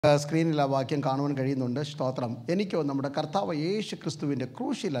സ്ക്രീനിൽ ആ വാക്യം കാണുവാൻ കഴിയുന്നുണ്ട്. സ്തോത്രം. എനിക്കോ നമ്മുടെ കർത്താവ് യേശു ക്രിസ്തുവിൻ്റെ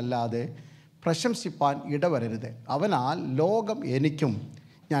ക്രൂശിലല്ലാതെ പ്രശംസിപ്പാൻ ഇടവരരുത്. അവനാൽ ലോകം എനിക്കും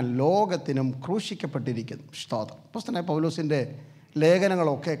ഞാൻ ലോകത്തിനും ക്രൂശിക്കപ്പെട്ടിരിക്കുന്നു. സ്തോത്രം. അപ്പോസ്തലനായ പൗലോസിൻ്റെ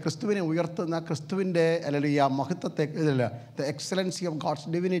ലേഖനങ്ങളൊക്കെ ക്രിസ്തുവിനെ ഉയർത്തുന്ന, ക്രിസ്തുവിൻ്റെ അല്ലെങ്കിൽ ആ മഹത്വത്തെ, the excellency of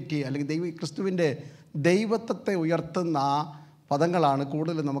God's divinity, അല്ലെങ്കിൽ ക്രിസ്തുവിൻ്റെ ദൈവത്വത്തെ ഉയർത്തുന്ന പദങ്ങളാണ്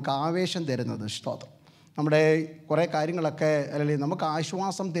കൂടുതൽ നമുക്ക് ആവേശം തരുന്നത്. സ്തോത്രം. നമ്മുടെ കുറേ കാര്യങ്ങളൊക്കെ അല്ലെങ്കിൽ നമുക്ക്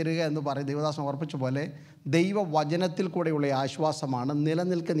ആശ്വാസം തരിക എന്ന് പറയും ദൈവദാസൻ ഓർപ്പിച്ച പോലെ ദൈവവചനത്തിൽ കൂടെയുള്ള ആശ്വാസമാണ്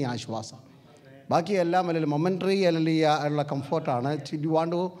നിലനിൽക്കുന്ന ആശ്വാസം. ബാക്കിയെല്ലാം അല്ലെങ്കിൽ മൊമെൻ്ററി അല്ലെങ്കിൽ ഉള്ള കംഫോർട്ടാണ്. You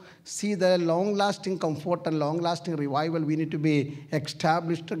want to see the long lasting comfort and long lasting revival, we need to B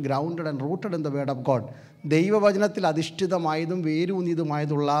established, grounded and rooted in the word of God. ദൈവവചനത്തിൽ അധിഷ്ഠിതമായതും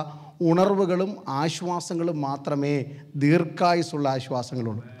വേരൂന്നിയതുമായതുള്ള ഉണർവുകളും ആശ്വാസങ്ങളും മാത്രമേ ദീർഘായുസ്സുള്ള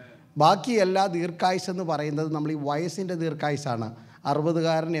ആശ്വാസങ്ങളുള്ളൂ. ബാക്കി എല്ലാ ദീർഘായുസ് എന്ന് പറയുന്നത് നമ്മൾ ഈ വയസ്സിൻ്റെ ദീർഘായുസാണ്.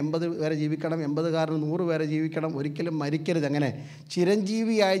 60കാരൻ 80 വരെ ജീവിക്കണം, 80കാരൻ 100 വരെ ജീവിക്കണം, ഒരിക്കലും മരിക്കരുത്. അങ്ങനെ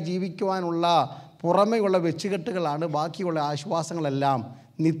ചിരഞ്ജീവിയായി ജീവിക്കുവാനുള്ള പുറമെയുള്ള വെച്ചുകെട്ടുകളാണ് ബാക്കിയുള്ള ആശ്വാസങ്ങളെല്ലാം.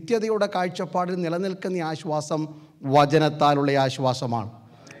 നിത്യതയുടെ കാഴ്ചപ്പാടിൽ നിലനിൽക്കുന്ന ആശ്വാസം വചനത്താലുള്ള ആശ്വാസമാണ്.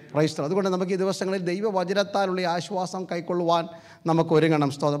 ക്രൈസ്തവ. അതുകൊണ്ട് നമുക്ക് ഈ ദിവസങ്ങളിൽ ദൈവവചനത്താലുള്ള ആശ്വാസം കൈക്കൊള്ളുവാൻ നമുക്ക് ഒരുങ്ങണം.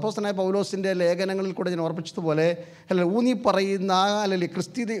 സ്തോത്രം. അപ്പോസ്തലനായ പൗലോസിൻ്റെ ലേഖനങ്ങളിൽ കൂടെ ഞാൻ ഓർപ്പിച്ചതുപോലെ ഊന്നി പറയുന്ന അല്ലെങ്കിൽ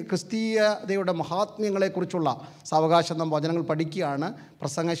ക്രിസ്തീയതയുടെ മഹാത്മ്യങ്ങളെക്കുറിച്ചുള്ള സാവകാശം നാം വചനങ്ങൾ പഠിക്കുകയാണ്.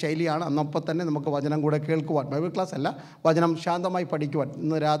 പ്രസംഗ ശൈലിയാണ്. അന്നപ്പം തന്നെ നമുക്ക് വചനം കൂടെ കേൾക്കുവാൻ, ബൈബിൾ ക്ലാസ് അല്ല, വചനം ശാന്തമായി പഠിക്കുവാൻ.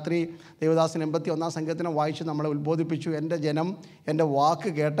 ഇന്ന് രാത്രി ദേവദാസൻ 81 സങ്കീർത്തനം വായിച്ച് നമ്മളെ ഉത്ബോധിപ്പിച്ചു. എൻ്റെ ജനം എൻ്റെ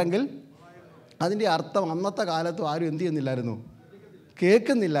വാക്ക് കേട്ടെങ്കിൽ. അതിൻ്റെ അർത്ഥം അന്നത്തെ കാലത്തും ആരും എന്ത് ചെയ്യുന്നില്ലായിരുന്നു,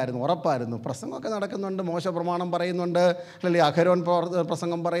 കേൾക്കുന്നില്ലായിരുന്നു, ഉറപ്പായിരുന്നു. പ്രസംഗമൊക്കെ നടക്കുന്നുണ്ട്, മോശ പ്രമാണം പറയുന്നുണ്ട്, അല്ലെങ്കിൽ അഹരോൻ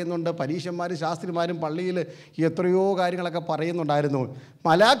പ്രസംഗം പറയുന്നുണ്ട്, പരീശന്മാരും ശാസ്ത്രിമാരും പള്ളിയിൽ എത്രയോ കാര്യങ്ങളൊക്കെ പറയുന്നുണ്ടായിരുന്നു.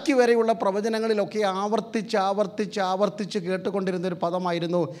 മലാക്കി വരെയുള്ള പ്രവചനങ്ങളിലൊക്കെ ആവർത്തിച്ച് കേട്ടുകൊണ്ടിരുന്നൊരു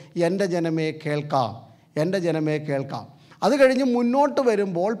പദമായിരുന്നു എൻ്റെ ജനമേ കേൾക്കാം, എൻ്റെ ജനമേ കേൾക്കാം. അത് കഴിഞ്ഞ് മുന്നോട്ട്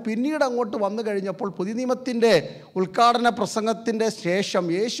വരുമ്പോൾ, പിന്നീട് അങ്ങോട്ട് വന്നു കഴിഞ്ഞപ്പോൾ, പുതിയ നിയമത്തിൻ്റെ ഉദ്ഘാടന പ്രസംഗത്തിൻ്റെ ശേഷം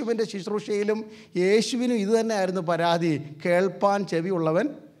യേശുവിൻ്റെ ശുശ്രൂഷയിലും യേശുവിനും ഇത് തന്നെയായിരുന്നു പരാതി: കേൾപ്പാൻ ചെവിയുള്ളവൻ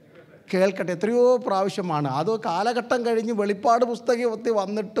കേൾക്കട്ടെ. എത്രയോ പ്രാവശ്യമാണ് അത്. കാലഘട്ടം കഴിഞ്ഞ് വെളിപ്പാട് പുസ്തകത്തിൽ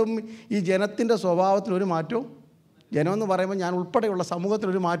വന്നിട്ടും ഈ ജനത്തിൻ്റെ സ്വഭാവത്തിലൊരു മാറ്റവും, ജനമെന്ന് പറയുമ്പോൾ ഞാൻ ഉൾപ്പെടെയുള്ള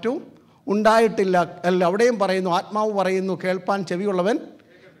സമൂഹത്തിലൊരു മാറ്റവും ഉണ്ടായിട്ടില്ല. അല്ല, അവിടെയും പറയുന്നു, ആത്മാവ് പറയുന്നു കേൾപ്പാൻ ചെവിയുള്ളവൻ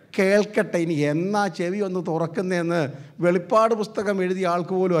കേൾക്കട്ടെ. ഇനി എന്നാ ചെവി ഒന്ന് തുറക്കുന്നതെന്ന് വെളിപ്പാട് പുസ്തകം എഴുതിയ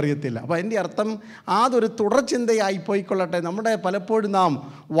ആൾക്ക് പോലും അറിയത്തില്ല. അപ്പോൾ അതിൻ്റെ അർത്ഥം അതൊരു തുടർചിന്തയായി പോയിക്കൊള്ളട്ടെ. നമ്മുടെ പലപ്പോഴും നാം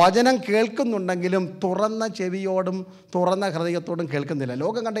വചനം കേൾക്കുന്നുണ്ടെങ്കിലും തുറന്ന ചെവിയോടും തുറന്ന ഹൃദയത്തോടും കേൾക്കുന്നില്ല.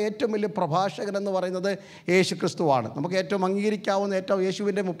 ലോകം കണ്ട ഏറ്റവും വലിയ പ്രഭാഷകൻ എന്ന് പറയുന്നത് യേശു ക്രിസ്തുവാണ്. നമുക്ക് ഏറ്റവും അംഗീകരിക്കാവുന്ന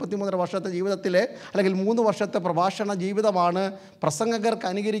യേശുവിൻ്റെ 33 വർഷത്തെ ജീവിതത്തിലെ അല്ലെങ്കിൽ 3 വർഷത്തെ പ്രഭാഷണ ജീവിതമാണ് പ്രസംഗകർക്ക്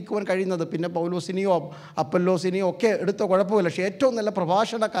അനുകരിക്കുവാൻ കഴിയുന്നത്. പിന്നെ പൗലോസിനെയോ അപ്പല്ലോസിനെയോ ഒക്കെ എടുത്ത കുഴപ്പമില്ല. പക്ഷേ ഏറ്റവും നല്ല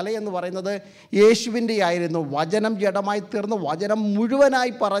പ്രഭാഷണ കലയെന്ന് പറയുന്നത് യേശുവിൻ്റെ ആയിരുന്നു. വചനം ജഡമായി തീർന്ന് വചനം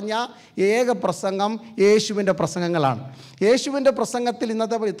മുഴുവനായി പറഞ്ഞ ഏക പ്രസംഗം യേശുവിൻ്റെ പ്രസംഗങ്ങളാണ്. യേശുവിൻ്റെ പ്രസംഗത്തിൽ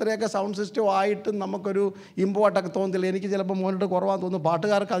ഇന്നത്തെ ഇത്രയൊക്കെ സൗണ്ട് സിസ്റ്റം ആയിട്ടും നമുക്കൊരു ഇമ്പോർട്ടൊക്കെ തോന്നുന്നില്ല. എനിക്ക് ചിലപ്പോൾ മോനിട്ട് കുറവാന്ന് തോന്നുന്നു.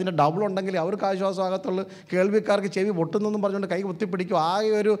 പാട്ടുകാർക്ക് അതിൻ്റെ ഡബിൾ ഉണ്ടെങ്കിൽ അവർക്ക് ആശ്വാസമാകത്തുള്ളൂ. കേൾവിക്കാർക്ക് ചെവി പൊട്ടുന്നെന്നും പറഞ്ഞുകൊണ്ട് കൈ കുത്തിപ്പിടിക്കും.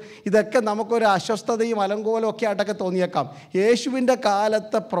 ഇതൊക്കെ നമുക്കൊരു അസ്വസ്ഥതയും അലങ്കോലവും ഒക്കെ ആയിട്ടൊക്കെ തോന്നിയേക്കാം. യേശുവിൻ്റെ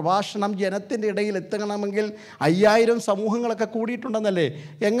കാലത്തെ പ്രഭാഷണം ജനത്തിൻ്റെ ഇടയിൽ എത്തണമെങ്കിൽ 5000 സമൂഹങ്ങളൊക്കെ കൂടിയിട്ടുണ്ടെന്നല്ലേ.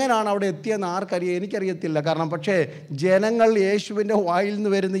 എങ്ങനെയാണ് അവിടെ എത്തിയെന്ന് ആർക്കറിയാം, എനിക്കറിയത്തില്ല. കാരണം പക്ഷേ ജനങ്ങൾ യേശുവിൻ്റെ വായിൽ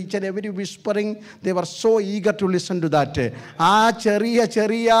നിന്ന് വരുന്ന each and every whispering, they were so eager to listen to that. ആ ചെറിയ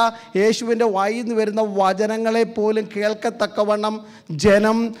യേശുവിൻ്റെ വായിൽ നിന്ന് വരുന്ന വചനങ്ങളെ പോലും കേൾക്കത്തക്കവണ്ണം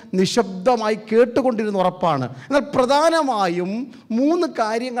ജനം നിശബ്ദമായി കേട്ടുകൊണ്ടിരുന്ന ഉറപ്പാണ്. എന്നാൽ പ്രധാനമായും 3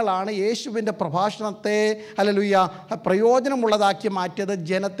 കാര്യങ്ങളാണ് യേശുവിൻ്റെ പ്രഭാഷണത്തെ പ്രയോജനമുള്ളതാക്കി മാറ്റിയത്,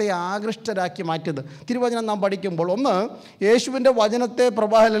 ജനത്തെ ആകൃഷ്ടരാക്കി മാറ്റിയത്. തിരുവചനം നാം പഠിക്കുമ്പോൾ ഒന്ന്, യേശുവിൻ്റെ വചനത്തെ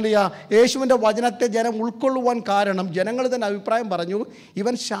യേശുവിൻ്റെ വചനത്തെ ജനം ഉൾക്കൊള്ളുവാൻ കാരണം ജനങ്ങൾ തന്നെ അഭിപ്രായം പറഞ്ഞു,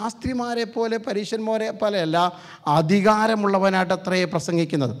 ഇവൻ ശാസ്ത്രിമാരെ പോലെ പരീശന്മാരെ പോലെയല്ല, അധികാരമുള്ളവനായിട്ട് അത്രയേ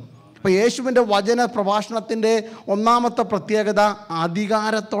പ്രസംഗിക്കുന്നത്. അപ്പോൾ യേശുവിൻ്റെ വചന പ്രഭാഷണത്തിൻ്റെ ഒന്നാമത്തെ പ്രത്യേകത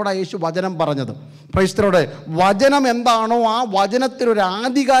അധികാരത്തോടെ യേശു വചനം പറഞ്ഞത്. ക്രൈസ്തവരോട് വചനം എന്താണോ ആ വചനത്തിനൊരു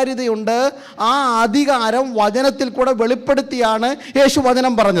ആധികാരികതയുണ്ട്. ആ അധികാരം വചനത്തിൽ കൂടെ വെളിപ്പെടുത്തിയാണ് യേശു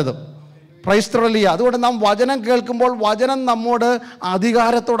വചനം പറഞ്ഞത്. ക്രൈസ്തവരല്ലേ. അതുകൊണ്ട് നാം വചനം കേൾക്കുമ്പോൾ വചനം നമ്മോട്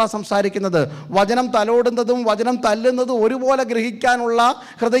അധികാരത്തോടെ സംസാരിക്കുന്നത്. വചനം തലോടുന്നതും വചനം തല്ലുന്നതും ഒരുപോലെ ഗ്രഹിക്കാനുള്ള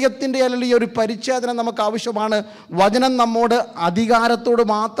ഹൃദയത്തിൻ്റെ അല്ലെങ്കിൽ ഒരു പരിച്ഛേദന നമുക്ക് ആവശ്യമാണ്. വചനം നമ്മോട് അധികാരത്തോട്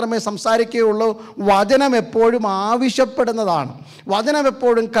മാത്രമേ സംസാരിക്കുകയുള്ളൂ. വചനം എപ്പോഴും ആവശ്യപ്പെടുന്നതാണ്, വചനം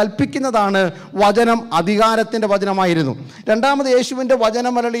എപ്പോഴും കൽപ്പിക്കുന്നതാണ്. വചനം അധികാരത്തിൻ്റെ വചനമായിരുന്നു. രണ്ടാമത് യേശുവിൻ്റെ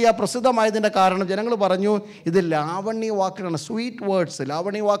വചനം പ്രസിദ്ധമായതിൻ്റെ കാരണം ജനങ്ങൾ പറഞ്ഞു ഇത് ലാവണ്യ വാക്കുകളാണ്, സ്വീറ്റ് വേർഡ്സ്.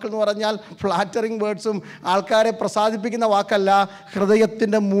 ലാവണ്യ വാക്കുകൾ എന്ന് പറഞ്ഞാൽ ഫ്ലാറ്ററിങ് വേർഡ്സും ആൾക്കാരെ പ്രസാദിപ്പിക്കുന്ന വാക്കല്ല,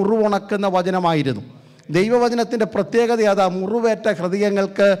 ഹൃദയത്തിൻ്റെ മുറിവുണക്കുന്ന വചനമായിരുന്നു. ദൈവവചനത്തിൻ്റെ പ്രത്യേകത അതാ, മുറിവേറ്റ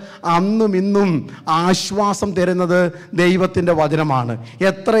ഹൃദയങ്ങൾക്ക് അന്നും ഇന്നും ആശ്വാസം തരുന്നത് ദൈവത്തിൻ്റെ വചനമാണ്.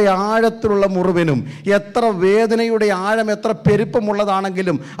 എത്ര ആഴത്തിലുള്ള മുറിവിനും എത്ര വേദനയുടെ ആഴം എത്ര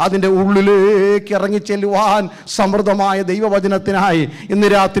പെരുപ്പമുള്ളതാണെങ്കിലും അതിൻ്റെ ഉള്ളിലേക്ക് ഇറങ്ങിച്ചെല്ലുവാൻ സമൃദ്ധമായ ദൈവവചനത്തിനായി ഇന്ന്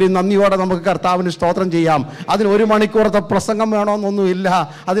രാത്രി നന്ദിയോടെ നമുക്ക് കർത്താവിന് സ്തോത്രം ചെയ്യാം. അതിന് 1 മണിക്കൂറത്തെ പ്രസംഗം വേണമെന്നൊന്നുമില്ല,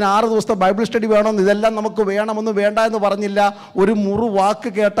 അതിന് 6 ദിവസത്തെ ബൈബിൾ സ്റ്റഡി വേണമെന്ന്, ഇതെല്ലാം നമുക്ക് വേണമെന്ന് വേണ്ട എന്ന് പറഞ്ഞില്ല. ഒരു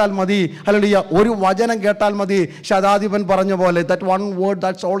വാക്ക് കേട്ടാൽ മതി, ഹല്ലേലൂയ, ഒരു വചനം കേട്ടാൽ മതി. ശതാധിപൻ പറഞ്ഞ പോലെ, that one word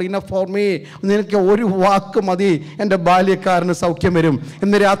that's all enough for me. നിനക്ക് ഒരു വാക്ക് മതി, എൻ്റെ ബാല്യക്കാരന് സൗഖ്യം വരും.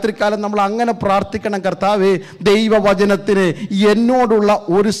 ഇന്ന് രാത്രികാലം നമ്മൾ അങ്ങനെ പ്രാർത്ഥിക്കണം, കർത്താവേ, ദൈവവചനത്തിന് എന്നോടുള്ള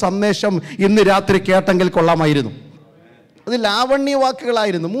ഒരു സന്ദേശം ഇന്ന് രാത്രി കേട്ടെങ്കിൽ കൊള്ളാമായിരുന്നു. അത് ലാവണ്യ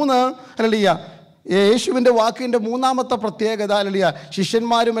വാക്കുകളായിരുന്നു. 3, ഹല്ലേലൂയ, യേശുവിൻ്റെ വാക്കിൻ്റെ 3ാമത്തെ പ്രത്യേകത, ഹല്ലേലൂയ,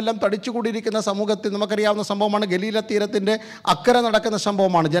 ശിഷ്യന്മാരുമെല്ലാം തടിച്ചുകൂടിയിരിക്കുന്ന സമൂഹത്തിൽ നമുക്കറിയാവുന്ന സംഭവമാണ്. ഗലീല തീരത്തിൻ്റെ അക്കരെ നടക്കുന്ന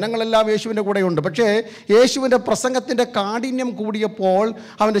സംഭവമാണ്. ജനങ്ങളെല്ലാം യേശുവിൻ്റെ കൂടെയുണ്ട്. പക്ഷേ യേശുവിൻ്റെ പ്രസംഗത്തിൻ്റെ കാഠിന്യം കൂടിയപ്പോൾ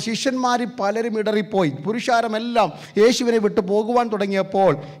അവൻ്റെ ശിഷ്യന്മാരിൽ പലരും ഇടറിപ്പോയി. പുരുഷാരമെല്ലാം യേശുവിനെ വിട്ടു പോകുവാൻ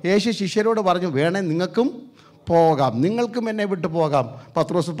തുടങ്ങിയപ്പോൾ യേശു ശിഷ്യരോട് പറഞ്ഞു, വേണേ നിങ്ങൾക്കും പോകാം, നിങ്ങൾക്കും എന്നെ വിട്ടു പോകാം.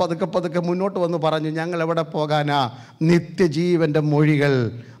 പത്രോസ് പതുക്കെ മുന്നോട്ട് വന്ന് പറഞ്ഞു, ഞങ്ങൾ എവിടെ പോകാനാ, നിത്യജീവൻ്റെ മൊഴികൾ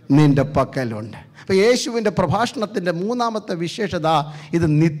നിൻ്റെ പക്കലുണ്ട്. അപ്പോൾ യേശുവിൻ്റെ പ്രഭാഷണത്തിൻ്റെ 3ാമത്തെ വിശേഷത ഇത്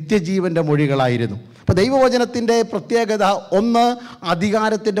നിത്യജീവൻ്റെ മൊഴികളായിരുന്നു. അപ്പോൾ ദൈവവചനത്തിൻ്റെ പ്രത്യേകത 1,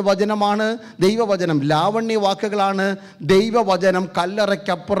 അധികാരത്തിൻ്റെ വചനമാണ്. ദൈവവചനം ലാവണ്യ വാക്കുകളാണ്. ദൈവവചനം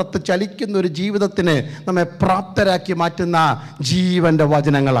കല്ലറയ്ക്കപ്പുറത്ത് ചലിക്കുന്ന ഒരു ജീവിതത്തിന് നമ്മെ പ്രാപ്തരാക്കി മാറ്റുന്ന ജീവൻ്റെ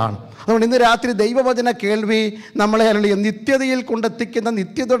വചനങ്ങളാണ്. അതുകൊണ്ട് ഇന്ന് രാത്രി ദൈവവചന കേൾവി നമ്മളെ നിത്യതയിൽ കൊണ്ടെത്തിക്കുന്ന,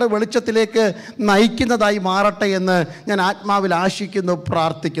 നിത്യതയുടെ വെളിച്ചത്തിലേക്ക് നയിക്കുന്നതായി മാറട്ടെ എന്ന് ഞാൻ ആത്മാവിൽ ആശിക്കുന്നു,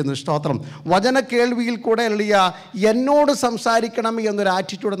 പ്രാർത്ഥിക്കുന്നു. സ്തോത്രം. വചന കേൾവിയിൽ കൂടെ എന്നോട് സംസാരിക്കണം എന്നൊരു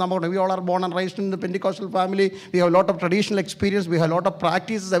ആറ്റിറ്റ്യൂഡ് നമുക്ക്. We all are born and raised in the Pentecostal family. We have lot of traditional experience, we have lot of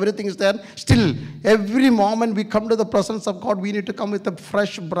practices, everything is there. Still every moment we come to the presence of God, we need to come with a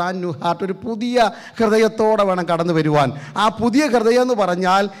fresh brand new heart. ഒരു പുതിയ ഹൃദയത്തോടെ വേണം കടന്നു വരുവാൻ. ആ പുതിയ ഹൃദയം എന്ന്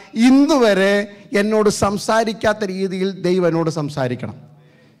പറഞ്ഞാൽ ഇന്ന് വരെ എന്നോട് സംസാരിക്കാത്ത രീതിയിൽ ദൈവം എന്നോട് സംസാരിക്കണം.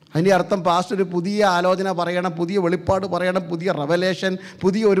 അതിൻ്റെ അർത്ഥം പാസ്റ്റർ ഒരു പുതിയ ആലോചന പറയണം, പുതിയ വെളിപ്പാട് പറയണം, പുതിയ റെവലേഷൻ,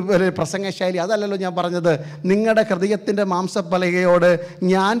 പുതിയ ഒരു പ്രസംഗശൈലി, അതല്ലല്ലോ ഞാൻ പറഞ്ഞത്. നിങ്ങളുടെ ഹൃദയത്തിൻ്റെ മാംസപ്പലകയോട്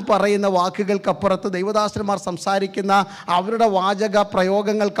ഞാൻ പറയുന്ന വാക്കുകൾക്കപ്പുറത്ത്, ദൈവദാസന്മാർ സംസാരിക്കുന്ന അവരുടെ വാചക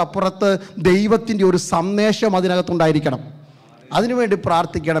പ്രയോഗങ്ങൾക്കപ്പുറത്ത് ദൈവത്തിൻ്റെ ഒരു സന്ദേശം അതിനകത്തുണ്ടായിരിക്കണം. അതിനുവേണ്ടി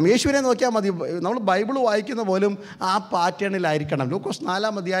പ്രാർത്ഥിക്കണം. യേശുവിനെ നോക്കിയാൽ മതി. നമ്മൾ ബൈബിൾ വായിക്കുന്ന പോലും ആ പാറ്റേണിലായിരിക്കണം. ലൂക്കോസ്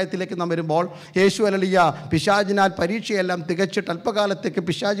 4-ാം അധ്യായത്തിലേക്ക് നാം വരുമ്പോൾ യേശു, ഹല്ലേലൂയ, പിശാചിനാൽ പരീക്ഷയെല്ലാം തികച്ചിട്ട് അല്പകാലത്തേക്ക്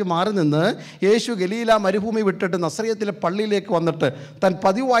പിശാച് മാറി നിന്ന് യേശു ഗലീല മരുഭൂമി വിട്ടിട്ട് നസറിയത്തിലെ പള്ളിയിലേക്ക് വന്നിട്ട് താൻ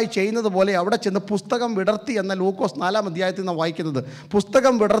പതിവായി ചെയ്യുന്നത് പോലെ അവിടെ ചെന്ന് പുസ്തകം വിടർത്തി എന്ന ലൂക്കോസ് 4-ാം അധ്യായത്തിൽ നാം വായിക്കുന്നത്.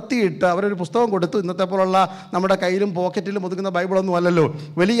 പുസ്തകം വിടർത്തിയിട്ട് അവരൊരു പുസ്തകം കൊടുത്തു. ഇന്നത്തെ പോലുള്ള നമ്മുടെ കയ്യിലും പോക്കറ്റിലും ഒതുങ്ങുന്ന ബൈബിളൊന്നും അല്ലല്ലോ.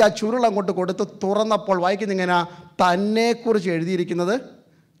 വലിയ ആ ചുരുൾ അങ്ങോട്ട് കൊടുത്ത് തുറന്നപ്പോൾ വായിക്കുന്ന ഇങ്ങനെ, തന്നെക്കുറിച്ച് എഴുതിയിരിക്കുന്നത്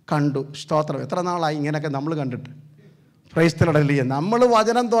കണ്ടു. സ്തോത്രം. എത്ര നാളായി ഇങ്ങനെയൊക്കെ നമ്മൾ കണ്ടിട്ട്? Praise the Lord. നമ്മൾ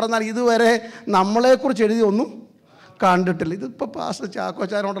വചനം തുറന്നാൽ ഇതുവരെ നമ്മളെക്കുറിച്ച് എഴുതി ഒന്നും കണ്ടിട്ടില്ല. ഇതിപ്പോൾ പാസ്റ്റർ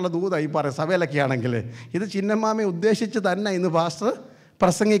ചാക്കോച്ചാനോടുള്ള ദൂതായി പറയും സഭയിലൊക്കെ ആണെങ്കിൽ. ഇത് ചിന്നമ്മാമയെ ഉദ്ദേശിച്ച് തന്നെ ഇന്ന് പാസ്റ്റർ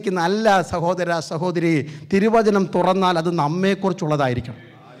പ്രസംഗിക്കുന്ന അല്ല. സഹോദര സഹോദരി, തിരുവചനം തുറന്നാൽ അത് നമ്മെക്കുറിച്ചുള്ളതായിരിക്കണം.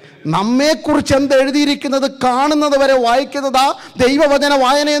 നമ്മെക്കുറിച്ച് എന്ത് എഴുതിയിരിക്കുന്നത് കാണുന്നത് വരെ വായിക്കുന്നതാ ദൈവവചന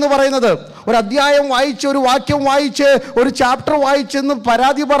വായന എന്ന് പറയുന്നത്. ഒരു അധ്യായം വായിച്ച്, ഒരു വാക്യം വായിച്ച്, ഒരു ചാപ്റ്റർ വായിച്ചെന്ന്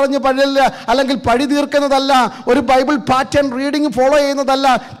പരാതി പറഞ്ഞ് അല്ലെങ്കിൽ പഴി തീർക്കുന്നതല്ല. ഒരു ബൈബിൾ പാറ്റേൺ റീഡിങ് ഫോളോ ചെയ്യുന്നതല്ല.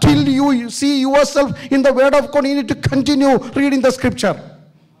 Till you see yourself in the word of God, you need to continue reading the scripture.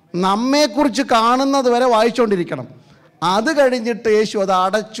 നമ്മെക്കുറിച്ച് കാണുന്നത് വരെ വായിച്ചുകൊണ്ടിരിക്കണം. അത് കഴിഞ്ഞിട്ട് യേശു അത്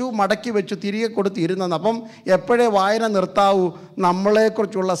അടച്ചു, മടക്കി വെച്ചു, തിരികെ കൊടുത്തിരുന്നത്. അപ്പം എപ്പോഴേ വായന നിർത്താവൂ?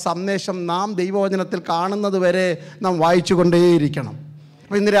 നമ്മളെക്കുറിച്ചുള്ള സന്ദേശം നാം ദൈവവചനത്തിൽ കാണുന്നത് വരെ നാം വായിച്ചു കൊണ്ടേയിരിക്കണം.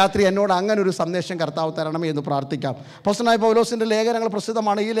 അപ്പോൾ ഇന്ന് രാത്രി എന്നോട് അങ്ങനെ ഒരു സന്ദേശം കർത്താവ് തരണമേ എന്ന് പ്രാർത്ഥിക്കാം. അപ്പോസ്തലനായ പൗലോസിൻ്റെ ലേഖനങ്ങൾ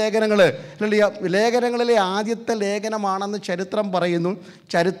പ്രസിദ്ധമാണ്. ഈ ലേഖനങ്ങളിലെ ആദ്യത്തെ ലേഖനമാണെന്ന് ചരിത്രം പറയുന്നു.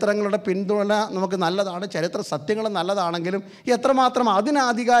 ചരിത്രങ്ങളുടെ പിന്തുണ നമുക്ക് നല്ലതാണ്, ചരിത്ര സത്യങ്ങൾ നല്ലതാണെങ്കിലും എത്രമാത്രം അതിന്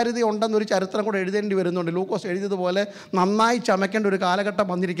ആധികാരികത ഉണ്ടെന്നൊരു ചരിത്രം കൂടെ എഴുതേണ്ടി വരുന്നുണ്ട്. ലൂക്കോസ് എഴുതിയതുപോലെ നന്നായി ചമയ്ക്കേണ്ട ഒരു കാലഘട്ടം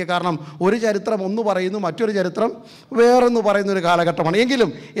വന്നിരിക്കുക. കാരണം ഒരു ചരിത്രം ഒന്ന് പറയുന്നു, മറ്റൊരു ചരിത്രം വേറൊന്ന് പറയുന്ന ഒരു കാലഘട്ടമാണ്. എങ്കിലും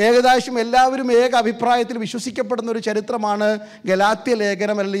ഏകദേശം എല്ലാവരും ഏക അഭിപ്രായത്തിൽ വിശ്വസിക്കപ്പെടുന്ന ഒരു ചരിത്രമാണ് ഗലാത്യ ലേഖനം.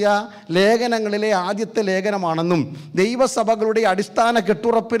 ലേഖനമല്ല, ലേഖനങ്ങളിലെ ആദ്യത്തെ ലേഖനമാണെന്നും ദൈവസഭകളുടെ അടിസ്ഥാന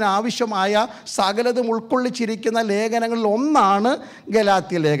കെട്ടുറപ്പിന് ആവശ്യമായ സകലതും ഉൾക്കൊള്ളിച്ചിരിക്കുന്ന ലേഖനങ്ങളിൽ ഒന്നാണ്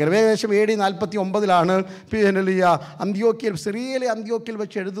ഗലാത്യ ലേഖനം. ഏകദേശം AD 49 അന്ത്യോക്യയിൽ, സിറിയയിലെ അന്ത്യോക്യയിൽ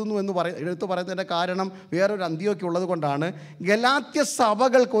വെച്ച് എഴുതുന്നു എന്ന് എടുത്തു പറയുന്നതിൻ്റെ കാരണം വേറൊരു അന്ത്യോക്യ ഉള്ളത് കൊണ്ടാണ്. ഗലാത്യ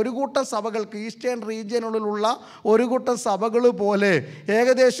സഭകൾക്ക്, ഒരു കൂട്ടം സഭകൾക്ക്, ഈസ്റ്റേൺ റീജിയനുള്ളിലുള്ള ഒരു കൂട്ടം സഭകൾ പോലെ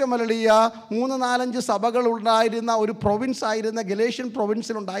ഏകദേശം 3-4 സഭകൾ ഉണ്ടായിരുന്ന ഒരു പ്രൊവിൻസ് ആയിരുന്ന ഗലേഷ്യൻ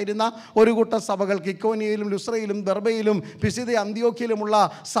പ്രൊവിൻസിലുണ്ടായിരുന്ന ഒരു കൂട്ടം സഭകൾക്ക്, ഇക്കോനിയയിലും ലുസ്രയിലും ദർബയിലും പിസിദ അന്ത്യോക്യയിലുമുള്ള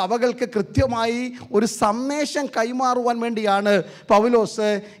സഭകൾക്ക് കൃത്യമായി ഒരു സന്ദേശം കൈമാറുവാൻ വേണ്ടിയാണ് പൗലോസ്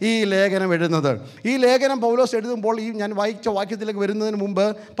ഈ ലേഖനം എഴുതുന്നത്. ഈ ലേഖനം പൗലോസ് എഴുതുമ്പോൾ, ഈ ഞാൻ വായിച്ച വാക്യത്തിലേക്ക് വരുന്നതിന് മുമ്പ്,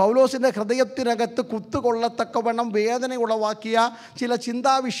 പൗലോസിൻ്റെ ഹൃദയത്തിനകത്ത് കുത്തുകൊള്ളത്തക്കവണ്ണം വേദന ഉളവാക്കിയ ചില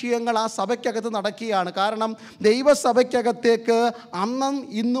ചിന്താവിഷയങ്ങൾ ആ സഭയ്ക്കകത്ത് നടക്കുകയാണ്. കാരണം ദൈവസഭയ്ക്കകത്തേക്ക് അന്നും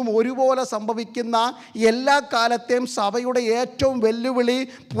ഇന്നും ഒരുപോലെ സംഭവിക്കുന്ന എല്ലാ കാലത്തെയും സഭയുടെ ഏറ്റവും വെല്ലുവിളി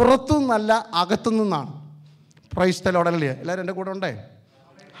പുറത്തുനിന്നല്ല, അകത്തുനിന്നാണ്. Praise the Lord. എല്ലാവരും എൻ്റെ കൂടെ ഉണ്ടേ?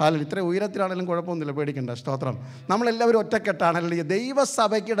 ഹാലലൂയ. ഇത്ര ഉയരത്തിലാണെങ്കിലും കുഴപ്പമൊന്നുമില്ല, പേടിക്കണ്ട. സ്തോത്രം. നമ്മളെല്ലാവരും ഒറ്റക്കെട്ടാണല്ലേ.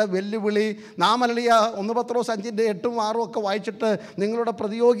 ദൈവസഭയ്ക്കുടെ വെല്ലുവിളി നാം 1 പത്രോസ് 5:8, 6 ഒക്കെ വായിച്ചിട്ട് നിങ്ങളുടെ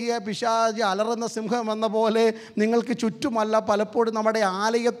പ്രതിയോഗിയെ പിശാച് അലറുന്ന സിംഹം എന്ന പോലെ നിങ്ങൾക്ക് ചുറ്റുമല്ല, പലപ്പോഴും നമ്മുടെ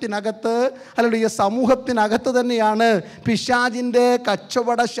ആലയത്തിനകത്ത്, സമൂഹത്തിനകത്ത് തന്നെയാണ് പിശാചിൻ്റെ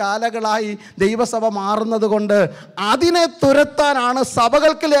കച്ചവടശാലകളായി ദൈവസഭ മാറുന്നത് കൊണ്ട് അതിനെ തുരത്താനാണ്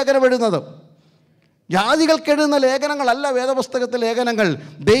സഭകൾക്ക് ലേഖനം എഴുതുന്നത്. ജാതികൾക്ക് എഴുതുന്ന ലേഖനങ്ങളല്ല വേദപുസ്തകത്തിലെ ലേഖനങ്ങൾ.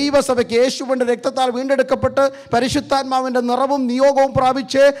 ദൈവസഭയ്ക്ക് യേശുവിൻ്റെ രക്തത്താൽ വീണ്ടെടുക്കപ്പെട്ട് പരിശുദ്ധാത്മാവിൻ്റെ നിറവും നിയോഗവും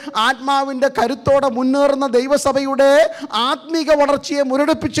പ്രാപിച്ച് ആത്മാവിൻ്റെ കരുത്തോടെ മുന്നേറുന്ന ദൈവസഭയുടെ ആത്മീക വളർച്ചയെ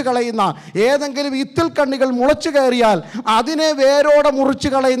മുരടിപ്പിച്ച് കളയുന്ന ഏതെങ്കിലും ഇത്തിൽ കണ്ണികൾ മുളച്ചു കയറിയാൽ അതിനെ വേരോടെ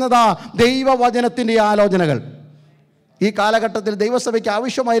മുറിച്ച് കളയുന്നതാ ദൈവവചനത്തിൻ്റെ ആലോചനകൾ. ഈ കാലഘട്ടത്തിൽ ദൈവസഭയ്ക്ക്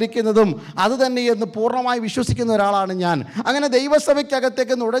ആവശ്യമായിരിക്കുന്നതും അത് തന്നെയെന്ന് പൂർണ്ണമായി വിശ്വസിക്കുന്ന ഒരാളാണ് ഞാൻ. അങ്ങനെ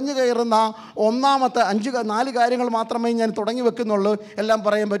ദൈവസഭയ്ക്കകത്തേക്ക് നുഴഞ്ഞു കയറുന്ന ഒന്നാമത്തെ 4 കാര്യങ്ങൾ മാത്രമേ ഞാൻ തുടങ്ങി വെക്കുന്നുള്ളൂ. എല്ലാം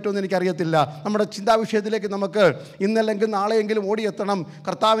പറയാൻ പറ്റുമെന്ന് എനിക്കറിയത്തില്ല. നമ്മുടെ ചിന്താവിഷയത്തിലേക്ക് നമുക്ക് ഇന്നല്ലെങ്കിൽ നാളെയെങ്കിലും ഓടിയെത്തണം.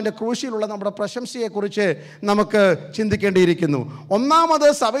 കർത്താവിൻ്റെ ക്രൂശിലുള്ള നമ്മുടെ പ്രശംസയെക്കുറിച്ച് നമുക്ക് ചിന്തിക്കേണ്ടിയിരിക്കുന്നു. ഒന്നാമത്,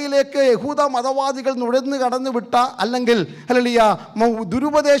 സഭയിലേക്ക് യഹൂദ മതവാദികൾ നുഴഞ്ഞു കടന്നു വിട്ട അല്ലെങ്കിൽ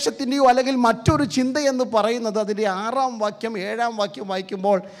ദുരുപദേശത്തിൻ്റെയോ അല്ലെങ്കിൽ മറ്റൊരു ചിന്തയെന്ന് പറയുന്നത് അതിൻ്റെ 6-ാം വാക്യം 7-ാം വാക്യം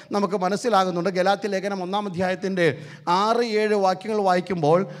വായിക്കുമ്പോൾ നമുക്ക് മനസ്സിലാകുന്നുണ്ട്. ഗലാത്യ ലേഖനം 1-ാം അധ്യായത്തിൻ്റെ 6-7 വാക്യങ്ങൾ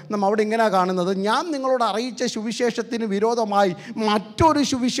വായിക്കുമ്പോൾ നമ്മൾ അവിടെ ഇങ്ങനെയാണ് കാണുന്നത്: ഞാൻ നിങ്ങളോട് അറിയിച്ച സുവിശേഷത്തിന് വിരോധമായി മറ്റൊരു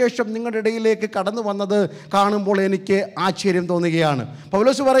സുവിശേഷം നിങ്ങളുടെ ഇടയിലേക്ക് കടന്നു വന്നത് കാണുമ്പോൾ എനിക്ക് ആശ്ചര്യം തോന്നുകയാണ്.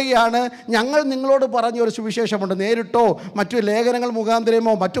 പൗലോസ് പറയുകയാണ്, ഞങ്ങൾ നിങ്ങളോട് പറഞ്ഞൊരു സുവിശേഷമുണ്ട്. നേരിട്ടോ മറ്റു ലേഖനങ്ങൾ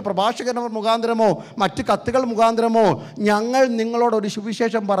മുഖാന്തരമോ മറ്റു പ്രഭാഷകന്മാർ മുഖാന്തരമോ മറ്റു കത്തുകൾ മുഖാന്തരമോ ഞങ്ങൾ നിങ്ങളോടൊരു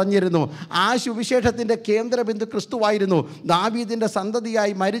സുവിശേഷം പറഞ്ഞിരുന്നു. ആ സുവിശേഷത്തിൻ്റെ കേന്ദ്രബിന്ദു ക്രിസ്തുവായിരുന്നു. ദാവീദിൻ്റെ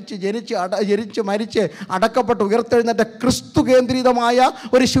സന്തതിയായി ജനിച്ച് മരിച്ച് അടക്കപ്പെട്ട് ഉയർത്തെഴുന്നേറ്റ ക്രിസ്തു കേന്ദ്രീതമായ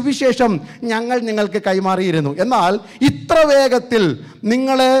ഒരു സുവിശേഷം ഞങ്ങൾ നിങ്ങൾക്ക് കൈമാറിയിരുന്നു. എന്നാൽ ഇത്ര വേഗത്തിൽ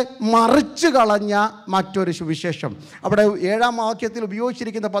നിങ്ങളെ മറിച്ചു കളഞ്ഞ മറ്റൊരു സുവിശേഷം. അവിടെ 7-ാം വാക്യത്തിൽ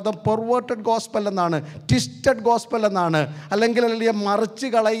ഉപയോഗിച്ചിരിക്കുന്ന പദം പെർവേർട്ടഡ് ഗോസ്പൽ എന്നാണ്, ട്വിസ്റ്റഡ് ഗോസ്പൽ എന്നാണ്. അല്ലെങ്കിൽ മറിച്ചു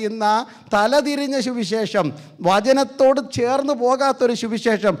കളയുന്ന, തലതിരിഞ്ഞ സുവിശേഷം, വചനത്തോട് ചേർന്ന് പോകാത്തൊരു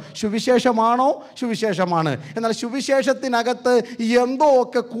സുവിശേഷം. സുവിശേഷമാണോ? സുവിശേഷമാണ്. എന്നാൽ സുവിശേഷത്തിനകത്ത് എന്തോ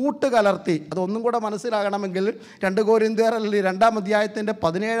ഒക്കെ കൂട്ടുകലർത്തി. അതൊന്നും കൂടെ മനസ്സിലാകണമെങ്കിൽ 2 കൊരിന്ത്യർ 2-ാം അധ്യായത്തിൻ്റെ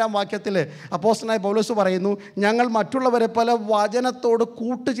 17-ാം വാക്യത്തിൽ അപ്പോസ്തലനായ പൗലോസ് പറയുന്നു, ഞങ്ങൾ മറ്റുള്ളവരെ പോലെ വചനത്തോട്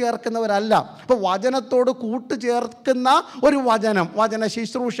കൂട്ടുചേർക്കുന്നവരല്ല. അപ്പോൾ വചനത്തോട് കൂട്ടുചേർക്കുന്ന ഒരു വചന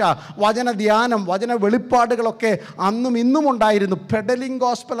ശുശ്രൂഷ, വചന ധ്യാനം, വചന വെളിപ്പാടുകളൊക്കെ അന്നും ഇന്നും ഉണ്ടായിരുന്നു. പെഡലിംഗ്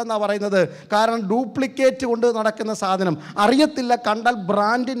ഗോസ്പൽ എന്നാണ് പറയുന്നത്. കാരണം ഡ്യൂപ്ലിക്കേറ്റ് കൊണ്ട് നടക്കുന്ന സാധനം അറിയത്തില്ല. കണ്ടാൽ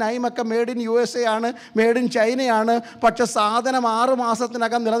ബ്രാൻഡ് നൈമൊക്കെ മെയ്ഡ് ഇൻ USA ആണ്, മെയ്ഡ് ഇൻ ചൈനയാണ്. പക്ഷെ സാധനം 6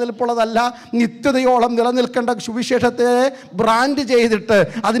 മാസത്തിനകം നിലനിൽപ്പുള്ളതല്ല. നിത്യതയോളം നിലനിൽക്കേണ്ട സുവിശേഷത്തെ ബ്രാൻഡ് ചെയ്തിട്ട്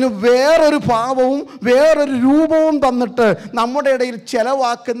അതിന് വേറൊരു ഭാവവും വേറൊരു രൂപവും തന്നിട്ട് നമ്മുടെ ഇടയിൽ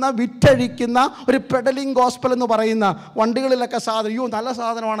ചെലവാക്കുന്ന, വിറ്റഴിക്കുന്ന ഒരു പെഡലിംഗ് ഗോസ്പൽ എന്ന് പറയുന്ന വണ്ടികളിലൊക്കെ സാധനം, നല്ല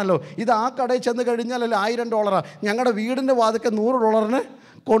സാധനമാണല്ലോ ഇത്, ആ കടയിൽ ചെന്ന് കഴിഞ്ഞാൽ $1000. ഞങ്ങളുടെ വീടിൻ്റെ വാതിൽക്ക് $100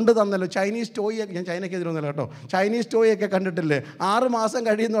 കൊണ്ട് തന്നല്ലോ. ചൈനീസ് ടോയ്, ഞാൻ ചൈനയ്ക്ക് എതിരൊന്നുമില്ല കേട്ടോ, ചൈനീസ് ടോയൊക്കെ കണ്ടിട്ടില്ലേ? 6 മാസം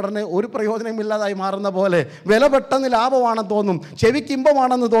കഴിയുന്ന ഉടനെ ഒരു പ്രയോജനമില്ലാതായി മാറുന്ന പോലെ വില പെട്ടെന്ന് ലാഭമാണെന്ന് തോന്നും, ചെവിക്ക്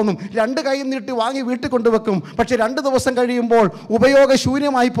ഇമ്പമാണെന്ന് തോന്നും, 2 കൈ നീട്ടി വാങ്ങി വീട്ടിൽ കൊണ്ടുവെക്കും. പക്ഷെ 2 ദിവസം കഴിയുമ്പോൾ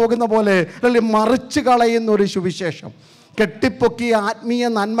ഉപയോഗശൂന്യമായി പോകുന്ന പോലെ മറിച്ച് കളയുന്ന ഒരു സുവിശേഷം. കെട്ടിപ്പൊക്കിയ ആത്മീയ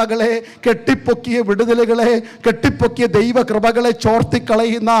നന്മകളെ, കെട്ടിപ്പൊക്കിയ വിടുതലുകളെ, കെട്ടിപ്പൊക്കിയ ദൈവകൃപകളെ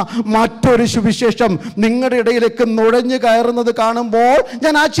ചോർത്തിക്കളയുന്ന മറ്റൊരു സുവിശേഷം നിങ്ങളുടെ ഇടയിലേക്ക് നുഴഞ്ഞു കയറുന്നത് കാണുമ്പോൾ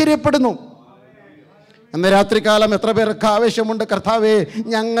ഞാൻ ആശ്ചര്യപ്പെടുന്നു. ഇന്ന് രാത്രികാലം എത്ര പേർക്ക് ആവേശമുണ്ട്, കർത്താവേ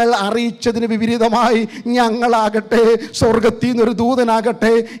ഞങ്ങൾ അറിയിച്ചതിന് വിപരീതമായി ഞങ്ങളാകട്ടെ സ്വർഗത്തിൽ നിന്നൊരു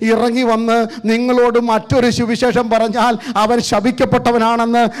ദൂതനാകട്ടെ ഇറങ്ങി വന്ന് നിങ്ങളോട് മറ്റൊരു സുവിശേഷം പറഞ്ഞാൽ അവൻ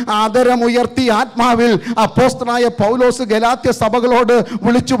ശപിക്കപ്പെട്ടവനാണെന്ന് ആദരമുയർത്തി ആത്മാവിൽ അപ്പോസ്തലനായ പൗലോസ് ഗലാത്യ സഭകളോട്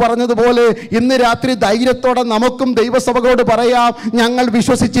വിളിച്ചു പറഞ്ഞതുപോലെ ഇന്ന് രാത്രി ധൈര്യത്തോടെ നമുക്കും ദൈവസഭകളോട് പറയാം, ഞങ്ങൾ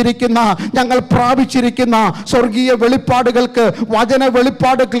വിശ്വസിച്ചിരിക്കുന്ന, ഞങ്ങൾ പ്രാപിച്ചിരിക്കുന്ന സ്വർഗീയ വെളിപ്പാടുകൾക്ക്, വചന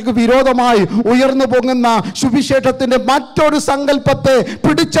വെളിപ്പാടുകൾക്ക് വിരോധമായി ഉയർന്നു പോകുന്ന സുവിശേഷത്തിന്റെ മറ്റൊരു സങ്കല്പത്തെ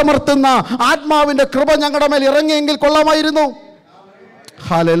പിടിച്ചമർത്തുന്ന ആത്മാവിന്റെ കൃപ ഞങ്ങളുടെ മേൽ ഇറങ്ങിയെങ്കിൽ കൊള്ളാമായിരുന്നു.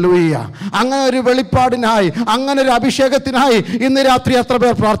 ഹല്ലേലൂയ. അങ്ങനെ ഒരു വെളിപ്പാടിനായി, അങ്ങനെ ഒരു അഭിഷേകത്തിനായി ഇന്ന് രാത്രി എത്ര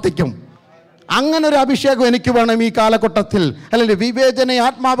പേർ പ്രാർത്ഥിക്കും? അങ്ങനെ ഒരു അഭിഷേകം എനിക്ക് വേണം ഈ കാലഘട്ടത്തിൽ. അല്ലെങ്കിൽ വിവേചന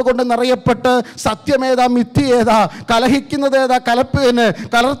ആത്മാവ് കൊണ്ട് നിറയപ്പെട്ട് സത്യമേതാ മിഥ്യേതാ, കലഹിക്കുന്നതേതാ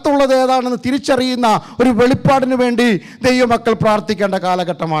കലർത്തുള്ളത് ഏതാണെന്ന് തിരിച്ചറിയുന്ന ഒരു വെളിപ്പാടിന് വേണ്ടി ദൈവമക്കൾ പ്രാർത്ഥിക്കേണ്ട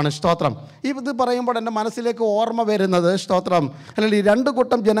കാലഘട്ടമാണ്. സ്തോത്രം. ഇത് പറയുമ്പോൾ എൻ്റെ മനസ്സിലേക്ക് ഓർമ്മ വരുന്നത്, സ്തോത്രം, അല്ലെങ്കിൽ ഈ രണ്ട്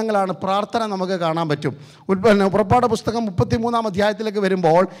കൂട്ടം ജനങ്ങളാണ് പ്രാർത്ഥന നമുക്ക് കാണാൻ പറ്റും. പുറപ്പാട് പുസ്തകം 33-ാം അധ്യായത്തിലേക്ക്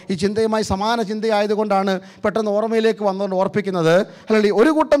വരുമ്പോൾ ഈ ചിന്തയുമായി സമാന ചിന്തയായതുകൊണ്ടാണ് പെട്ടെന്ന് ഓർമ്മയിലേക്ക് വന്നുകൊണ്ട് ഓർപ്പിക്കുന്നത്. അല്ലെങ്കിൽ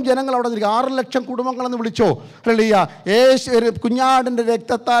ഒരു കൂട്ടം ജനങ്ങൾ അവിടെ 6 ലക്ഷം കുടുംബങ്ങളെന്ന് വിളിച്ചോ. കുഞ്ഞാടിൻ്റെ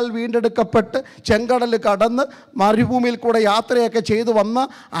രക്തത്താൽ വീണ്ടെടുക്കപ്പെട്ട് ചെങ്കടൽ കടന്ന് മരുഭൂമിയിൽ കൂടെ യാത്രയൊക്കെ ചെയ്തു വന്ന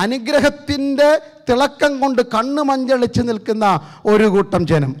അനുഗ്രഹത്തിൻ്റെ തിളക്കം കൊണ്ട് കണ്ണ് മഞ്ചളിച്ച് നിൽക്കുന്ന ഒരു കൂട്ടം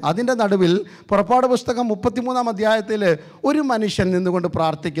ജനം. അതിൻ്റെ നടുവിൽ പുറപ്പാട് പുസ്തകം 33-ാം അധ്യായത്തിൽ ഒരു മനുഷ്യൻ നിന്നുകൊണ്ട്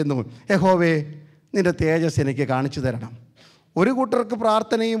പ്രാർത്ഥിക്കുന്നു, യഹോവേ നിൻ്റെ തേജസ് എനിക്ക് കാണിച്ചു തരണം. ഒരു കൂട്ടർക്ക്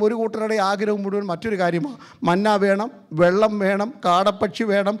പ്രാർത്ഥനയും ഒരു കൂട്ടരുടെ ആഗ്രഹവും മുഴുവൻ മറ്റൊരു കാര്യമാണ്. മന്ന വേണം, വെള്ളം വേണം, കാടപ്പക്ഷി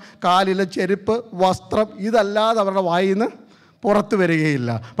വേണം, കാലിലെ ചെരുപ്പ്, വസ്ത്രം, ഇതല്ലാതെ അവരുടെ വായിൽ നിന്ന് പുറത്തു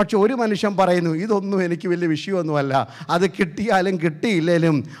വരികയില്ല. പക്ഷെ ഒരു മനുഷ്യൻ പറയുന്നു, ഇതൊന്നും എനിക്ക് വലിയ വിഷയമൊന്നുമല്ല, അത് കിട്ടിയാലും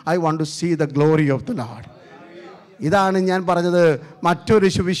കിട്ടിയില്ലേലും I want to see the glory of the Lord. ഇതാണ് ഞാൻ പറഞ്ഞത്, മറ്റൊരു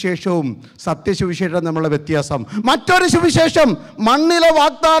സുവിശേഷവും സത്യസുവിശേഷവും തമ്മിലുള്ള വ്യത്യാസം. മറ്റൊരു സുവിശേഷം മണ്ണിലെ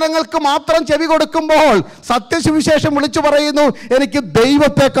വാഗ്ദാനങ്ങൾക്ക് മാത്രം ചെവി കൊടുക്കുമ്പോൾ സത്യസുവിശേഷം വിളിച്ചു പറയുന്നു, എനിക്ക്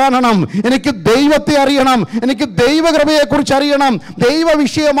ദൈവത്തെ കാണണം, എനിക്ക് ദൈവത്തെ അറിയണം, എനിക്ക് ദൈവകൃപയെക്കുറിച്ച് അറിയണം, ദൈവ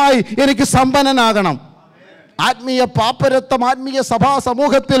വിഷയമായി എനിക്ക് സമ്പന്നനാകണം. ആത്മീയ പാപ്പരത്വം ആത്മീയ സഭാ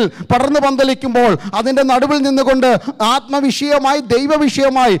സമൂഹത്തിൽ പടർന്നു പന്തലിക്കുമ്പോൾ അതിൻ്റെ നടുവിൽ നിന്നുകൊണ്ട് ആത്മവിഷയമായി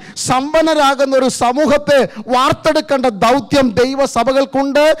ദൈവവിഷയമായി സമ്പന്നരാകുന്ന ഒരു സമൂഹത്തെ വാർത്തെടുക്കേണ്ട ദൗത്യം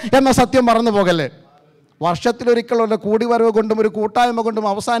ദൈവസഭകൾക്കുണ്ട് എന്ന സത്യം മറന്നു പോകല്ലേ. വർഷത്തിലൊരിക്കലുള്ള കൂടിവരവ് കൊണ്ടും ഒരു കൂട്ടായ്മ കൊണ്ടും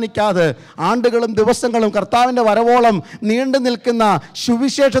അവസാനിക്കാതെ ആണ്ടുകളും ദിവസങ്ങളും കർത്താവിൻ്റെ വരവോളം നീണ്ടു നിൽക്കുന്ന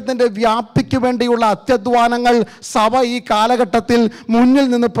സുവിശേഷത്തിൻ്റെ വ്യാപ്തിക്ക് വേണ്ടിയുള്ള അത്യധ്വാനങ്ങൾ സഭ ഈ കാലഘട്ടത്തിൽ മുന്നിൽ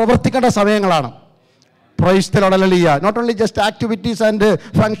നിന്ന് പ്രവർത്തിക്കേണ്ട സമയങ്ങളാണ്. Praise the Lord, hallelujah. Not only just activities and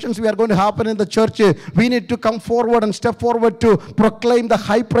functions we are going to happen in the church, we need to come forward and step forward to proclaim the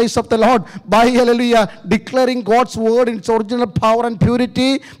high praise of the Lord by, hallelujah, declaring God's word in its original power and purity.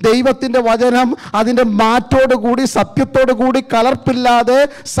 ദൈവത്തിൻ്റെ വചനം അതിൻ്റെ മാറ്റോട് കൂടി സത്യത്തോടു കൂടി കലർപ്പില്ലാതെ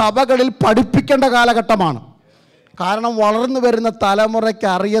സഭകളിൽ പഠിപ്പിക്കേണ്ട കാലഘട്ടമാണ്. കാരണം വളർന്നു വരുന്ന തലമുറയ്ക്ക്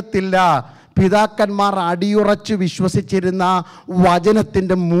അറിയത്തില്ല പിതാക്കന്മാർ അടിയുറച്ച് വിശ്വസിച്ചിരുന്ന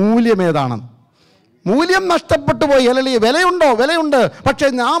വചനത്തിൻ്റെ മൂല്യം ഏതാണ്. മൂല്യം നഷ്ടപ്പെട്ടു പോയി. അല്ലെങ്കിൽ വിലയുണ്ട്, പക്ഷേ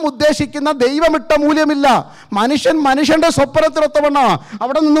നാം ഉദ്ദേശിക്കുന്ന ദൈവമിട്ട മൂല്യമില്ല. മനുഷ്യൻ്റെ സ്വപ്നത്തിലൊത്തവണ്ണമാണ്.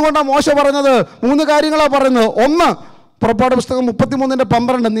 അവിടെ നിന്നുകൊണ്ടാണ് മോശ പറഞ്ഞത് 3 കാര്യങ്ങളാണ് പറയുന്നത്. 1, പുറപ്പാട് പുസ്തകം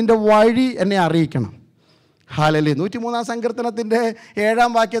 33:12, നിൻ്റെ വഴി എന്നെ അറിയിക്കണം. ഹല്ലേലൂയ. 103-ാം സങ്കീർത്തനത്തിൻ്റെ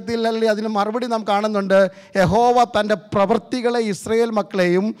 7-ാം വാക്യത്തിൽ അല്ലെങ്കിൽ അതിന് മറുപടി നാം കാണുന്നുണ്ട്, യഹോവ തൻ്റെ പ്രവൃത്തികളെ ഇസ്രായേൽ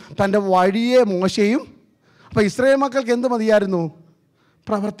മക്കളെയും തൻ്റെ വഴിയെ മോശയും. അപ്പോൾ ഇസ്രായേൽ മക്കൾക്ക് എന്ത് മതിയായിരുന്നു?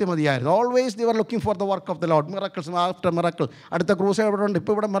 പ്രവൃത്തി മതിയായിരുന്നു. Always the were looking for the work of the Lord, miracles after miracle. അടുത്ത ക്രൂസൈഡ് ഇവിടെ ഉണ്ട്.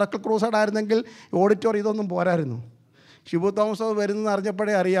 ഇപ്പോൾ ഇവിടെ മിറക്കിൾ ക്രൂസൈഡ് ആയിരുന്നെങ്കിൽ ഓഡിറ്റോറിയം ഇതൊന്നും പോരായിരുന്നു. ഷിബു തോമസ് വരുന്നതെന്ന്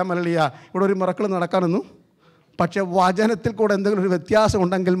അറിഞ്ഞപ്പോഴേ അറിയാമല്ലിയ ഇവിടെ ഒരു മിറക്കിൾ നടക്കാനൊന്നും. പക്ഷേ വചനത്തിൽ കൂടെ എന്തെങ്കിലും ഒരു വ്യത്യാസം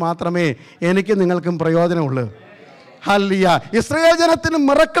ഉണ്ടെങ്കിൽ മാത്രമേ എനിക്ക് നിങ്ങൾക്കും പ്രയോജനമുള്ളൂ. ഹല്ലേലൂയ. ഇസ്രായേൽ ജനത്തിന്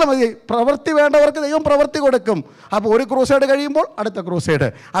മിറക്കിൾ മതി. പ്രവൃത്തി വേണ്ടവർക്ക് ദൈവം പ്രവൃത്തി കൊടുക്കും. അപ്പോൾ ഒരു ക്രൂസൈഡ് കഴിയുമ്പോൾ അടുത്ത ക്രൂസൈഡ്,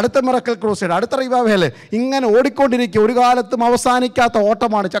 അടുത്ത മിറക്കിൾ ക്രൂസൈഡ്, അടുത്ത റിവൈവൽ, ഇങ്ങനെ ഓടിക്കൊണ്ടിരിക്കുക. ഒരു കാലത്തും അവസാനിക്കാത്ത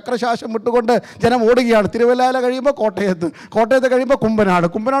ഓട്ടമാണ്. ചക്രശാസം വിട്ടുകൊണ്ട് ജനം ഓടുകയാണ്. തിരുവല്ല കഴിയുമ്പോൾ കോട്ടയത്ത് കഴിയുമ്പോൾ കുമ്പനാട്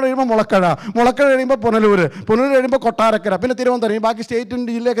കഴിയുമ്പോൾ മുളക്കഴ കഴിയുമ്പോൾ പുനലൂർ കഴിയുമ്പോൾ കൊട്ടാരക്കര, പിന്നെ തിരുവനന്തപുരം, ബാക്കി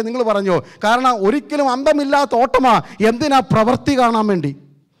സ്റ്റേറ്റിൻ്റെ ജില്ലയൊക്കെ നിങ്ങൾ പറഞ്ഞോ. കാരണം ഒരിക്കലും അന്തമില്ലാത്ത ഓട്ടമാണ്. എന്തിനാ? പ്രവൃത്തി കാണാൻ വേണ്ടി.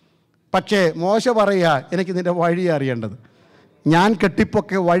 പക്ഷേ മോശ പറയുക, എനിക്ക് നിൻ്റെ വഴി അറിയേണ്ടത്. ഞാൻ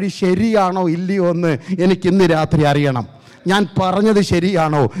കെട്ടിപ്പൊക്കെ വഴി ശരിയാണോ ഇല്ലയോ എന്ന് എനിക്ക് ഇന്ന് രാത്രി അറിയണം. ഞാൻ പറഞ്ഞത്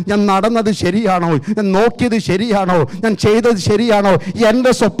ശരിയാണോ, ഞാൻ നടന്നത് ശരിയാണോ, ഞാൻ നോക്കിയത് ശരിയാണോ, ഞാൻ ചെയ്തത് ശരിയാണോ,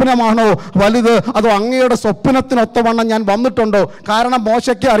 എൻ്റെ സ്വപ്നമാണോ വലുത്, അതോ അങ്ങയുടെ സ്വപ്നത്തിനൊത്തവണ്ണം ഞാൻ വന്നിട്ടുണ്ടോ? കാരണം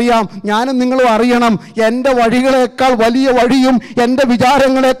മോശയ്ക്ക് അറിയാം, ഞാനും നിങ്ങളും അറിയണം, എൻ്റെ വഴികളേക്കാൾ വലിയ വഴിയും എൻ്റെ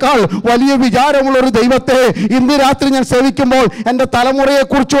വിചാരങ്ങളെക്കാൾ വലിയ വിചാരമുള്ളൊരു ദൈവത്തെ ഇന്ന് രാത്രി ഞാൻ സേവിക്കുമ്പോൾ എൻ്റെ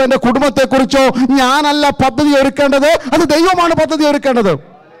തലമുറയെക്കുറിച്ചോ എൻ്റെ കുടുംബത്തെക്കുറിച്ചോ ഞാനല്ല പദ്ധതി ഒരുക്കേണ്ടത്, അത് ദൈവമാണ് പദ്ധതി ഒരുക്കേണ്ടത്.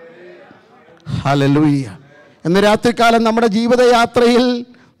 ഹല്ലേലൂയ. ഇന്ന് രാത്രികാലം നമ്മുടെ ജീവിതയാത്രയിൽ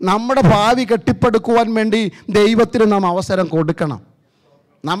നമ്മുടെ ഭാവി കെട്ടിപ്പടുക്കുവാൻ വേണ്ടി ദൈവത്തിന് നാം അവസരം കൊടുക്കണം.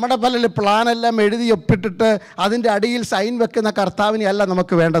 നമ്മുടെ പല പ്ലാനെല്ലാം എഴുതി ഒപ്പിട്ടിട്ട് അതിൻ്റെ അടിയിൽ സൈൻ വെക്കുന്ന കർത്താവിനെ അല്ല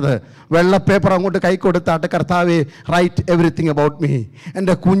നമുക്ക് വേണ്ടത്. വെള്ള പേപ്പർ അങ്ങോട്ട് കൈ കൊടുത്താട്ട്, കർത്താവേ റൈറ്റ് എവറിത്തിങ് അബൌട്ട് മീ,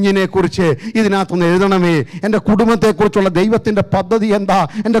 എൻ്റെ കുഞ്ഞിനെക്കുറിച്ച് ഇതിനകത്തൊന്ന് എഴുതണമേ, എൻ്റെ കുടുംബത്തെക്കുറിച്ചുള്ള ദൈവത്തിൻ്റെ പദ്ധതി എന്താ,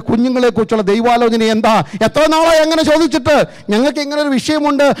 എൻ്റെ കുഞ്ഞുങ്ങളെക്കുറിച്ചുള്ള ദൈവാലോചന എന്താ. എത്ര നാളായി അങ്ങനെ ചോദിച്ചിട്ട്? ഞങ്ങൾക്ക് ഇങ്ങനെ ഒരു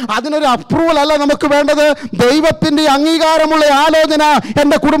വിഷയമുണ്ട്, അതിനൊരു അപ്രൂവൽ അല്ല നമുക്ക് വേണ്ടത്, ദൈവത്തിൻ്റെ അംഗീകാരമുള്ള ആലോചന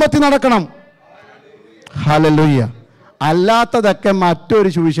എൻ്റെ കുടുംബത്തിൽ നടക്കണം. ഹല്ലേലൂയ. അല്ലാത്തതൊക്കെ മറ്റൊരു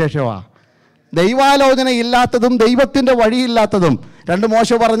സുവിശേഷമാണ്. ദൈവാലോചന ഇല്ലാത്തതും ദൈവത്തിൻ്റെ വഴിയില്ലാത്തതും. രണ്ട് മോശ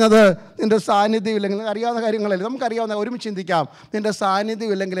പറഞ്ഞത്, നിൻ്റെ സാന്നിധ്യം ഇല്ലെങ്കിൽ, അറിയാവുന്ന കാര്യങ്ങളല്ലേ, നമുക്കറിയാവുന്ന, ഒരുമിച്ച് ചിന്തിക്കാം. നിൻ്റെ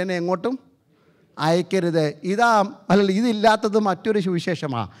സാന്നിധ്യം ഇല്ലെങ്കിൽ എന്നെ എങ്ങോട്ടും അയക്കരുത്. ഇതില്ലാത്തത് മറ്റൊരു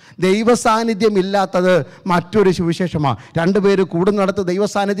സുവിശേഷമാണ്. ദൈവ സാന്നിധ്യം ഇല്ലാത്തത് മറ്റൊരു സുവിശേഷമാണ്. രണ്ടുപേര് കൂടുന്നിടത്ത് ദൈവ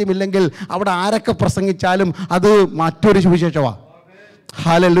സാന്നിധ്യം ഇല്ലെങ്കിൽ അവിടെ ആരൊക്കെ പ്രസംഗിച്ചാലും അത് മറ്റൊരു സുവിശേഷമാണ്.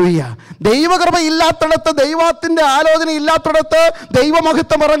 ഹല്ലേലൂയ. ദൈവകൃപ ഇല്ലാത്തിടത്ത്, ദൈവത്തിൻ്റെ ആലോചന ഇല്ലാത്തിടത്ത്,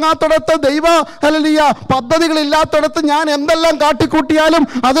 ദൈവമഹത്വം ഇറങ്ങാത്തിടത്ത്, ഹല്ലേലൂയ പദ്ധതികൾ ഇല്ലാത്തിടത്ത് ഞാൻ എന്തെല്ലാം കാട്ടിക്കൂട്ടിയാലും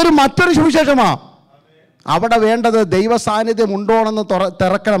അതൊരു മറ്റൊരു സുവിശേഷമാണ്. അവിടെ വേണ്ടത് ദൈവ സാന്നിധ്യം ഉണ്ടോണെന്ന്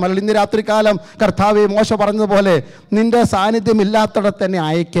തിറക്കണം. അല്ലെങ്കിൽ ഇന്ന് രാത്രികാലം കർത്താവേ, മോശ പറഞ്ഞതുപോലെ നിൻ്റെ സാന്നിധ്യം ഇല്ലാത്തിടത്ത് എന്നെ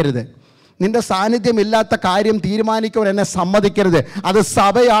അയക്കരുത്, നിൻ്റെ സാന്നിധ്യം ഇല്ലാത്ത കാര്യം തീരുമാനിക്കുവാൻ എന്നെ സമ്മതിക്കരുത്. അത്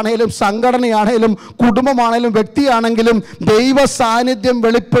സഭയാണേലും സംഘടനയാണേലും കുടുംബമാണേലും വ്യക്തിയാണെങ്കിലും ദൈവ സാന്നിധ്യം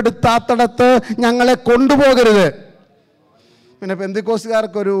വെളിപ്പെടുത്താത്തിടത്ത് ഞങ്ങളെ കൊണ്ടുപോകരുത്. പിന്നെ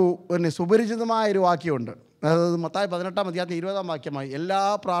പെന്തിക്കോസ്തുകാർക്കൊരു സുപരിചിതമായൊരു വാക്യമുണ്ട്. അതായത് മത്തായി 18-ാം അധ്യായത്തിൽ 20-ാം വാക്യമായി, എല്ലാ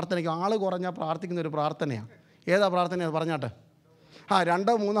പ്രാർത്ഥനയ്ക്കും ആൾ കുറഞ്ഞാൽ പ്രാർത്ഥിക്കുന്ന ഒരു പ്രാർത്ഥനയാണ്. ഏതാ പ്രാർത്ഥന പറഞ്ഞാട്ടെ?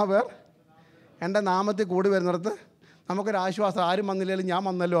 2-3 പേർ എൻ്റെ നാമത്തിൽ കൂടി വരുന്നിടത്ത് നമുക്കൊരാശ്വാസം. ആരും വന്നില്ലെങ്കിലും ഞാൻ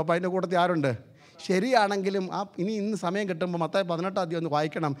വന്നല്ലോ, അപ്പോൾ അതിൻ്റെ കൂട്ടത്തിൽ ആരുണ്ട്? ശരിയാണെങ്കിലും ഇന്ന് സമയം കിട്ടുമ്പോൾ മത്തായി 18-ാം അധ്യായം ഒന്ന്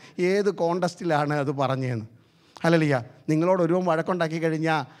വായിക്കണം, ഏത് കോണ്ടസ്റ്റിലാണ് അത് പറഞ്ഞതെന്ന്. ഹല്ലേലൂയ. നിങ്ങളോട് ഒരു വഴക്കുണ്ടാക്കി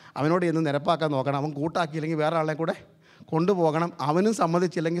കഴിഞ്ഞാൽ അവനോട് എന്ന് നിരപ്പാക്കാൻ നോക്കണം. അവൻ കൂട്ടാക്കിയില്ലെങ്കിൽ വേറെ ആളെ കൂടെ കൊണ്ടുപോകണം. അവനും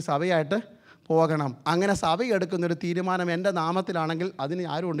സമ്മതിച്ചില്ലെങ്കിൽ സഭയായിട്ട് പോകണം. അങ്ങനെ സഭ എടുക്കുന്നൊരു തീരുമാനം എൻ്റെ നാമത്തിലാണെങ്കിൽ അതിന്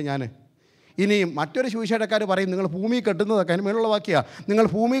ആരുമുണ്ട്? ഞാൻ. ഇനിയും മറ്റൊരു സുവിശേഷക്കാർ പറയും, നിങ്ങൾ ഭൂമി കെട്ടുന്നതൊക്കെ, അതിന് മേലുള്ള വാക്യമാണ്, നിങ്ങൾ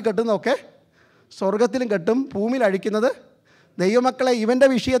ഭൂമി കെട്ടുന്നതൊക്കെ സ്വർഗത്തിലും കെട്ടും, ഭൂമിയിൽ അഴിക്കുന്നത് ദൈവമക്കളെ. ഇവൻ്റെ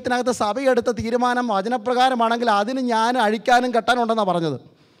വിഷയത്തിനകത്ത് സഭയെടുത്ത തീരുമാനം വചനപ്രകാരമാണെങ്കിൽ അതിന് ഞാൻ അഴിക്കാനും കെട്ടാനുണ്ടെന്നാണ് പറഞ്ഞത്.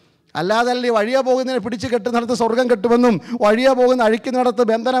 അല്ലാതെ വഴിയെ പോകുന്നതിനെ പിടിച്ച് കെട്ടുന്നിടത്ത് സ്വർഗം കെട്ടുമെന്നും വഴിയെ പോകുന്ന അഴിക്കുന്നിടത്ത്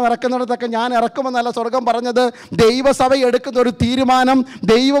ബന്ധനം ഇറക്കുന്നിടത്തൊക്കെ ഞാൻ ഇറക്കുമെന്നല്ല സ്വർഗം പറഞ്ഞത്. ദൈവസഭ എടുക്കുന്ന ഒരു തീരുമാനം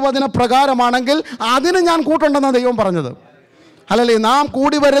ദൈവവചന പ്രകാരമാണെങ്കിൽ അതിന് ഞാൻ കൂട്ടുണ്ടെന്നാണ് ദൈവം പറഞ്ഞത്. അല്ലല്ലേ, നാം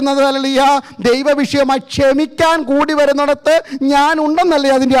കൂടി വരുന്നത് അല്ലല്ല ദൈവ വിഷയമായി ക്ഷമിക്കാൻ കൂടി വരുന്നിടത്ത് ഞാൻ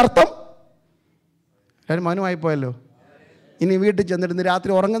ഉണ്ടെന്നല്ലേ അതിൻ്റെ അർത്ഥം? എല്ലാവരും മനുവായിപ്പോയല്ലോ. ഇനി വീട്ടിൽ ചെന്നിട്ട്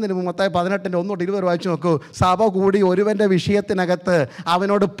രാത്രി ഉറങ്ങുന്നതിന് മുമ്പ് മത്തായി 18-ന്റെ 1-20 വായിച്ചു നോക്കൂ. സഭ കൂടി ഒരുവൻ്റെ വിഷയത്തിനകത്ത്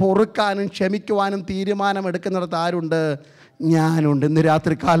അവനോട് പൊറുക്കാനും ക്ഷമിക്കുവാനും തീരുമാനം എടുക്കുന്നിടത്ത് ആരുണ്ട്? ഞാനുണ്ട്. ഇന്ന്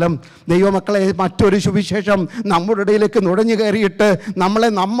രാത്രികാലം ദൈവമക്കളെ, മറ്റൊരു സുവിശേഷം നമ്മുടെ ഇടയിലേക്ക് നുഴഞ്ഞു കയറിയിട്ട് നമ്മളെ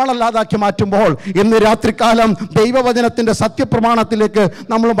നമ്മളല്ലാതാക്കി മാറ്റുമ്പോൾ ഇന്ന് രാത്രികാലം ദൈവവചനത്തിൻ്റെ സത്യപ്രമാണത്തിലേക്ക്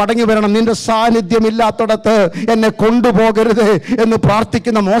നമ്മൾ മടങ്ങി വരണം. നിന്റെ സാന്നിധ്യമില്ലാത്തിടത്ത് എന്നെ കൊണ്ടുപോകരുത് എന്ന്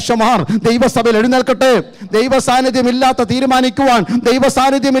പ്രാർത്ഥിക്കുന്ന മോശമാർ ദൈവസഭയിൽ എഴുന്നേൽക്കട്ടെ. ദൈവ സാന്നിധ്യമില്ലാത്ത തീരുമാനിക്കുവാൻ, ദൈവ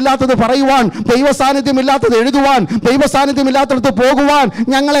സാന്നിധ്യമില്ലാത്തത് പറയുവാൻ, ദൈവ സാന്നിധ്യമില്ലാത്തത് എഴുതുവാൻ, ദൈവ സാന്നിധ്യമില്ലാത്തടത്ത് പോകുവാൻ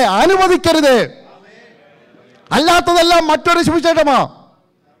ഞങ്ങളെ അനുവദിക്കരുത്. അല്ലാത്തതെല്ലാം മറ്റൊരു സുവിശേഷമാണ്.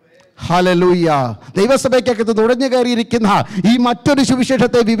 ഹല്ലേലൂയ. ദൈവസഭയ്ക്കകത്ത് നുഴഞ്ഞു കയറിയിരിക്കുന്ന ഈ മറ്റൊരു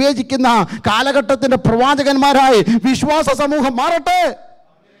സുവിശേഷത്തെ വിവേചിക്കുന്ന കാലഘട്ടത്തിൻ്റെ പ്രവാചകന്മാരായി വിശ്വാസ സമൂഹം മാറട്ടെ.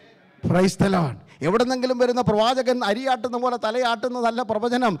 Praise the Lord. എവിടെന്നെങ്കിലും വരുന്ന പ്രവാചകൻ അരിയാട്ടുന്ന പോലെ തലയാട്ടുന്നതല്ല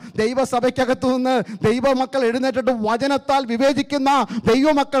പ്രവചനം. ദൈവസഭയ്ക്കകത്തു നിന്ന് ദൈവമക്കൾ എഴുന്നേറ്റിട്ട് വചനത്താൽ വിവേചിക്കുന്ന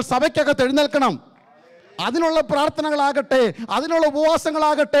ദൈവമക്കൾ സഭയ്ക്കകത്ത് എഴുന്നേൽക്കണം. അതിനുള്ള പ്രാർത്ഥനകളാകട്ടെ, അതിനുള്ള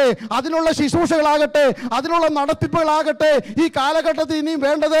ഉപവാസങ്ങളാകട്ടെ, അതിനുള്ള ശുശ്രൂഷകളാകട്ടെ, അതിനുള്ള നടത്തിപ്പുകളാകട്ടെ. ഈ കാലഘട്ടത്തിൽ ഇനിയും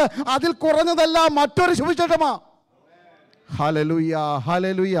വേണ്ടത് അതിൽ കുറഞ്ഞതല്ല മറ്റൊരു സുവിശേഷമാണ്. Hallelujah,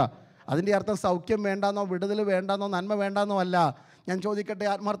 hallelujah. അതിൻ്റെ അർത്ഥം സൗഖ്യം വേണ്ടാന്നോ, വിടുതൽ വേണ്ടാന്നോ, നന്മ വേണ്ടാന്നോ അല്ല. ഞാൻ ചോദിക്കട്ടെ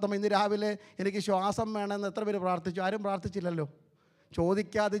ആത്മാർത്ഥം, ഇന്ന് രാവിലെ എനിക്ക് ശ്വാസം വേണമെന്ന് എത്ര പേര് പ്രാർത്ഥിച്ചു? ആരും പ്രാർത്ഥിച്ചില്ലല്ലോ.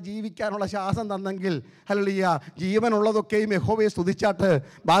 ചോദിക്കാതെ ജീവിക്കാനുള്ള ശ്വാസം തന്നെങ്കിൽ ഹല്ലേലൂയ, ജീവനുള്ളതൊക്കെയും യഹോവയെ സ്തുതിച്ചാട്ട്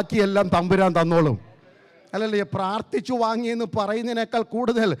ബാക്കിയെല്ലാം തമ്പുരാൻ തന്നോളും. അല്ലല്ലേ? പ്രാർത്ഥിച്ചു വാങ്ങിയെന്ന് പറയുന്നതിനേക്കാൾ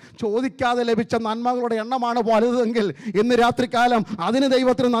കൂടുതൽ ചോദിക്കാതെ ലഭിച്ച നന്മകളുടെ എണ്ണമാണ് വലുതെങ്കിൽ ഇന്ന് രാത്രികാലം അതിന്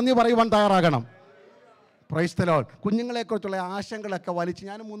ദൈവത്തിന് നന്ദി പറയുവാൻ തയ്യാറാകണം. Praise the Lord. കുഞ്ഞുങ്ങളെക്കുറിച്ചുള്ള ആശങ്കകളൊക്കെ വലിച്ച്,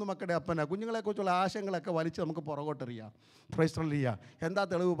 ഞാൻ 3 മക്കളുടെ അപ്പനാണ്, കുഞ്ഞുങ്ങളെക്കുറിച്ചുള്ള ആശങ്കകളൊക്കെ വലിച്ച് നമുക്ക് പുറകോട്ടെറിയാം. Praise the Lord. എന്താ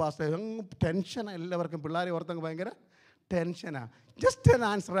തെളിവ് പാസ്റ്റർ? ടെൻഷനാണ് എല്ലാവർക്കും. പിള്ളേരെ ഓർത്തങ്ങ് ഭയങ്കര ടെൻഷനാണ്. ജസ്റ്റ് ആൻ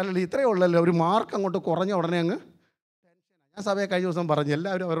ആൻസർ അല്ലല്ലോ, ഇത്രയേ ഉള്ളല്ലോ. ഒരു മാർക്ക് അങ്ങോട്ട് കുറഞ്ഞ ഉടനെ അങ്ങ് ടെൻഷനാണ്. ഞാൻ സഭയെ കഴിഞ്ഞ ദിവസം പറഞ്ഞു,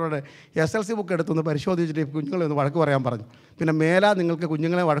 എല്ലാവരും അവരുടെ SLC ബുക്ക് എടുത്തൊന്ന് പരിശോധിച്ചിട്ട് കുഞ്ഞുങ്ങളെ ഒന്ന് വഴക്ക് പറയാൻ പറഞ്ഞു. പിന്നെ മേലാ നിങ്ങൾക്ക്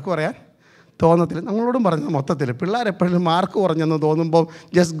കുഞ്ഞുങ്ങളെ വഴക്ക് പറയാൻ തോന്നത്തില്ല. നമ്മളോടും പറഞ്ഞു മൊത്തത്തിൽ പിള്ളേരെപ്പോഴും മാർക്ക് കുറഞ്ഞെന്ന് തോന്നുമ്പോൾ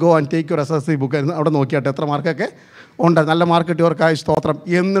just go and take your SLC book അവിടെ നോക്കിയാട്ടെ എത്ര മാർക്കൊക്കെ ഉണ്ട്. നല്ല മാർക്ക് കിട്ടിയവർക്കായി സ്തോത്രം.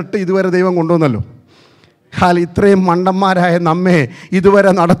 എന്നിട്ട് ഇതുവരെ ദൈവം കൊണ്ടുവന്നല്ലോ. ഇത്രയും മണ്ടന്മാരായ നമ്മെ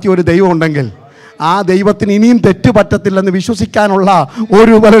ഇതുവരെ നടത്തിയൊരു ദൈവം ഉണ്ടെങ്കിൽ ആ ദൈവത്തിന് ഇനിയും തെറ്റുപറ്റത്തില്ലെന്ന് വിശ്വസിക്കാനുള്ള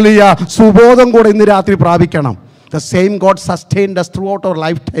ഒരു വലിയ സുബോധം കൂടെ ഇന്ന് രാത്രി പ്രാപിക്കണം. The same God sustained us throughout our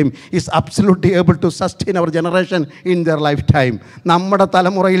lifetime is absolutely able to sustain our generation in their lifetime. നമ്മുടെ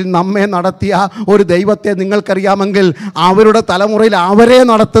തലമുറയിൽ നമ്മെ നടത്തിയ ഒരു ദൈവത്തെ നിങ്ങൾക്കറിയാമെങ്കിൽ അവരുടെ തലമുറയിൽ അവരെ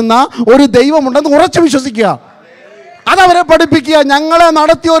നടത്തുന്ന ഒരു ദൈവമുണ്ടെന്ന് ഉറച്ചു വിശ്വസിക്കുക. അതവരെ പഠിപ്പിക്കുക. ഞങ്ങളെ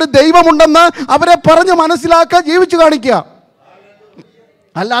നടത്തിയ ഒരു ദൈവമുണ്ടെന്ന് അവരെ പറഞ്ഞ് മനസ്സിലാക്കുക, ജീവിച്ചു കാണിക്കുക.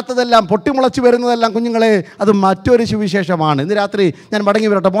 അല്ലാത്തതെല്ലാം പൊട്ടിമുളച്ച് വരുന്നതെല്ലാം കുഞ്ഞുങ്ങളെ അത് മറ്റൊരു സുവിശേഷമാണ്. ഇന്ന് രാത്രി ഞാൻ മടങ്ങി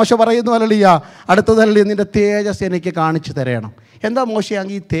വരട്ടെ. മോശ പറയുന്നു, ഹല്ലേലൂയ, അടുത്തതല്ലേ നിൻ്റെ തേജസ് എനിക്ക് കാണിച്ചു തരണം. എന്താ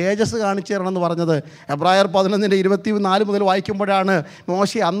മോശയാണെങ്കിൽ ഈ തേജസ് കാണിച്ചു തരണം എന്ന് പറഞ്ഞത്? എബ്രായർ 11:24 മുതൽ വായിക്കുമ്പോഴാണ്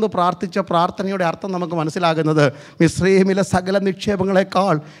മോശ അന്ന് പ്രാർത്ഥിച്ച പ്രാർത്ഥനയുടെ അർത്ഥം നമുക്ക് മനസ്സിലാകുന്നത്. മിസ്രയീമിലെ സകല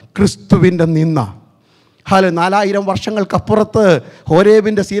നിക്ഷേപങ്ങളെക്കാൾ ക്രിസ്തുവിൻ്റെ നിന്ന. 4000 വർഷങ്ങൾക്കപ്പുറത്ത്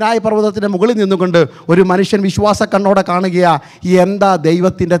ഹോരേബിൻ്റെ സീനായി പർവ്വതത്തിൻ്റെ മുകളിൽ നിന്നുകൊണ്ട് ഒരു മനുഷ്യൻ വിശ്വാസ കണ്ണോടെ കാണുകയാ എന്താ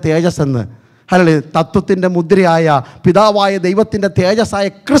ദൈവത്തിൻ്റെ തേജസ് എന്ന്. തത്വത്തിൻ്റെ മുദ്രയായ പിതാവായ ദൈവത്തിൻ്റെ തേജസ്സായ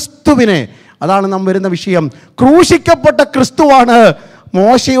ക്രിസ്തുവിനെ, അതാണ് നാം വരുന്ന വിഷയം. ക്രൂശിക്കപ്പെട്ട ക്രിസ്തുവാണ്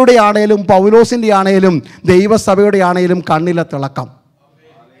മോശയുടെ ആണേലും പൗലോസിൻ്റെ ആണേലും ദൈവസഭയുടെ ആണേലും കണ്ണിലെ തിളക്കം.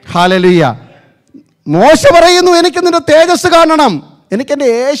 ഹല്ലേലൂയ. മോശ പറയുന്നു, എനിക്ക് നിൻ്റെ തേജസ് കാണണം, എനിക്കെൻ്റെ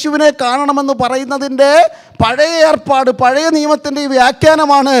യേശുവിനെ കാണണമെന്ന് പറയുന്നതിൻ്റെ പഴയ ഏർപ്പാട്, പഴയ നിയമത്തിൻ്റെ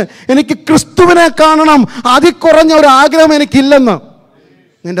വ്യാഖ്യാനമാണ്. എനിക്ക് ക്രിസ്തുവിനെ കാണണം, അതിൽ കുറഞ്ഞ ഒരു ആഗ്രഹം എനിക്കില്ലെന്ന്.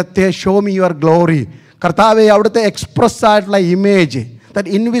 നിൻ്റെ ഷോ മീ യുവർ ഗ്ലോറി. കർത്താവെ, അവിടുത്തെ എക്സ്പ്രസ് ആയിട്ടുള്ള image, that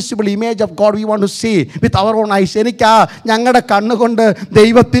invisible image of God we want to see with our own eyes. എനിക്ക് ഞങ്ങളുടെ കണ്ണുകൊണ്ട്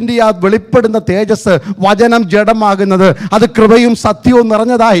ദൈവത്തിൻ്റെ ആ വെളിപ്പെടുന്ന തേജസ്, വചനം ജഡമാകുന്നത്, അത് കൃപയും സത്യവും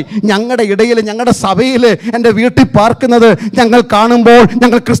നിറഞ്ഞതായി ഞങ്ങളുടെ ഇടയിൽ, ഞങ്ങളുടെ സഭയിൽ, എൻ്റെ വീട്ടിൽ പാർക്കുന്നത് ഞങ്ങൾ കാണുമ്പോൾ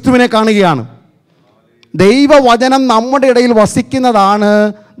ഞങ്ങൾ ക്രിസ്തുവിനെ കാണുകയാണ്. ദൈവവചനം നമ്മുടെ ഇടയിൽ വസിക്കുന്നതാണ്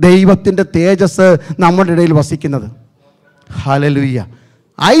ദൈവത്തിൻ്റെ തേജസ് നമ്മുടെ ഇടയിൽ വസിക്കുന്നത്. ഹല്ലേലൂയ.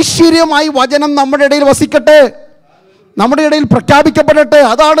 ഐശ്വര്യമായി വചനം നമ്മുടെ ഇടയിൽ വസിക്കട്ടെ, നമ്മുടെ ഇടയിൽ പ്രഖ്യാപിക്കപ്പെടട്ടെ.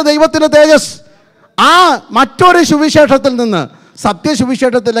 അതാണ് ദൈവത്തിൻ്റെ തേജസ്. ആ മറ്റൊരു സുവിശേഷത്തിൽ നിന്ന്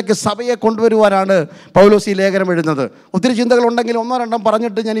സത്യസുവിശേഷത്തിലേക്ക് സഭയെ കൊണ്ടുവരുവാനാണ് പൗലോസ് ഈ ലേഖനം എഴുതുന്നത്. ഒത്തിരി ചിന്തകളുണ്ടെങ്കിൽ 1-2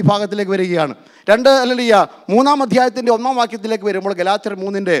 പറഞ്ഞിട്ട് ഞാൻ ഈ ഭാഗത്തിലേക്ക് വരികയാണ്. 3 അധ്യായത്തിൻ്റെ 1 വാക്യത്തിലേക്ക് വരുമ്പോൾ, ഗലാത്യർ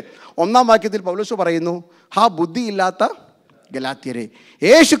 3-ന്റെ 1 വാക്യത്തിൽ പൗലോസ് പറയുന്നു, ബുദ്ധിയില്ലാത്ത ഗലാത്യരെ,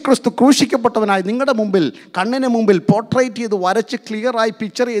 യേശു ക്രിസ്തു ക്രൂശിക്കപ്പെട്ടവനായി നിങ്ങളുടെ മുമ്പിൽ, കണ്ണിന് മുമ്പിൽ പോർട്രേറ്റ് ചെയ്ത് വരച്ച് ക്ലിയറായി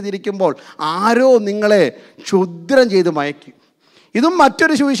പിക്ചർ ചെയ്തിരിക്കുമ്പോൾ ആരോ നിങ്ങളെ ക്ഷുദ്രം ചെയ്ത് മയക്കി. ഇതും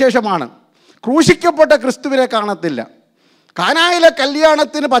മറ്റൊരു സുവിശേഷമാണ്. ക്രൂശിക്കപ്പെട്ട ക്രിസ്തുവിനെ കാണത്തില്ല. കാനായിലെ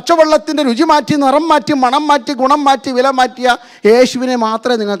കല്യാണത്തിന് പച്ചവെള്ളത്തിൻ്റെ രുചി മാറ്റി, നിറം മാറ്റി, മണം മാറ്റി, ഗുണം മാറ്റി, വില മാറ്റിയ യേശുവിനെ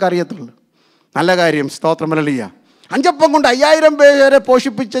മാത്രമേ നിങ്ങൾക്ക് അറിയത്തുള്ളൂ. നല്ല കാര്യം, സ്തോത്രം. ഹല്ലേലൂയ. 5 അപ്പം കൊണ്ട് 5000 പേരെ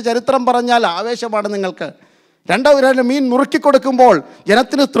പോഷിപ്പിച്ച ചരിത്രം പറഞ്ഞാൽ ആവേശമാണ് നിങ്ങൾക്ക്. 2 മീൻ നുറുക്കിക്കൊടുക്കുമ്പോൾ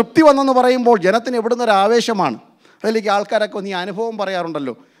ജനത്തിന് തൃപ്തി വന്നെന്ന് പറയുമ്പോൾ ജനത്തിന് എവിടുന്നൊരു ആവേശമാണ്. അതിലേക്ക് ആൾക്കാരൊക്കെ ഒന്ന് ഈ അനുഭവം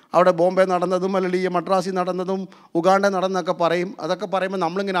പറയാറുണ്ടല്ലോ. അവിടെ ബോംബെ നടന്നതും അല്ലെങ്കിൽ ഈ മദ്രാസിൽ നടന്നതും ഉഗാണ്ട നടന്നതൊക്കെ പറയും. അതൊക്കെ പറയുമ്പോൾ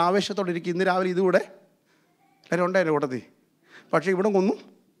നമ്മളിങ്ങനെ ആവേശത്തോടെ ഇരിക്കും. ഇന്ന് രാവിലെ ഇതുകൂടെ എല്ലാവരും ഉണ്ടായിരുന്നു കൂട്ടത്തിൽ. പക്ഷേ ഇവിടെ ഒന്നും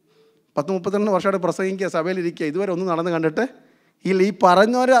 10-32 വർഷമായിട്ട് പ്രസംഗിക്കുക, സഭയിലിരിക്കുക, ഇതുവരെ ഒന്നും നടന്ന് കണ്ടിട്ട് ഈ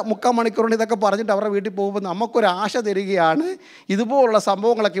പറഞ്ഞൊരു 3/4 മണിക്കൂറുകൊണ്ട് ഇതൊക്കെ പറഞ്ഞിട്ട് അവരുടെ വീട്ടിൽ പോകുമ്പോൾ നമുക്കൊരാശ തരികയാണ്, ഇതുപോലുള്ള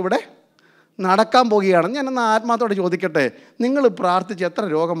സംഭവങ്ങളൊക്കെ ഇവിടെ നടക്കാൻ പോവുകയാണ്. ഞാനൊന്ന് ആത്മാർത്ഥത്തോടെ ചോദിക്കട്ടെ, നിങ്ങൾ പ്രാർത്ഥിച്ച് എത്ര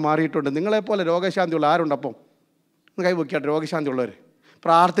രോഗം മാറിയിട്ടുണ്ട്? നിങ്ങളെപ്പോലെ രോഗശാന്തിയുള്ള ആരുണ്ട്? അപ്പം ഒന്ന് കൈ പൊക്കിയാട്ടെ. രോഗശാന്തിയുള്ളവർ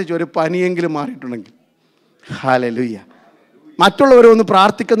പ്രാർത്ഥിച്ച് ഒരു പനിയെങ്കിലും മാറിയിട്ടുണ്ടെങ്കിൽ. ഹല്ലേലൂയ. മറ്റുള്ളവരൊന്ന്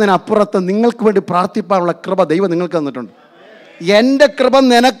പ്രാർത്ഥിക്കുന്നതിനപ്പുറത്ത് നിങ്ങൾക്ക് വേണ്ടി പ്രാർത്ഥിക്കാനുള്ള കൃപ ദൈവം നിങ്ങൾക്ക് തന്നിട്ടുണ്ട്. എൻ്റെ കൃപ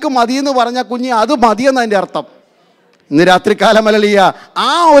നിനക്ക് മതിയെന്ന് പറഞ്ഞാൽ കുഞ്ഞ് അത് മതിയെന്നതിൻ്റെ അർത്ഥം. ഇന്ന് രാത്രികാലം ഹല്ലേലൂയ,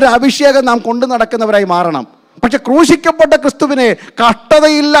 ആ ഒരു അഭിഷേകം നാം കൊണ്ടു നടക്കുന്നവരായി മാറണം. പക്ഷെ ക്രൂശിക്കപ്പെട്ട ക്രിസ്തുവിനെ,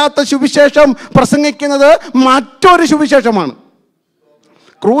 കഷ്ടതയില്ലാത്ത സുവിശേഷം പ്രസംഗിക്കുന്നത് മറ്റൊരു സുവിശേഷമാണ്.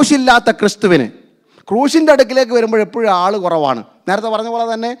 ക്രൂശില്ലാത്ത ക്രിസ്തുവിനെ, ക്രൂശിൻ്റെ അടുക്കിലേക്ക് വരുമ്പോൾ എപ്പോഴും ആൾ കുറവാണ്. നേരത്തെ പറഞ്ഞ പോലെ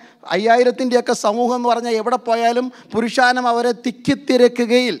തന്നെ 5000-ൻ്റെയൊക്കെ സമൂഹം എന്ന് പറഞ്ഞാൽ എവിടെ പോയാലും പുരുഷാനം അവരെ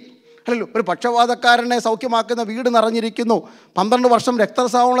തിക്കിത്തിരക്കുകയിൽ ഒരു പക്ഷപാതക്കാരനെ സൗഖ്യമാക്കുന്ന വീട് നിറഞ്ഞിരിക്കുന്നു. 12 വർഷം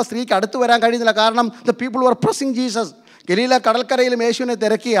രക്തസ്രാവമുള്ള സ്ത്രീക്ക് അടുത്ത് വരാൻ കഴിയുന്നില്ല. കാരണം the people were pressing Jesus. Galilee കടൽക്കരയിലും യേശുവിനെ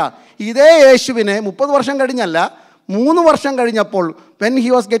തിരക്കിയ ഇതേ യേശുവിനെ 30 വർഷം കഴിഞ്ഞല്ല, 3 വർഷം കഴിഞ്ഞപ്പോൾ when he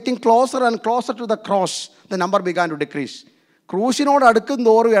was getting closer and closer to the cross, the number began to decrease. ക്രൂശിനോട് അടുക്കും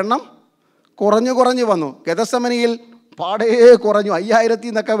തോറും എണ്ണം കുറഞ്ഞു കുറഞ്ഞു വന്നു. ഗെത്സമനിയിൽ പാടേ കുറഞ്ഞു. 5000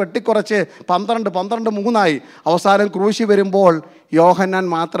 എന്നൊക്കെ വെട്ടിക്കുറച്ച് 12 3 അവസാനം ക്രൂശി വരുമ്പോൾ യോഹന്നാൻ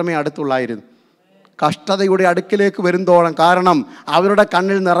മാത്രമേ അടുത്തുള്ളായിരുന്നു. കഷ്ടതയുടെ അടുക്കിലേക്ക് വരുന്തോളം, കാരണം അവരുടെ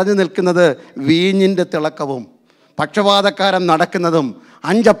കണ്ണിൽ നിറഞ്ഞു നിൽക്കുന്നത് വീഞ്ഞിൻ്റെ തിളക്കവും പക്ഷപാതക്കാരൻ നടക്കുന്നതും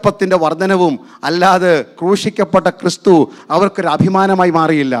 5 അപ്പത്തിൻ്റെ വർധനവും അല്ലാതെ ക്രൂശിക്കപ്പെട്ട ക്രിസ്തു അവർക്കൊരു അഭിമാനമായി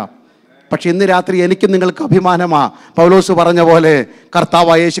മാറിയില്ല. പക്ഷെ ഇന്ന് രാത്രി എനിക്കും നിങ്ങൾക്ക് അഭിമാനമാ. പൗലോസ് പറഞ്ഞ പോലെ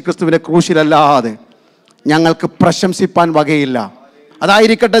കർത്താവായ യേശു ക്രിസ്തുവിൻ്റെ ക്രൂശിലല്ലാതെ ഞങ്ങൾക്ക് പ്രശംസിപ്പാൻ വകയില്ല.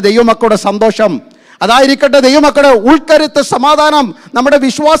 അതായിരിക്കട്ടെ ദൈവമക്കളുടെ സന്തോഷം, അതായിരിക്കട്ടെ ദൈവമക്കളുടെ ഉൾക്കരുത്ത്, സമാധാനം. നമ്മുടെ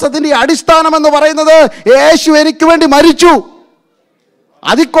വിശ്വാസത്തിൻ്റെ അടിസ്ഥാനം എന്ന് പറയുന്നത് യേശു എനിക്ക് വേണ്ടി മരിച്ചു.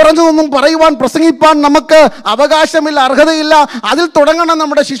 അതിൽ കുറഞ്ഞതൊന്നും പറയുവാൻ, പ്രസംഗിപ്പാൻ നമുക്ക് അവകാശമില്ല, അർഹതയില്ല. അതിൽ തുടങ്ങണം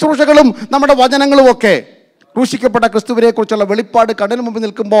നമ്മുടെ ശുശ്രൂഷകളും നമ്മുടെ വചനങ്ങളും ഒക്കെ. ക്രൂശിക്കപ്പെട്ട ക്രിസ്തുവിനെ കുറിച്ചുള്ള വെളിപ്പാട് കണ്ണിന് മുമ്പിൽ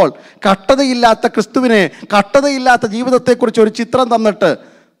നിൽക്കുമ്പോൾ കട്ടതയില്ലാത്ത ക്രിസ്തുവിനെ, കട്ടതയില്ലാത്ത ജീവിതത്തെക്കുറിച്ച് ഒരു ചിത്രം തന്നിട്ട്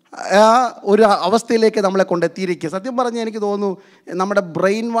ഒരു അവസ്ഥയിലേക്ക് നമ്മളെ കൊണ്ടെത്തിയിരിക്കുക. സത്യം പറഞ്ഞാൽ എനിക്ക് തോന്നുന്നു നമ്മുടെ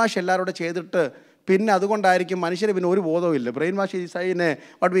ബ്രെയിൻ വാഷ് എല്ലാവരോടും ചെയ്തിട്ട് പിന്നെ അതുകൊണ്ടായിരിക്കും മനുഷ്യന് പിന്നെ ഒരു ബോധവും ഇല്ല. ബ്രെയിൻ വാഷ് ഈ സൈനെ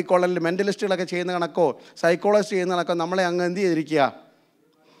വാട്ട് വി കോൾ മെൻ്റലിസ്റ്റുകളൊക്കെ ചെയ്യുന്ന കണക്കോ സൈക്കോളജിസ്റ്റ് ചെയ്യുന്ന കണക്കോ നമ്മളെ അങ്ങ് എന്ത് ചെയ്തിരിക്കുക,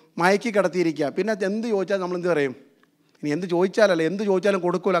 മയക്കി കിടത്തിയിരിക്കുക. പിന്നെ എന്ത് ചോദിച്ചാൽ നമ്മൾ എന്ത് പറയും? ഇനി എന്ത് ചോദിച്ചാലല്ലേ, എന്ത് ചോദിച്ചാലും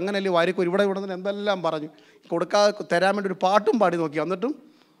കൊടുക്കുമല്ലോ, അങ്ങനെയല്ലേ വാരിക്കും. ഇവിടെ നിന്ന് എന്തെല്ലാം പറഞ്ഞു കൊടുക്കാതെ തരാൻ വേണ്ടി ഒരു പാട്ടും പാടി നോക്കി. എന്നിട്ടും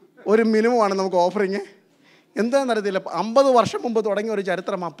ഒരു മിനിമമാണ് നമുക്ക് ഓഫറിങ്. എന്താണെന്നറിയത്തില്ല. 50 വർഷം മുമ്പ് തുടങ്ങിയ ഒരു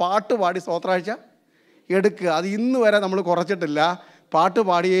ചരിത്രമാണ് പാട്ട് പാടി സ്തോത്രാഴ്ച എടുക്കുക. അത് ഇന്ന് വരെ നമ്മൾ കുറച്ചിട്ടില്ല. പാട്ട്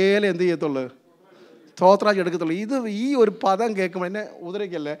പാടിയേലേ എന്ത് ചെയ്യത്തുള്ളൂ, സ്തോത്രാഴ്ച എടുക്കത്തുള്ളൂ. ഈ ഒരു പദം കേൾക്കുമ്പോൾ എന്നെ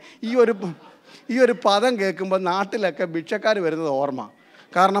ഉദരയ്ക്കല്ലേ, ഈ ഒരു പദം കേൾക്കുമ്പോൾ നാട്ടിലൊക്കെ ഭിക്ഷക്കാർ വരുന്നത് ഓർമ്മ.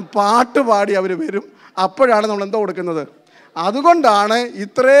 കാരണം പാട്ട് പാടി അവർ വരും, അപ്പോഴാണ് നമ്മൾ എന്തോ കൊടുക്കുന്നത്. അതുകൊണ്ടാണ്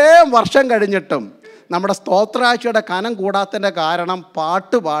ഇത്രയും വർഷം കഴിഞ്ഞിട്ടും നമ്മുടെ സ്തോത്രാഴ്ചയുടെ കനം കൂടാത്തതിൻ്റെ കാരണം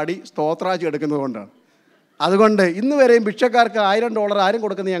പാട്ട് പാടി സ്തോത്രാഴ്ച എടുക്കുന്നത് കൊണ്ടാണ്. അതുകൊണ്ട് ഇന്ന് വരെയും ഭിക്ഷക്കാർക്ക് $1000 ആരും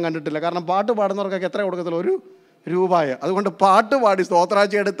കൊടുക്കുന്നത് ഞാൻ കണ്ടിട്ടില്ല. കാരണം പാട്ട് പാടുന്നവർക്കൊക്കെ എത്ര കൊടുക്കത്തുള്ളൂ, ₹1. അതുകൊണ്ട് പാട്ട് പാടി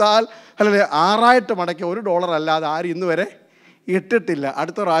സ്തോത്രാഴ്ച എടുത്താൽ അല്ലെ 6 മടക്കി $1 അല്ലാതെ ആരും ഇന്ന് വരെ ഇട്ടിട്ടില്ല.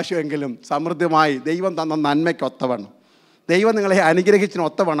 അടുത്ത പ്രാവശ്യമെങ്കിലും സമൃദ്ധമായി ദൈവം തന്ന നന്മയ്ക്കൊത്തവണ്ണം, ദൈവം നിങ്ങളെ അനുഗ്രഹിച്ചിന്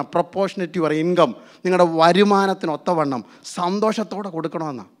ഒത്തവണ്ണം, പ്രൊപ്പോർഷനേറ്റ് യുവർ ഇൻകം, നിങ്ങളുടെ വരുമാനത്തിന് ഒത്തവണ്ണം സന്തോഷത്തോടെ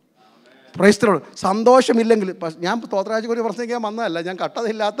കൊടുക്കണമെന്നാണ്. പ്രൈസ്തലോട്. സന്തോഷമില്ലെങ്കിൽ, ഞാൻ സ്തോത്രാഴ്ചയെക്കുറിച്ച് പ്രസംഗിക്കാൻ വന്നതല്ല, ഞാൻ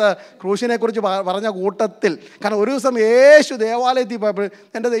കട്ടതയില്ലാത്ത ക്രൂശിനെക്കുറിച്ച് പറഞ്ഞ കൂട്ടത്തിൽ. കാരണം ഒരു ദിവസം യേശു ദേവാലയത്തിൽ പോയപ്പോൾ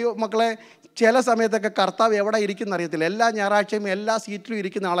എൻ്റെ മക്കളെ ചില സമയത്തൊക്കെ കർത്താവ് എവിടെ ഇരിക്കുന്ന അറിയത്തില്ല. എല്ലാ ഞായറാഴ്ചയും എല്ലാ സീറ്റിലും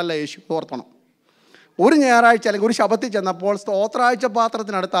ഇരിക്കുന്ന ആളല്ല യേശു, ഓർത്തണം. ഒരു ഞായറാഴ്ച അല്ലെങ്കിൽ ഒരു ശബത്തിൽ ചെന്നപ്പോൾ സ്തോത്രാഴ്ച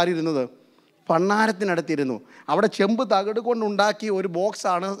പാത്രത്തിനടുത്ത് ആരിരുന്നത്, ഭണ്ഡാരത്തിനടുത്തിരുന്നു. അവിടെ ചെമ്പ് തകിട് കൊണ്ടുണ്ടാക്കി ഒരു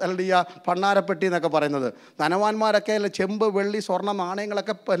ബോക്സാണ് അല്ലെങ്കിൽ ഈ ഭണ്ഡാരപ്പെട്ടി എന്നൊക്കെ പറയുന്നത്. ധനവാന്മാരൊക്കെ ചെമ്പ് വെള്ളി സ്വർണ്ണ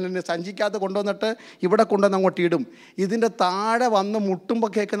നാണയങ്ങളൊക്കെ സഞ്ചിക്കകത്ത് കൊണ്ടുവന്നിട്ട് ഇവിടെ കൊണ്ടുവന്ന് അങ്ങോട്ട് ഇടും. ഇതിൻ്റെ താഴെ വന്ന്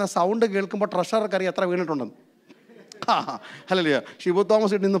മുട്ടുമ്പോൾ കേൾക്കുന്ന സൗണ്ട് കേൾക്കുമ്പോൾ ട്രഷറർക്കറിയാം എത്ര വീണിട്ടുണ്ടെന്ന്. അല്ലല്ലേ, ഷിബു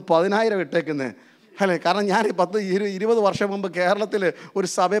തോമസ് ഇട്ട് ഇന്ന് 10,000 ഇട്ടേക്കുന്നത് അല്ലേ. കാരണം ഞാൻ 20 വർഷം മുമ്പ് കേരളത്തിൽ ഒരു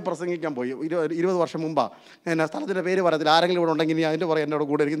സഭയെ പ്രസംഗിക്കാൻ പോയി. 20 വർഷം മുമ്പാണ്. ഞാൻ സ്ഥലത്തിൻ്റെ പേര് പറയത്തില്ല. ആരെങ്കിലും ഇവിടെ ഉണ്ടെങ്കിൽ ഇനി അതിൻ്റെ പറയും എന്നോട്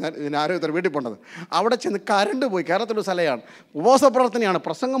കൂടെ ഇരിക്കുന്ന ആരോ ഇത്ര വീട്ടിൽ പോകേണ്ടത്. അവിടെ ചെന്ന് കരണ്ട് പോയി. കേരളത്തിലൊരു സ്ഥലമാണ്, ഉപവാസ പ്രവർത്തനയാണ്.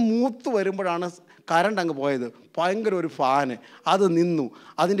 പ്രസംഗം മൂത്ത് വരുമ്പോഴാണ് കരണ്ട് അങ്ങ് പോയത്. ഭയങ്കര ഒരു ഫാന്, അത് നിന്നു.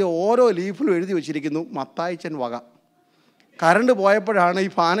 അതിൻ്റെ ഓരോ ലീഫിലും എഴുതി വെച്ചിരിക്കുന്നു മത്തായിച്ചൻ വക. കരണ്ട് പോയപ്പോഴാണ്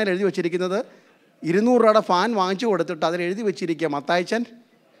ഈ ഫാനിൽ എഴുതി വെച്ചിരിക്കുന്നത് $200 ഫാൻ വാങ്ങിച്ചു കൊടുത്തിട്ട് അതിൽ എഴുതി വെച്ചിരിക്കുക മത്തായിച്ചൻ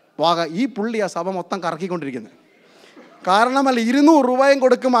വക. ഈ പുള്ളി ആ സഭ മൊത്തം കറക്കിക്കൊണ്ടിരിക്കുന്നത്. കാരണമല്ല, $200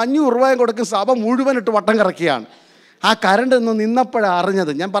 കൊടുക്കും, $500 കൊടുക്കും, സഭ മുഴുവനിട്ട് വട്ടം കറക്കിയാണ്. ആ കരണ്ട് ഒന്ന് നിന്നപ്പോഴാണ്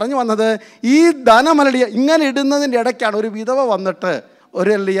അറിഞ്ഞത്. ഞാൻ പറഞ്ഞു വന്നത്, ഈ ധനമലടിയ ഇങ്ങനെ ഇടുന്നതിൻ്റെ ഇടയ്ക്കാണ് ഒരു വിധവ വന്നിട്ട്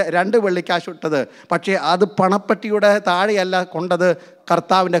 2 വെള്ളിക്കാശ് ഇട്ടത്. പക്ഷേ അത് പണപ്പെട്ടിയുടെ താഴെയല്ല കൊണ്ടത്,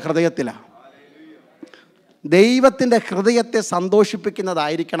 കർത്താവിൻ്റെ ഹൃദയത്തിലാണ്. ദൈവത്തിൻ്റെ ഹൃദയത്തെ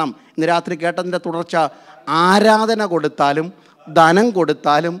സന്തോഷിപ്പിക്കുന്നതായിരിക്കണം. ഇന്ന് രാത്രി കേട്ടതിൻ്റെ തുടർച്ച. ആരാധന കൊടുത്താലും ധനം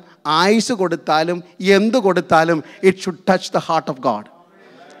കൊടുത്താലും ആയുസ് കൊടുത്താലും എന്ത് കൊടുത്താലും it should touch the heart of God.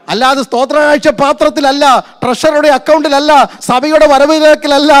 അല്ലാതെ സ്തോത്രാഴ്ച പാത്രത്തിലല്ല, ട്രഷറുടെ അക്കൗണ്ടിലല്ല, സഭയുടെ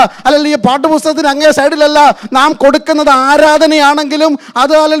വരവിലേക്കിലല്ല, അല്ലെങ്കിൽ ഈ പാട്ടുപുസ്തകത്തിന് അങ്ങേ സൈഡിലല്ല. നാം കൊടുക്കുന്നത് ആരാധനയാണെങ്കിലും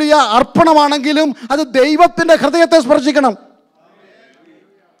അത് അല്ലെങ്കിൽ അർപ്പണമാണെങ്കിലും അത് ദൈവത്തിൻ്റെ ഹൃദയത്തെ സ്പർശിക്കണം.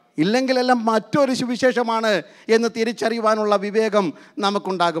 ഇല്ലെങ്കിലെല്ലാം മറ്റൊരു സുവിശേഷമാണ് എന്ന് തിരിച്ചറിയുവാനുള്ള വിവേകം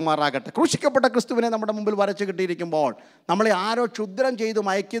നമുക്കുണ്ടാകുമാറാകട്ടെ. ക്രൂശിക്കപ്പെട്ട ക്രിസ്തുവിനെ നമ്മുടെ മുമ്പിൽ വരച്ച് കിട്ടിയിരിക്കുമ്പോൾ നമ്മളെ ആരോ ക്ഷുദ്രം ചെയ്ത്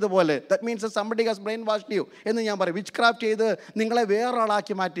മയക്കിയതുപോലെ, that means somebody has brain washed U എന്ന് ഞാൻ പറയും. വിച്ച് ക്രാഫ്റ്റ് ചെയ്ത് നിങ്ങളെ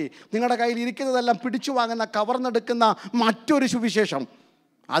വേറൊരാളാക്കി മാറ്റി, നിങ്ങളുടെ കയ്യിൽ ഇരിക്കുന്നതെല്ലാം പിടിച്ചു വാങ്ങുന്ന, കവർന്നെടുക്കുന്ന മറ്റൊരു സുവിശേഷം.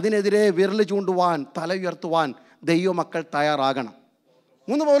 അതിനെതിരെ വിരൽ ചൂണ്ടുവാൻ, തല ഉയർത്തുവാൻ ദൈവമക്കൾ തയ്യാറാകണം.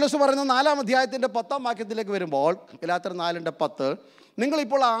 3 പൗലോസ് പറയുന്ന 4-ാം അധ്യായത്തിൻ്റെ 10-ാം വാക്യത്തിലേക്ക് വരുമ്പോൾ, ഗലാത്യർ 4:10,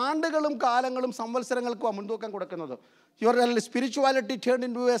 നിങ്ങളിപ്പോൾ ആണ്ടുകളും കാലങ്ങളും സംവത്സരങ്ങൾക്കും മുൻതൂക്കം കൊടുക്കുന്നത്. Your spirituality turn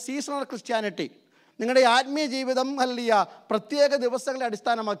in to A seasonal Christianity. നിങ്ങളുടെ ആത്മീയ ജീവിതം പ്രത്യേക ദിവസങ്ങളെ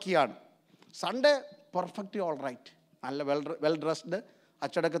അടിസ്ഥാനമാക്കിയാണ്. സൺഡേ പെർഫെക്റ്റ്ലി ഓൾ റൈറ്റ്, നല്ല വെൽ ഡ്രസ്ഡ്,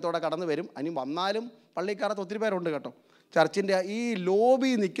 അച്ചടക്കത്തോടെ കടന്നു വരും. ഇനി വന്നാലും പള്ളിക്കാരത്ത് ഒത്തിരി പേരുണ്ട് കേട്ടോ. ചർച്ചിൻ്റെ ഈ ലോബി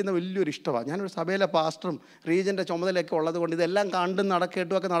നിൽക്കുന്ന വലിയൊരു ഇഷ്ടമാണ്. ഞാനൊരു സഭയിലെ പാസ്റ്ററും റീജൻ്റെ ചുമതലയൊക്കെ ഉള്ളത് കൊണ്ട് ഇതെല്ലാം കണ്ടും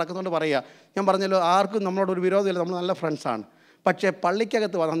കേട്ടുമൊക്കെ നടക്കുന്നതുകൊണ്ട് പറയുക. ഞാൻ പറഞ്ഞല്ലോ, ആർക്കും നമ്മളോടൊരു വിരോധമില്ല, നമ്മൾ നല്ല ഫ്രണ്ട്സാണ്. പക്ഷേ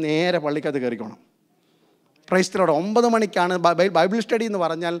പള്ളിക്കകത്ത് വന്നാൽ നേരെ പള്ളിക്കകത്ത് കയറിക്കണം. Praise the Lord. 9 മണിക്കാണ് ബൈബിൾ സ്റ്റഡി എന്ന്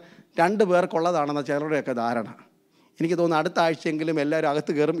പറഞ്ഞാൽ 2 പേർക്കുള്ളതാണെന്ന ചിലരുടെയൊക്കെ ധാരണ. എനിക്ക് തോന്നുന്നു അടുത്ത ആഴ്ചയെങ്കിലും എല്ലാവരും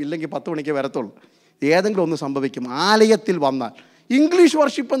അകത്ത് കയറും, ഇല്ലെങ്കിൽ 10 മണിക്ക് വരത്തുള്ളൂ. ഏതെങ്കിലും ഒന്ന് സംഭവിക്കും. ആലയത്തിൽ വന്നാൽ ഇംഗ്ലീഷ്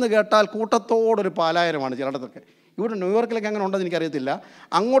വർഷിപ്പ് എന്ന് കേട്ടാൽ കൂട്ടത്തോടൊരു പാലായനമാണ് ചിലയിടത്തൊക്കെ. ഇവിടെ ന്യൂയോർക്കിലൊക്കെ അങ്ങനെ ഉണ്ടെന്ന് എനിക്കറിയത്തില്ല,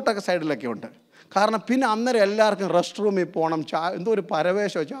 അങ്ങോട്ടൊക്കെ സൈഡിലൊക്കെ ഉണ്ട്. കാരണം പിന്നെ അന്നേരം എല്ലാവർക്കും റെസ്റ്റ് റൂമിൽ പോകണം, എന്തോ ഒരു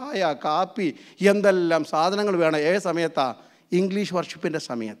പരവേശോ, ചായ, കാപ്പി, എന്തെല്ലാം സാധനങ്ങൾ വേണം. ഏത് സമയത്താണ്? ഇംഗ്ലീഷ് വർഷിപ്പിൻ്റെ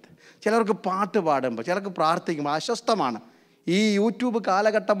സമയത്ത്. ചിലർക്ക് പാട്ട് പാടുമ്പോൾ, ചിലർക്ക് പ്രാർത്ഥിക്കുമ്പോൾ അസ്വസ്ഥമാണ്. ഈ യൂട്യൂബ്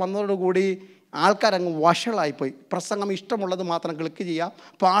കാലഘട്ടം വന്നതോടുകൂടി ആൾക്കാരങ്ങ് വഷളായിപ്പോയി. പ്രസംഗം ഇഷ്ടമുള്ളത് മാത്രം ക്ലിക്ക് ചെയ്യാം,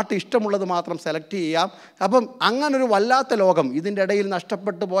 പാട്ട് ഇഷ്ടമുള്ളത് മാത്രം സെലക്ട് ചെയ്യാം. അപ്പം അങ്ങനൊരു വല്ലാത്ത ലോകം. ഇതിൻ്റെ ഇടയിൽ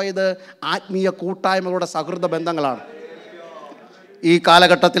നഷ്ടപ്പെട്ടു പോയത് ആത്മീയ കൂട്ടായ്മകളുടെ സൗഹൃദ ബന്ധങ്ങളാണ്. ഈ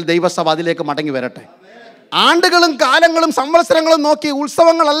കാലഘട്ടത്തിൽ ദൈവസഭ അതിലേക്ക് മടങ്ങി വരട്ടെ. ആണ്ടുകളും കാലങ്ങളും സംവത്സരങ്ങളും നോക്കി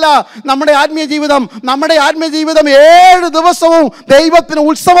ഉത്സവങ്ങളല്ല നമ്മുടെ ആത്മീയ ജീവിതം. നമ്മുടെ ആത്മീയ ജീവിതം 7 ദിവസവും ദൈവത്തിന്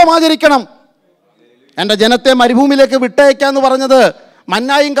ഉത്സവം ആചരിക്കണം. എൻ്റെ ജനത്തെ മരുഭൂമിയിലേക്ക് വിട്ടയക്കാന്ന് പറഞ്ഞത്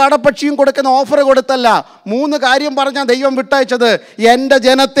മന്നായും കാടപ്പക്ഷിയും കൊടുക്കുന്ന ഓഫർ കൊടുത്തല്ല. 3 കാര്യം പറഞ്ഞാൽ ദൈവം വിട്ടയച്ചത്. എൻ്റെ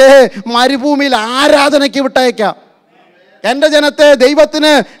ജനത്തെ മരുഭൂമിയിൽ ആരാധനയ്ക്ക് വിട്ടയക്കാം, എൻ്റെ ജനത്തെ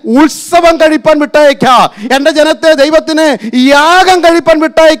ദൈവത്തിന് ഉത്സവം കഴിപ്പാൻ വിട്ടയക്കാം, എൻ്റെ ജനത്തെ ദൈവത്തിന് യാഗം കഴിപ്പാൻ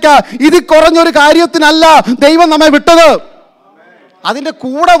വിട്ടയക്കാം. ഇത് കുറഞ്ഞൊരു കാര്യത്തിനല്ല ദൈവം നമ്മെ വിട്ടത്. അതിൻ്റെ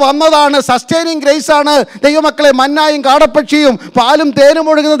കൂടെ വന്നതാണ് സസ്റ്റൈനിങ് ഗ്രേസ് ആണ് ദൈവമക്കളെ. മന്നായും കാടപ്പക്ഷിയും പാലും തേനും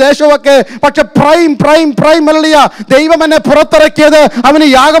ഒഴുകുന്ന ദേശമൊക്കെ. പക്ഷെ പ്രൈം മലളിയ ദൈവം എന്നെ പുറത്തിറക്കിയത് അവന്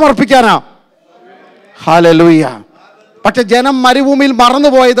യാഗമർപ്പിക്കാനാ. ഹല്ലേലൂയ. പക്ഷെ ജനം മരുഭൂമിയിൽ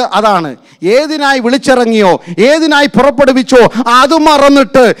മറന്നുപോയത് അതാണ്. ഏതിനായി വിളിച്ചിറങ്ങിയോ, ഏതിനായി പുറപ്പെടുവിച്ചോ അത്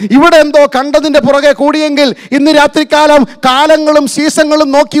മറന്നിട്ട് ഇവിടെ എന്തോ കണ്ടതിൻ്റെ പുറകെ കൂടിയെങ്കിൽ ഇന്ന് രാത്രികാലം കാലങ്ങളും സീസണുകളും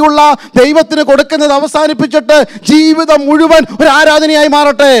നോക്കിയുള്ള ദൈവത്തിന് കൊടുക്കുന്നത് അവസാനിപ്പിച്ചിട്ട് ജീവിതം മുഴുവൻ ഒരു ആരാധനയായി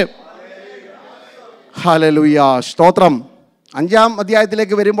മാറട്ടെ. ഹല്ലേലൂയ, സ്തോത്രം. 5-ാം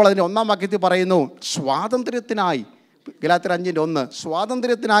അധ്യായത്തിലേക്ക് വരുമ്പോൾ അതിൻ്റെ 1-ാം വാക്യത്തിൽ പറയുന്നു, സ്വാതന്ത്ര്യത്തിനായി, ഗലാത്യർ 5:1,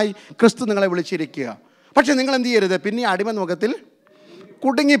 സ്വാതന്ത്ര്യത്തിനായി ക്രിസ്തു നിങ്ങളെ വിളിച്ചിരിക്കുക. പക്ഷെ നിങ്ങൾ എന്ത് ചെയ്യരുത്? പിന്നെ അടിമ മുഖത്തിൽ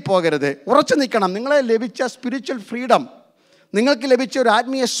കുടുങ്ങിപ്പോകരുത്, ഉറച്ചു നിൽക്കണം. നിങ്ങളെ ലഭിച്ച സ്പിരിച്വൽ ഫ്രീഡം, നിങ്ങൾക്ക് ലഭിച്ച ഒരു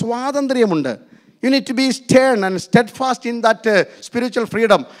ആത്മീയ സ്വാതന്ത്ര്യമുണ്ട്. You need to B Stern and സ്റ്റെഡ് fast in that spiritual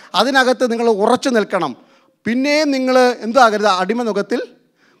freedom. അതിനകത്ത് നിങ്ങൾ ഉറച്ചു നിൽക്കണം. പിന്നെയും നിങ്ങൾ എന്താകരുത്? അടിമമുഖത്തിൽ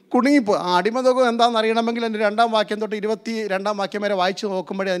കുടുങ്ങിപ്പോ. അടിമമുഖം എന്താണെന്ന് അറിയണമെങ്കിൽ എൻ്റെ 2-ാം വാക്യം തൊട്ട് 22-ാം വാക്യം വരെ വായിച്ച്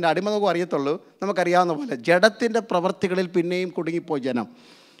നോക്കുമ്പോഴേ അതിൻ്റെ അടിമമുഖം അറിയത്തുള്ളൂ. നമുക്കറിയാവുന്ന പോലെ ജഡത്തിൻ്റെ പ്രവൃത്തികളിൽ പിന്നെയും കുടുങ്ങിപ്പോയി ജനം.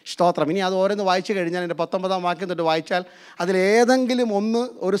 സ്തോത്രം. ഇനി അത് ഓരോന്ന് വായിച്ചു കഴിഞ്ഞാൽ എൻ്റെ 19-ാം വാക്യം തൊട്ട് വായിച്ചാൽ അതിലേതെങ്കിലും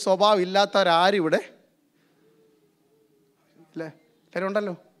ഒരു സ്വഭാവം ഇല്ലാത്തവരാരും ഇവിടെ അല്ലേ? എല്ലാവരും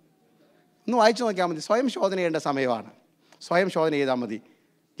ഉണ്ടല്ലോ. ഒന്ന് വായിച്ചു നോക്കിയാൽ മതി. സ്വയം ശോധന ചെയ്യേണ്ട സമയമാണ്. സ്വയം ശോധന ചെയ്താൽ മതി.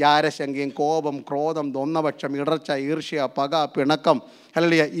 ജാരശങ്കയും കോപം, ക്രോധം, ദ്വന്ദ്വപക്ഷം, ഇടർച്ച, ഈർഷ്യ, പക, പിണക്കം,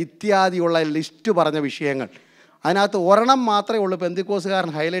 അല്ലെങ്കിൽ ഇത്യാദിയുള്ള ലിസ്റ്റ് പറഞ്ഞ വിഷയങ്ങൾ. അതിനകത്ത് ഒരെണ്ണം മാത്രമേ ഉള്ളൂ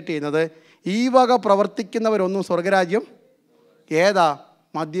പെന്തിക്കോസുകാരൻ ഹൈലൈറ്റ് ചെയ്യുന്നത്. ഈ വക പ്രവർത്തിക്കുന്നവരൊന്നും സ്വർഗരാജ്യം ഏതാ?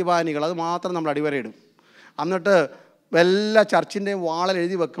 മദ്യപാനികൾ. അത് മാത്രം നമ്മൾ അടിവരയിടും. എന്നിട്ട് എല്ലാ ചർച്ചിൻ്റെയും വാളിൽ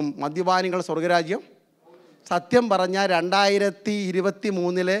എഴുതി വെക്കും, മദ്യപാനികൾ സ്വർഗരാജ്യം. സത്യം പറഞ്ഞാൽ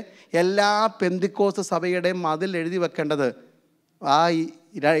 2023 എല്ലാ പെന്തിക്കോസ് സഭയുടെയും മതിൽ എഴുതി വെക്കേണ്ടത് ആ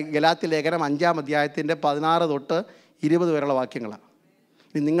ഗലാത്യ ലേഖനം 5-ാം അധ്യായത്തിൻ്റെ 16 തൊട്ട് 20 വരെയുള്ള വാക്യങ്ങളാണ്.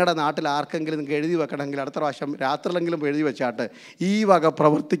 ഇനി നിങ്ങളുടെ നാട്ടിൽ ആർക്കെങ്കിലും നിങ്ങൾക്ക് എഴുതി വെക്കണമെങ്കിൽ അടുത്ത പ്രാവശ്യം രാത്രിയിലെങ്കിലും എഴുതി വെച്ചാട്ട്, ഈ വക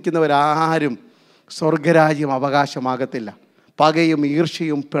പ്രവർത്തിക്കുന്നവരാരും സ്വർഗരാജ്യം അവകാശമാകത്തില്ല. പകയും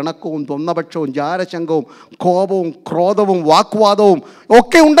ഈർഷ്യയും പിണക്കവും ദ്വന്ദ്വപക്ഷവും ജാരശങ്കവും കോപവും ക്രോധവും വാക്വാദവും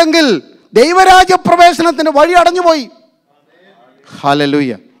ഒക്കെ ഉണ്ടെങ്കിൽ ദൈവരാജ്യ പ്രവേശനത്തിന് വഴി അടഞ്ഞുപോയി.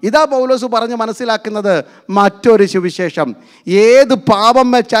 ഹല്ലേലൂയ. ഇതാ പൗലോസ് പറഞ്ഞ് മനസ്സിലാക്കുന്നത് മറ്റൊരു സുവിശേഷം. ഏത് പാപം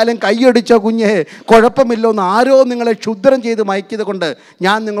വെച്ചാലും കൈയടിച്ച കുഞ്ഞെ കുഴപ്പമില്ലോന്ന് ആരോ നിങ്ങളെ ക്ഷുദ്രം ചെയ്ത് മയക്കിയത് കൊണ്ട്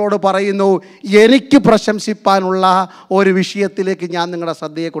ഞാൻ നിങ്ങളോട് പറയുന്നു, എനിക്ക് പ്രശംസിപ്പാനുള്ള ഒരു വിഷയത്തിലേക്ക് ഞാൻ നിങ്ങളുടെ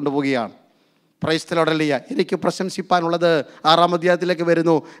ശ്രദ്ധയെ കൊണ്ടുപോവുകയാണ്. Praise the Lord. ഹല്ലേലൂയ. എനിക്ക് പ്രശംസിപ്പാനുള്ളത് 6-ാം അധ്യായത്തിലേക്ക്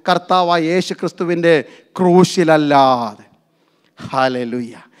വരുന്നു. കർത്താവായ യേശു ക്രിസ്തുവിൻ്റെ ക്രൂശിലല്ലാതെ.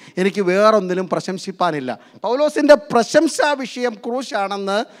 ഹല്ലേലൂയ. എനിക്ക് വേറൊന്നിലും പ്രശംസിപ്പാനില്ല. പൗലോസിൻ്റെ പ്രശംസാ വിഷയം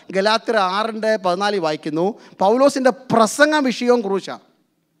ക്രൂശാണെന്ന് ഗലാത്യർ 6:14 വായിക്കുന്നു. പൗലോസിൻ്റെ പ്രസംഗ വിഷയവും ക്രൂശാണ്.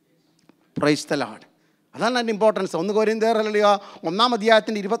 Praise the Lord. അതാണ് അതിൻ്റെ ഇമ്പോർട്ടൻസ്. 1 കൊരിന്ത്യർ 1-ാം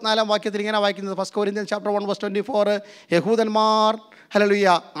അധ്യായത്തിൻ്റെ 24-ാം വാക്യത്തിൽ ഇങ്ങനെ വായിക്കുന്നത്, 1 Corinthians chapter 1 verse 24, യഹൂദന്മാർ ഹല്ലേലൂയ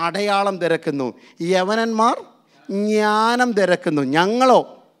അടയാളം തിരക്കുന്നു, യവനന്മാർ ജ്ഞാനം തിരക്കുന്നു, ഞങ്ങളോ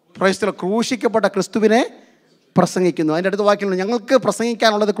പ്രൈസ് ദി ലോർഡ് ക്രൂശിക്കപ്പെട്ട ക്രിസ്തുവിനെ പ്രസംഗിക്കുന്നു. അതിൻ്റെ അടുത്ത വാക്യങ്ങൾ ഞങ്ങൾക്ക്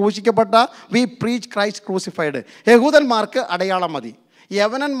പ്രസംഗിക്കാനുള്ളത് ക്രൂശിക്കപ്പെട്ട വി പ്രീച്ച് ക്രൈസ്റ്റ് ക്രൂസിഫൈഡ്. യഹൂദന്മാർക്ക് അടയാളം മതി,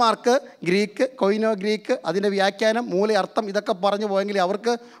 യവനന്മാർക്ക് ഗ്രീക്ക്, കൊയിനോ ഗ്രീക്ക്, അതിൻ്റെ വ്യാഖ്യാനം, മൂല അർത്ഥം ഇതൊക്കെ പറഞ്ഞു പോയെങ്കിൽ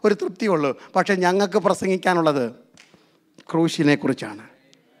അവർക്ക് ഒരു തൃപ്തിയുള്ളൂ. പക്ഷേ ഞങ്ങൾക്ക് പ്രസംഗിക്കാനുള്ളത് ക്രൂശിനെ കുറിച്ചാണ്.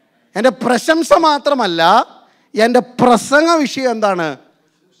 എൻ്റെ പ്രശംസ മാത്രമല്ല, എൻ്റെ പ്രസംഗ വിഷയം എന്താണ്?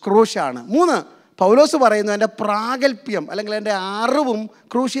 ക്രൂശാണ്. 3, പൗലോസ് പറയുന്നു എൻ്റെ പ്രാഗൽഭ്യം അല്ലെങ്കിൽ എൻ്റെ അറിവും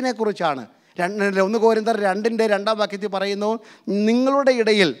ക്രൂശിനെ കുറിച്ചാണ്. 1 കൊരിന്ത്യർ 2-ാം വാക്യത്തിൽ പറയുന്നു, നിങ്ങളുടെ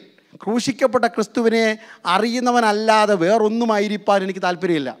ഇടയിൽ ക്രൂശിക്കപ്പെട്ട ക്രിസ്തുവിനെ അറിയുന്നവനല്ലാതെ വേറൊന്നുമായിരിക്കാൻ എനിക്ക്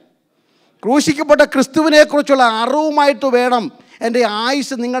താല്പര്യമില്ല. ക്രൂശിക്കപ്പെട്ട ക്രിസ്തുവിനെക്കുറിച്ചുള്ള അറിവുമായിട്ട് വേണം എൻ്റെ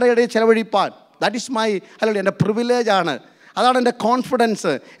ആയുസ് നിങ്ങളുടെ ഇടയിൽ ചെലവഴിപ്പാൻ. ദാറ്റ് ഈസ് മൈ എൻ്റെ പ്രിവിലേജാണ്. അതാണ് എൻ്റെ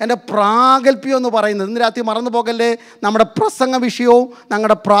കോൺഫിഡൻസ്, എൻ്റെ പ്രാഗൽഭ്യം എന്ന് പറയുന്നത്. ഇന്ന് രാത്രി മറന്നു പോകല്ലേ, നമ്മുടെ പ്രസംഗ വിഷയവും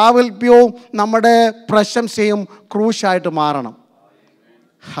നമ്മുടെ പ്രാഗൽഭ്യവും നമ്മുടെ പ്രശംസയും ക്രൂശായിട്ട് മാറണം.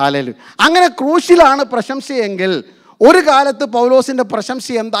 ഹല്ലേലൂയ. അങ്ങനെ ക്രൂശിലാണ് പ്രശംസയെങ്കിൽ ഒരു കാലത്ത് പൗലോസിൻ്റെ പ്രശംസ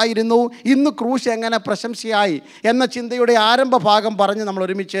എന്തായിരുന്നു, ഇന്ന് ക്രൂശ് എങ്ങനെ പ്രശംസയായി എന്ന ചിന്തയുടെ ആരംഭ ഭാഗം പറഞ്ഞ് നമ്മൾ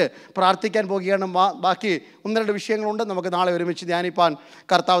ഒരുമിച്ച് പ്രാർത്ഥിക്കാൻ പോകുകയാണ്. ബാക്കി 1-2 വിഷയങ്ങളുണ്ട്, നമുക്ക് നാളെ ഒരുമിച്ച് ധ്യാനിപ്പാൻ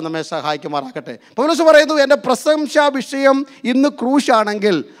കർത്താവ് നമ്മെ സഹായിക്കുമാറാകട്ടെ. പൗലോസ് പറയുന്നു എൻ്റെ പ്രശംസാ വിഷയം ഇന്ന്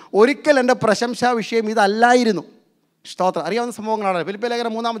ക്രൂശാണെങ്കിൽ ഒരിക്കൽ എൻ്റെ പ്രശംസാ വിഷയം ഇതല്ലായിരുന്നു. സ്തോത്രം. അറിയാവുന്ന സംഭവങ്ങളാണ്. ഫിലിപ്പിയ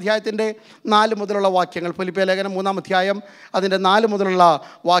ലേഖനം 3-ാം അധ്യായത്തിൻ്റെ 4 മുതലുള്ള വാക്യങ്ങൾ. ഫിലിപ്പിയ ലേഖനം 3-ാം അധ്യായം അതിൻ്റെ 4 മുതലുള്ള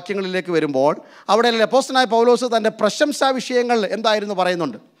വാക്യങ്ങളിലേക്ക് വരുമ്പോൾ അവിടെ അപ്പോസ്തലനായ പൗലോസ് തൻ്റെ പ്രശംസാ വിഷയങ്ങൾ എന്തായിരുന്നു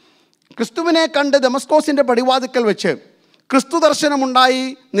പറയുന്നുണ്ട്. ക്രിസ്തുവിനെ കണ്ട് ദമസ്കോസിൻ്റെ പടിവാതിക്കൽ വെച്ച് ക്രിസ്തു ദർശനമുണ്ടായി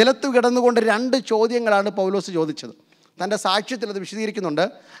നിലത്ത് കിടന്നുകൊണ്ട് 2 ചോദ്യങ്ങളാണ് പൗലോസ് ചോദിച്ചത്. തൻ്റെ സാക്ഷ്യത്തിൽ അത് വിശദീകരിക്കുന്നുണ്ട്.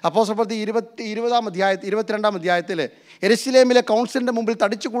 അപ്പോസ്തലപ്രവൃത്തി 22-ാം അധ്യായത്തിൽ യെരുശലേമിലെ കൗൺസിലിൻ്റെ മുമ്പിൽ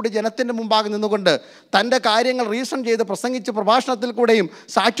തടിച്ചുകൂടി ജനത്തിൻ്റെ മുമ്പാകെ നിന്നുകൊണ്ട് തൻ്റെ കാര്യങ്ങൾ റീസൺ ചെയ്ത് പ്രസംഗിച്ച് പ്രഭാഷണത്തിൽ കൂടെയും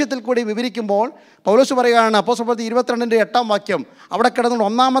സാക്ഷ്യത്തിൽ കൂടെയും വിവരിക്കുമ്പോൾ പൗലോസ് പറയുകയാണ്, അപ്പോസ്തലപ്രവൃത്തി 22-ന്റെ 8-ാം വാക്യം, അവിടെ കിടന്നുകൊണ്ട്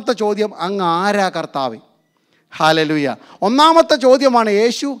 1-ാമത്തെ ചോദ്യം, അങ്ങ് ആരാ കർത്താവേ? ഹല്ലേലൂയ. 1-ാമത്തെ ചോദ്യമാണ്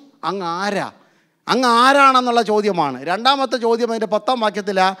യേശു അങ്ങ് ആരാ, അങ്ങ് ആരാണെന്നുള്ള ചോദ്യമാണ്. 2-ാമത്തെ ചോദ്യം അതിൻ്റെ 10-ാം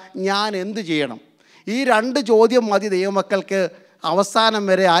വാക്യത്തിലാണ്, ഞാൻ എന്ത് ചെയ്യണം. ഈ 2 ചോദ്യം മതി ദൈവമക്കൾക്ക് അവസാനം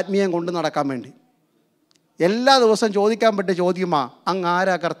വരെ ആത്മീയം കൊണ്ടു നടക്കാൻ വേണ്ടി. എല്ലാ ദിവസവും ചോദിക്കാൻ പറ്റിയ ചോദ്യമാണ്, അങ്ങ്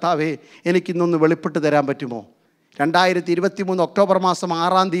ആരാ കർത്താവേ, എനിക്കിന്നൊന്ന് വെളിപ്പെട്ട് തരാൻ പറ്റുമോ? 2023 ഒക്ടോബർ മാസം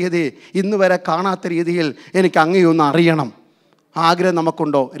 6-ാം തീയതി ഇന്ന് വരെ കാണാത്ത രീതിയിൽ എനിക്ക് അങ്ങയൊന്ന് അറിയണം. ആഗ്രഹം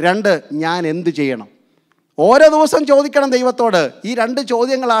നമുക്കുണ്ടോ? 2, ഞാൻ എന്ത് ചെയ്യണം? ഓരോ ദിവസം ചോദിക്കണം ദൈവത്തോട്. ഈ 2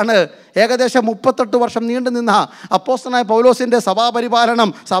 ചോദ്യങ്ങളാണ് ഏകദേശം 38 വർഷം നീണ്ടു നിന്ന അപ്പോസ്തലനായ പൗലോസിൻ്റെ സഭാപരിപാലനം,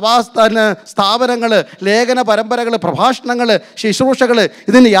 സ്ഥാപനങ്ങൾ, ലേഖന പരമ്പരകൾ, പ്രഭാഷണങ്ങൾ, ശുശ്രൂഷകൾ,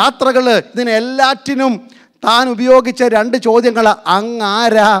 ഇതിന് യാത്രകൾ, ഇതിനെല്ലാറ്റിനും താൻ ഉപയോഗിച്ച 2 ചോദ്യങ്ങൾ, അങ്ങ്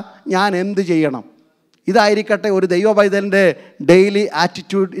ആരാ, ഞാൻ എന്ത് ചെയ്യണം. ഇതായിരിക്കട്ടെ ഒരു ദൈവപൈതലിൻ്റെ daily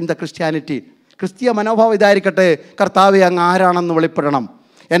attitude in the Christianity. ക്രിസ്തീയ മനോഭാവം ഇതായിരിക്കട്ടെ, കർത്താവേ അങ്ങ് ആരാണെന്ന് വെളിപ്പെടണം.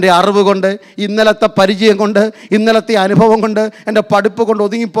 എൻ്റെ അറിവ് കൊണ്ട്, ഇന്നലത്തെ പരിചയം കൊണ്ട്, ഇന്നലത്തെ അനുഭവം കൊണ്ട്, എൻ്റെ പഠിപ്പ് കൊണ്ട്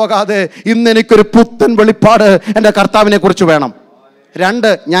ഒതുങ്ങിപ്പോകാതെ ഇന്നെനിക്കൊരു പുത്തൻ വെളിപ്പാട് എൻ്റെ കർത്താവിനെ കുറിച്ച് വേണം.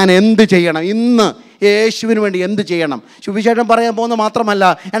 2, ഞാൻ എന്ത് ചെയ്യണം, ഇന്ന് യേശുവിന് വേണ്ടി എന്ത് ചെയ്യണം. സുവിശേഷം പറയാൻ പോകുന്നത് മാത്രമല്ല,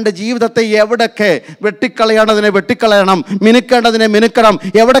 എൻ്റെ ജീവിതത്തെ എവിടൊക്കെ വെട്ടിക്കളയേണ്ടതിനെ വെട്ടിക്കളയണം, മിനുക്കേണ്ടതിനെ മിനുക്കണം,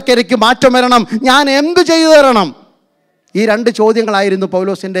 എവിടൊക്കെ എനിക്ക് മാറ്റം വരണം, ഞാൻ എന്ത് ചെയ്തു തരണം. ഈ 2 ചോദ്യങ്ങളായിരുന്നു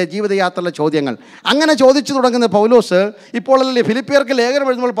പൗലോസിൻ്റെ ജീവിതയാത്രയിലെ ചോദ്യങ്ങൾ. അങ്ങനെ ചോദിച്ചു തുടങ്ങുന്ന പൗലോസ് ഇപ്പോൾ ഫിലിപ്പിയർക്ക് ലേഖനം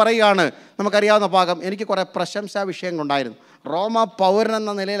എഴുതുമ്പോൾ പറയുകയാണ്, നമുക്കറിയാവുന്ന ഭാഗം, എനിക്ക് കുറേ പ്രശംസാ വിഷയങ്ങളുണ്ടായിരുന്നു. റോമ പൗരൻ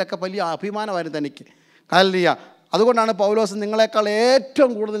എന്ന നിലയിലൊക്കെ വലിയ അഭിമാനമായിരുന്നു എനിക്ക്. ഹല്ലേലൂയ. അതുകൊണ്ടാണ് പൗലോസ് നിങ്ങളെക്കാൾ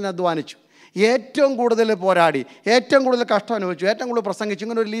ഏറ്റവും കൂടുതൽ അധ്വാനിച്ചു, ഏറ്റവും കൂടുതൽ പോരാടി, ഏറ്റവും കൂടുതൽ കഷ്ടം അനുഭവിച്ചു, ഏറ്റവും കൂടുതൽ പ്രസംഗിച്ചു.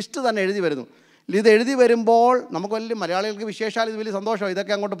 ഇങ്ങനെ ഒരു ലിസ്റ്റ് തന്നെ എഴുതി വരുന്നു. ഇത് എഴുതി വരുമ്പോൾ നമുക്ക് വലിയ മലയാളികൾക്ക് വിശേഷാൽ ഇത് വലിയ സന്തോഷമാണ്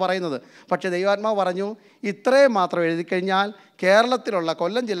ഇതൊക്കെ അങ്ങോട്ട് പറയുന്നത്. പക്ഷേ ദൈവാത്മാവ് പറഞ്ഞു, ഇത്രയും മാത്രം എഴുതി കഴിഞ്ഞാൽ കേരളത്തിലുള്ള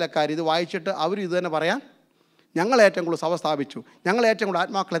കൊല്ലം ജില്ലക്കാർ ഇത് വായിച്ചിട്ട് അവരും ഇത് തന്നെ പറയാൻ, ഞങ്ങൾ ഏറ്റവും കൂടുതൽ സഭ സ്ഥാപിച്ചു, ഞങ്ങൾ ഏറ്റവും കൂടുതൽ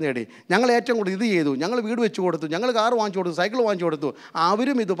ആത്മാക്കളെ നേടി, ഞങ്ങൾ ഏറ്റവും കൂടുതൽ ഇത് ചെയ്തു, ഞങ്ങൾ വീട് വെച്ച് കൊടുത്തു, ഞങ്ങൾ കാർ വാങ്ങിച്ചു കൊടുത്തു, സൈക്കിൾ വാങ്ങിച്ചു കൊടുത്തു,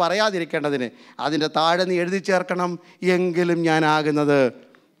 അവരും ഇത് പറയാതിരിക്കേണ്ടതിന് അതിൻ്റെ താഴെ നീ എഴുതി ചേർക്കണം, എങ്കിലും ഞാനാകുന്നത്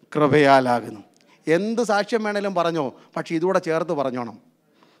കൃപയാലാകുന്നു. എന്ത് സാക്ഷ്യം വേണേലും പറഞ്ഞോ, പക്ഷേ ഇതുകൂടെ ചേർത്ത് പറഞ്ഞോണം,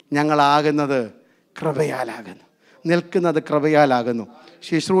 ഞങ്ങളാകുന്നത് കൃപയാലാകുന്നു, നിൽക്കുന്നത് കൃപയാലാകുന്നു,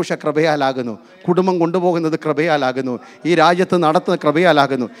 ശുശ്രൂഷ കൃപയാലാകുന്നു, കുടുംബം കൊണ്ടുപോകുന്നത് കൃപയാലാകുന്നു, ഈ രാജ്യത്ത് നടത്തുന്ന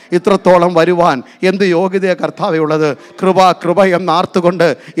കൃപയാലാകുന്നു. ഇത്രത്തോളം വരുവാൻ എന്ത് യോഗ്യതയാണ് കർത്താവേ ഉള്ളത്. കൃപ കൃപ എന്നാർത്തുകൊണ്ട്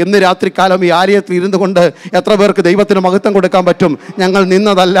ഇന്ന് രാത്രികാലം ഈ ആലയത്തിൽ ഇരുന്നു കൊണ്ട് എത്ര പേർക്ക് ദൈവത്തിന് മഹത്വം കൊടുക്കാൻ പറ്റും? ഞങ്ങൾ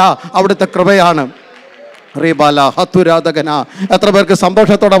നിന്നതല്ല, അവിടുത്തെ കൃപയാണ്. റീബാല ഹത്തുരാധകന. എത്ര പേർക്ക്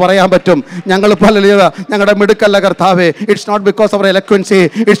സന്തോഷത്തോടെ പറയാൻ പറ്റും, ഞങ്ങൾ ഹല്ലേലൂയ ഞങ്ങളുടെ മിടുക്കല്ല കർത്താവേ. It's not because our എലക്വൻസി,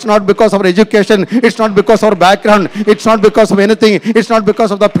 it's not because our education, it's not because our background, it's not because of anything, it's not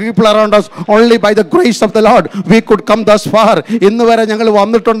because of the people around us, only by the grace of the Lord we could come thus far. ഇന്ന് വരെ ഞങ്ങൾ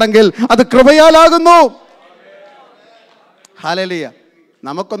വന്നിട്ടുണ്ടെങ്കിൽ അത് കൃപയാലാകുന്നു. Hallelujah.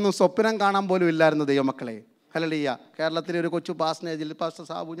 നമുക്കൊന്നും സ്വപ്നം കാണാൻ പോലും ഇല്ലായിരുന്നു ദൈവമക്കളെ. ഹല്ലേലൂയ. കേരളത്തിലെ ഒരു കൊച്ചു പാസനേജിൽ പാസ്റ്റർ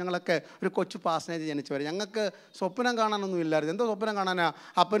സാബു ഞങ്ങളൊക്കെ ഒരു കൊച്ചു പാസനേജ് ജനിച്ചവർ. ഞങ്ങൾക്ക് സ്വപ്നം കാണാനൊന്നും ഇല്ലായിരുന്നു. എന്തോ സ്വപ്നം കാണാനാ?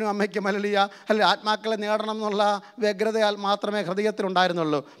 അപ്പനും അമ്മയ്ക്കും ഹല്ലേലൂയ അല്ലെ ആത്മാക്കളെ നേടണം എന്നുള്ള വ്യഗ്രതയാൽ മാത്രമേ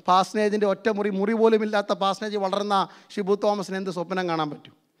ഹൃദയത്തിലുണ്ടായിരുന്നുള്ളൂ. പാസനേജിൻ്റെ ഒറ്റ മുറി പോലും ഇല്ലാത്ത പാസനേജ് വളർന്ന ഷിബു തോമസിന് എന്ത് സ്വപ്നം കാണാൻ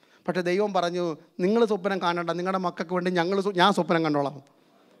പറ്റും? പക്ഷേ ദൈവം പറഞ്ഞു, നിങ്ങൾ സ്വപ്നം കാണണ്ട, നിങ്ങളുടെ മക്കൾക്ക് വേണ്ടി ഞാൻ സ്വപ്നം കണ്ടോളാം.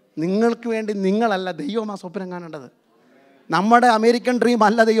 നിങ്ങൾക്ക് വേണ്ടി നിങ്ങളല്ല, ദൈവം ആ സ്വപ്നം കാണേണ്ടത്. നമ്മുടെ അമേരിക്കൻ ഡ്രീം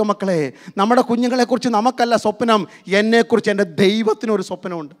അല്ല ദൈവമക്കളെ. നമ്മുടെ കുഞ്ഞുങ്ങളെക്കുറിച്ച് നമുക്കല്ല സ്വപ്നം, എന്നെക്കുറിച്ച് എൻ്റെ ദൈവത്തിനൊരു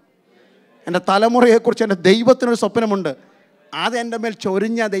സ്വപ്നമുണ്ട്. എൻ്റെ തലമുറയെക്കുറിച്ച് എൻ്റെ ദൈവത്തിനൊരു സ്വപ്നമുണ്ട്. അത് എൻ്റെ മേൽ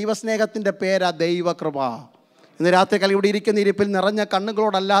ചൊരിഞ്ഞ ദൈവസ്നേഹത്തിൻ്റെ പേരാ ദൈവകൃപ. ഇന്ന് രാത്രികാലം ഇവിടെ ഇരിക്കുന്ന ഇരിപ്പിൽ നിറഞ്ഞ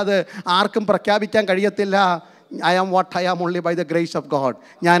കണ്ണുകളോടല്ലാതെ ആർക്കും പ്രഖ്യാപിക്കാൻ കഴിയത്തില്ല, I am what I am only by the grace of God.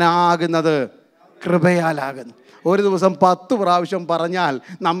 ഞാനാകുന്നത് കൃപയാലാകുന്നു. ഒരു ദിവസം 10 പ്രാവശ്യം പറഞ്ഞാൽ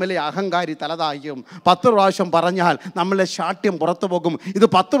നമ്മിലെ അഹങ്കാരി തലതായും, 10 പ്രാവശ്യം പറഞ്ഞാൽ നമ്മിലെ ശാഠ്യം പുറത്തു പോകും. ഇത്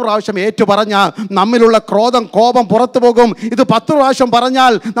 10 പ്രാവശ്യം ഏറ്റു പറഞ്ഞാൽ നമ്മിലുള്ള കോപം പുറത്തു പോകും. ഇത് 10 പ്രാവശ്യം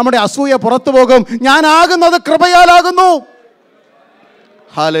പറഞ്ഞാൽ നമ്മുടെ അസൂയ പുറത്തു പോകും. ഞാനാകുന്നത് കൃപയാലാകുന്നു.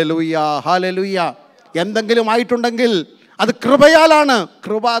 Hallelujah, hallelujah. എന്തെങ്കിലും ആയിട്ടുണ്ടെങ്കിൽ അത് കൃപയാലാണ്.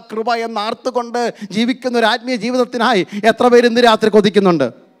 കൃപ എന്നാർത്തുകൊണ്ട് ജീവിക്കുന്ന ഒരു ആത്മീയ ജീവിതത്തിനായി എത്ര പേര് ഇന്ന് രാത്രി കൊതിക്കുന്നുണ്ട്?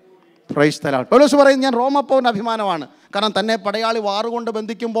 Praise the Lord. പൗലോസ് പറയുന്നത് ഞാൻ റോമപ്പൗരൻ്റെ അഭിമാനമാണ്. കാരണം തന്നെ പടയാളി വാറുകൊണ്ട്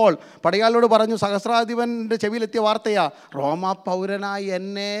ബന്ധിക്കുമ്പോൾ പടയാളിയോട് പറഞ്ഞു, സഹസ്രാധിപൻ്റെ ചെവിയിലെത്തിയ വാർത്തയാ, റോമാ പൗരനായി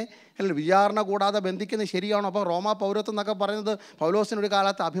എന്നെ വിചാരണ കൂടാതെ ബന്ധിക്കുന്നത് ശരിയാണോ? അപ്പോൾ റോമാ പൗരത്വം എന്നൊക്കെ പറയുന്നത് പൗലോസിനൊരു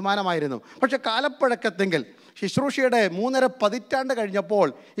കാലത്ത് അഭിമാനമായിരുന്നു. പക്ഷെ കാലപ്പഴക്കത്തെങ്കിൽ ശുശ്രൂഷയുടെ 3.5 പതിറ്റാണ്ട് കഴിഞ്ഞപ്പോൾ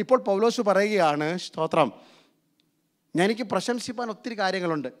ഇപ്പോൾ പൗലോസ് പറയുകയാണ്, സ്തോത്രം, എനിക്ക് പ്രശംസിപ്പാൻ ഒത്തിരി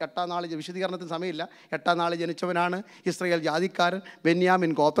കാര്യങ്ങളുണ്ട്. 8-ാം നാൾ വിശദീകരണത്തിന് സമയമില്ല. 8-ാം നാൾ ജനിച്ചവനാണ്, ഇസ്രായേൽ ജാതിക്കാരൻ,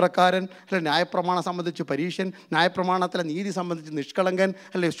 ബെന്യാമിൻ ഗോത്രക്കാരൻ, അല്ലെ ന്യായപ്രമാണം സംബന്ധിച്ച് പരീശൻ, ന്യായപ്രമാണത്തിലെ നീതി സംബന്ധിച്ച് നിഷ്കളങ്കൻ,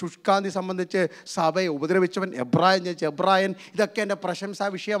 അല്ലെ ശുഷ്കാന്തി സംബന്ധിച്ച് സഭയെ ഉപദ്രവിച്ചവൻ, എബ്രായൻ ജനിച്ച എബ്രായൻ. ഇതൊക്കെ എൻ്റെ പ്രശംസാ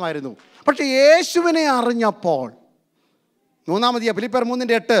വിഷയമായിരുന്നു. പക്ഷേ യേശുവിനെ അറിഞ്ഞപ്പോൾ, 3 ഫിലിപ്പിയർ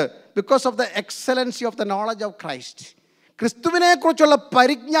 3:8, because of the excellency of the knowledge of Christ, ക്രിസ്തുവിനെക്കുറിച്ചുള്ള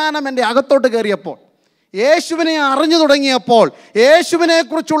പരിജ്ഞാനം എൻ്റെ അകത്തോട്ട് കയറിയപ്പോൾ, യേശുവിനെ അറിഞ്ഞു തുടങ്ങിയപ്പോൾ,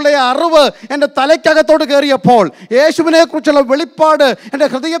 യേശുവിനെക്കുറിച്ചുള്ള അറിവ് എൻ്റെ തലയ്ക്കകത്തോട്ട് കയറിയപ്പോൾ, യേശുവിനെക്കുറിച്ചുള്ള വെളിപ്പാട് എൻ്റെ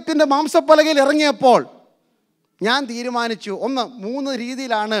ഹൃദയത്തിൻ്റെ മാംസപ്പലകയിൽ ഇറങ്ങിയപ്പോൾ ഞാൻ തീരുമാനിച്ചു. 3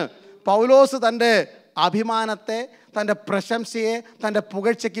 രീതിയിലാണ് പൗലോസ് തൻ്റെ അഭിമാനത്തെ, തൻ്റെ പ്രശംസയെ, തൻ്റെ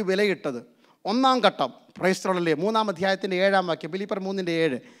പുകഴ്ചയ്ക്ക് വിലയിട്ടത്. 1-ാം ഘട്ടം, പ്രൈസ് ദി ലോർഡ്, 3-ാം അധ്യായത്തിൻ്റെ 7-ാം വാക്യം, ഫിലിപ്പിയർ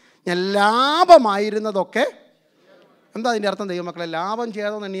 3:7, ഞാൻ ലാഭമായിരുന്നതൊക്കെ, എന്താ അതിൻ്റെ അർത്ഥം ദൈവമക്കളെ? ലാഭം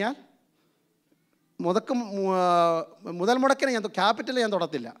ചെയ്തതെന്ന് എണ്ണിയാൽ മുതൽ മുടക്കിനെ ക്യാപിറ്റൽ ഞാൻ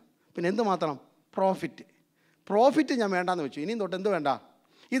തൊടത്തില്ല. പിന്നെ എന്ത് മാത്രം? പ്രോഫിറ്റ് ഞാൻ വേണ്ടാന്ന് വെച്ചു. ഇനിയും തൊട്ട് എന്ത് വേണ്ട?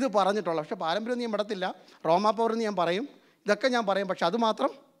 ഇത് പറഞ്ഞിട്ടുള്ള, പക്ഷേ പാരമ്പര്യം ഞാൻ വിടത്തില്ല, റോമാ പൗരൻ ഞാൻ പറയും, ഇതൊക്കെ ഞാൻ പറയും. പക്ഷെ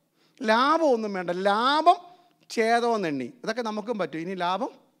അതുമാത്രം ലാഭമൊന്നും വേണ്ട. ലാഭം ഛേദമെന്നെണ്ണി, ഇതൊക്കെ നമുക്കും പറ്റും. ഇനി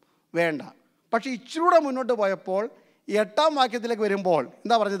ലാഭം വേണ്ട. പക്ഷേ ഇച്ചിരൂടെ മുന്നോട്ട് പോയപ്പോൾ 8-ാം വാക്യത്തിലേക്ക് വരുമ്പോൾ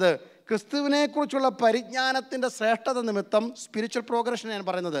എന്താ പറഞ്ഞത്? ക്രിസ്തുവിനെക്കുറിച്ചുള്ള പരിജ്ഞാനത്തിൻ്റെ ശ്രേഷ്ഠത നിമിത്തം, സ്പിരിച്വൽ പ്രോഗ്രഷൻ ഞാൻ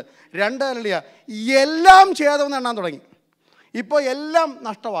പറയുന്നത്. 2 ഹല്ലേലൂയ, എല്ലാം ഛേദമെന്ന് എണ്ണാൻ തുടങ്ങി. ഇപ്പോൾ എല്ലാം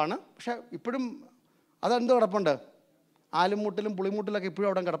നഷ്ടമാണ്. പക്ഷേ ഇപ്പോഴും അതെന്ത് കിടപ്പുണ്ട്? ആലുംമൂട്ടിലും പുളിമൂട്ടിലൊക്കെ ഇപ്പോഴും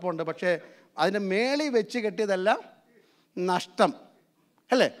അവിടെ കിടപ്പുണ്ട്. പക്ഷേ അതിൻ്റെ മേളിൽ വെച്ച് കെട്ടിയതെല്ലാം നഷ്ടം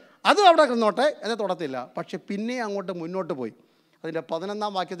അല്ലേ? അത് അവിടെ നിന്നോട്ടെ, അത് തൊടത്തില്ല. പക്ഷെ പിന്നെ അങ്ങോട്ട് മുന്നോട്ട് പോയി. അതിൻ്റെ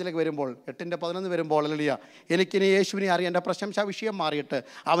 11-ാം വാക്യത്തിലേക്ക് വരുമ്പോൾ, 8-11 വരുമ്പോൾ, ഹല്ലേലൂയ, എനിക്കിനി യേശുവിനെ അറിയാം. എൻ്റെ പ്രശംസാ വിഷയം മാറിയിട്ട്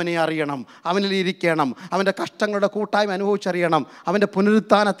അവനെ അറിയണം, അവനിൽ ഇരിക്കണം, അവൻ്റെ കഷ്ടങ്ങളുടെ കൂട്ടായ്മ അനുഭവിച്ചറിയണം, അവൻ്റെ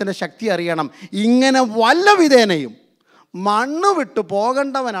പുനരുത്ഥാനത്തിൻ്റെ ശക്തി അറിയണം. ഇങ്ങനെ വല്ല വിധേനയും മണ്ണ് വിട്ടു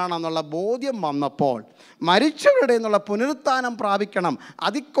പോകേണ്ടവനാണെന്നുള്ള ബോധ്യം വന്നപ്പോൾ, മരിച്ചവരുടെ എന്നുള്ള പുനരുത്ഥാനം പ്രാപിക്കണം,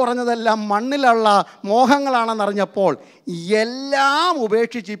 അതിക്കുറഞ്ഞതെല്ലാം മണ്ണിലുള്ള മോഹങ്ങളാണെന്നറിഞ്ഞപ്പോൾ എല്ലാം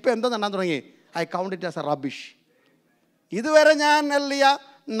ഉപേക്ഷിച്ച് ഇപ്പം എന്താ നന്നാൻ തുടങ്ങി? I count it as A rubbish. ഇതുവരെ ഞാൻ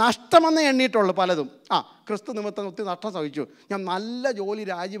നഷ്ടമെന്ന് എണ്ണിയിട്ടുള്ളൂ പലതും. ക്രിസ്തു നിമിത്തം ഒത്തിരി നഷ്ടം സഹിച്ചു. ഞാൻ നല്ല ജോലി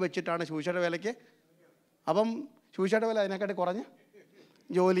രാജിവെച്ചിട്ടാണ് ശുശ്രൂഷ വേലയ്ക്ക്. അപ്പം ശുശ്രൂഷ വേല അതിനെക്കാട്ടി കുറഞ്ഞ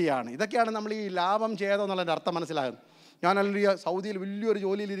ജോലിയാണ്. ഇതൊക്കെയാണ് നമ്മൾ ഈ ലാഭം ചെയ്തെന്നുള്ളതിൻ്റെ അർത്ഥം മനസ്സിലാകുന്നത്. ഞാൻ സൗദിയിൽ വലിയൊരു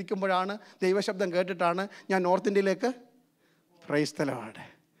ജോലിയിൽ ഇരിക്കുമ്പോഴാണ്, ദൈവശബ്ദം കേട്ടിട്ടാണ് ഞാൻ നോർത്ത് ഇന്ത്യയിലേക്ക്, praise the Lord,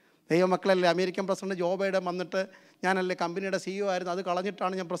 ദൈവമക്കളല്ലേ, American president Joe Biden വന്നിട്ട് ഞാനല്ലേ കമ്പനിയുടെ CEO ആയിരുന്നു, അത്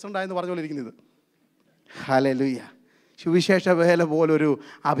കളഞ്ഞിട്ടാണ് ഞാൻ പ്രസിഡൻ്റായെന്ന് പറഞ്ഞുകൊണ്ടിരിക്കുന്നത്. ഹല്ലേലൂയ. സുവിശേഷ വേല പോലൊരു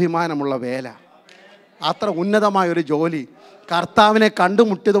അഭിമാനമുള്ള വേല, അത്ര ഉന്നതമായൊരു ജോലി, കർത്താവിനെ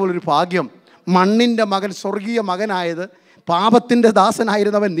കണ്ടുമുട്ടിയത് പോലൊരു ഭാഗ്യം, മണ്ണിൻ്റെ മകൻ സ്വർഗീയ മകനായത്, പാപത്തിൻ്റെ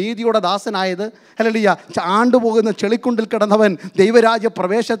ദാസനായിരുന്നവൻ നീതിയുടെ ദാസനായത്, ഹല്ലേലൂയ, ആണ്ടുപോകുന്ന ചെളിക്കുണ്ടിൽ കിടന്നവൻ ദൈവരാജ്യ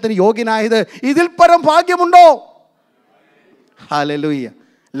പ്രവേശത്തിന് യോഗ്യനായത്. ഇതിൽ പരം ഭാഗ്യമുണ്ടോ? ഹല്ലേലൂയ.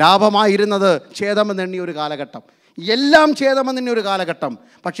 ലാഭമായിരുന്നത് ഛേദമെന്നെണ്ണിയ ഒരു കാലഘട്ടം, എല്ലാം ഛേദമെന്നെണ്ണിയ ഒരു കാലഘട്ടം.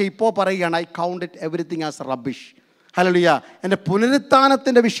 പക്ഷേ ഇപ്പോൾ പറയുകയാണ്, I count it everything as rubbish. Hallelujah. എൻ്റെ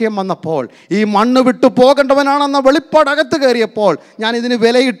പുനരുത്ഥാനത്തിൻ്റെ വിഷയം വന്നപ്പോൾ, ഈ മണ്ണ് വിട്ടു പോകേണ്ടവനാണെന്ന വെളിപ്പാട് അകത്ത് കയറിയപ്പോൾ ഞാൻ ഇതിന്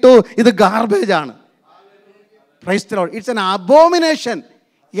വിലയിട്ടു. ഇത് ഗാർബേജാണ്. Praise the Lord. It's an abomination.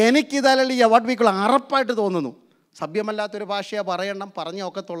 എനിക്കിത് ഹല്ലേലൂയ വാട്ട് വി കോൾ അറപ്പായിട്ട് തോന്നുന്നു. സഭ്യമല്ലാത്തൊരു ഭാഷയാണ് പറഞ്ഞേ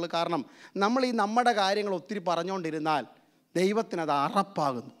ഒക്കത്തുള്ളൂ. കാരണം നമ്മൾ ഈ നമ്മുടെ കാര്യങ്ങൾ ഒത്തിരി പറഞ്ഞുകൊണ്ടിരുന്നാൽ ദൈവത്തിനത്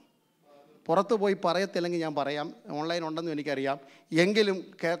അറപ്പാകുന്നു. പുറത്ത് പോയി പറയത്തില്ലെങ്കിൽ ഞാൻ പറയാം, ഓൺലൈൻ ഉണ്ടെന്നും എനിക്കറിയാം, എങ്കിലും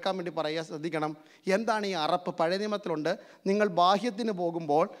കേൾക്കാൻ വേണ്ടി പറയുക, ശ്രദ്ധിക്കണം. എന്താണ് ഈ അറപ്പ്? പഴയ നിയമത്തിലുണ്ട്, നിങ്ങൾ ബാഹ്യത്തിന്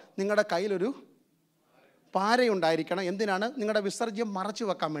പോകുമ്പോൾ നിങ്ങളുടെ കയ്യിലൊരു പാരയുണ്ടായിരിക്കണം. എന്തിനാണ്? നിങ്ങളുടെ വിസർജ്യം മറച്ചു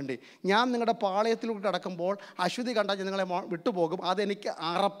വെക്കാൻ വേണ്ടി. ഞാൻ നിങ്ങളുടെ പാളയത്തിലൂടെ അടക്കുമ്പോൾ അശുദ്ധി കണ്ടാൽ നിങ്ങളെ വിട്ടുപോകും, അതെനിക്ക്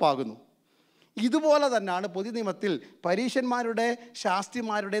അറപ്പാകുന്നു. ഇതുപോലെ തന്നെയാണ് പുതിയ നിയമത്തിൽ പരീശന്മാരുടെ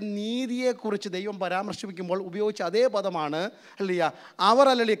ശാസ്ത്രിമാരുടെ നീതിയെക്കുറിച്ച് ദൈവം പരാമർശിക്കുമ്പോൾ ഉപയോഗിച്ച അതേ പദമാണ് അല്ലയ്യ. അവർ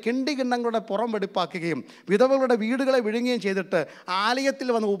അല്ലല്ലേ കിണ്ടികിണ്ണങ്ങളുടെ പുറം വെടിപ്പാക്കുകയും വിധവകളുടെ വീടുകളെ വിഴുങ്ങുകയും ചെയ്തിട്ട് ആലയത്തിൽ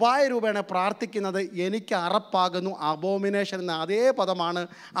വന്ന് ഉപായ രൂപേണ പ്രാർത്ഥിക്കുന്നത് എനിക്ക് അറപ്പാകുന്നു, അബോമിനേഷൻ എന്ന അതേ പദമാണ്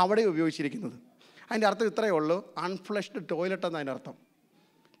അവിടെ ഉപയോഗിച്ചിരിക്കുന്നത്. അതിൻ്റെ അർത്ഥം ഇത്രയേ ഉള്ളൂ, അൺഫ്ലഷ്ഡ് ടോയ്ലറ്റ് എന്നതിൻ്റെ അർത്ഥം.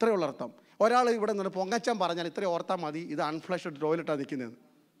 ഇത്രയേ ഉള്ളൂ അർത്ഥം. ഒരാൾ ഇവിടെ നിന്ന് പൊങ്ങച്ചം പറഞ്ഞാൽ ഇത്രയും ഓർത്താൽ മതി, ഇത് അൺഫ്ലഷ്ഡ് ടോയ്ലറ്റാണ് നിൽക്കുന്നത്.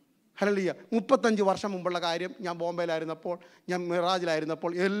 ഹല്ലേലൂയ. 35 വർഷം മുമ്പുള്ള കാര്യം, ഞാൻ ബോംബെയിലായിരുന്നപ്പോൾ, ഞാൻ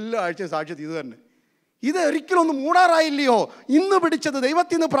മിറാജിലായിരുന്നപ്പോൾ എല്ലാ ആഴ്ചയും സാക്ഷ്യത്തിൽ ഇത് തന്നെ. ഇത് ഒരിക്കലും ഒന്നും മൂടാറായില്ലയോ? ഇന്ന് പിടിച്ചത്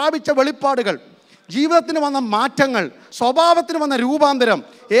ദൈവത്തിൽ നിന്ന് പ്രാപിച്ച വെളിപ്പാടുകൾ, ജീവിതത്തിന് വന്ന മാറ്റങ്ങൾ, സ്വഭാവത്തിന് വന്ന രൂപാന്തരം,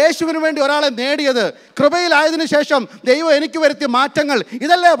 യേശുവിന് വേണ്ടി ഒരാളെ നേടിയത്, കൃപയിലായതിനു ശേഷം ദൈവം എനിക്ക് വരുത്തിയ മാറ്റങ്ങൾ,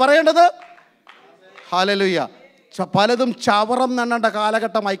 ഇതല്ലേ പറയേണ്ടത്? ഹല്ലേലൂയ. പലതും ചവറം നണ്ണേണ്ട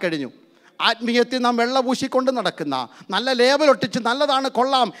കാലഘട്ടമായി കഴിഞ്ഞു. ആത്മീയത്തിൽ നാം വെള്ള പൂശിക്കൊണ്ട് നടക്കുന്ന, നല്ല ലേബലൊട്ടിച്ച് നല്ലതാണ്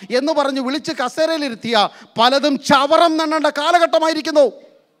കൊള്ളാം എന്ന് പറഞ്ഞ് വിളിച്ച് കസേരയിലിരുത്തിയ പലതും ചവറം നണ്ണേണ്ട കാലഘട്ടമായിരിക്കുന്നു.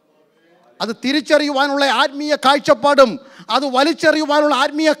 അത് തിരിച്ചറിയുവാനുള്ള ആത്മീയ കാഴ്ചപ്പാടും അത് വലിച്ചെറിയുവാനുള്ള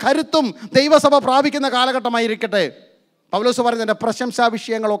ആത്മീയ കരുത്തും ദൈവസഭ പ്രാപിക്കുന്ന കാലഘട്ടമായിരിക്കട്ടെ. പൗലോസ് പറയുന്നതിൻ്റെ പ്രശംസാ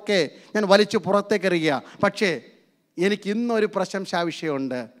വിഷയങ്ങളൊക്കെ ഞാൻ വലിച്ചു പുറത്തേക്കെറിയുക. പക്ഷേ എനിക്ക് ഇന്നൊരു പ്രശംസാ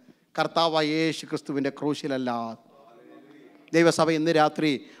വിഷയമുണ്ട്, കർത്താവായ യേശു ക്രിസ്തുവിൻ്റെ ക്രൂശിലല്ല. ദൈവസഭ ഇന്ന് രാത്രി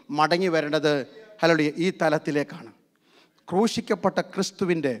മടങ്ങി വരേണ്ടത് ഹല്ലേലൂയ ഈ തലത്തിലേക്കാണ്. ക്രൂശിക്കപ്പെട്ട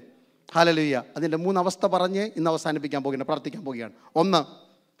ക്രിസ്തുവിൻ്റെ ഹല്ലേലൂയ അതിൻ്റെ 3 അവസ്ഥ പറഞ്ഞ് ഇന്ന് അവസാനിപ്പിക്കാൻ പോകുകയാണ്, പ്രാർത്ഥിക്കാൻ പോവുകയാണ്. 1,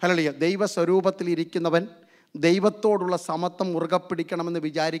 ഹല്ലേലൂയ ദൈവസ്വരൂപത്തിൽ ഇരിക്കുന്നവൻ ദൈവത്തോടുള്ള സമത്വം മുറുകെ പിടിക്കണമെന്ന്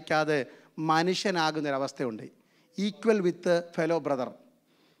വിചാരിക്കാതെ മനുഷ്യനാകുന്നൊരവസ്ഥയുണ്ട്. ഈക്വൽ വിത്ത് ഫെലോ ബ്രദർ.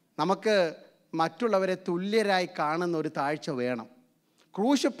 നമുക്ക് മറ്റുള്ളവരെ തുല്യരായി കാണുന്ന ഒരു താഴ്ച വേണം.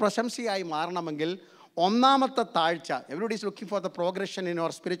 ക്രൂശ് പ്രശംസയായി മാറണമെങ്കിൽ ഒന്നാമത്തെ താഴ്ച, everybody is looking for the progression in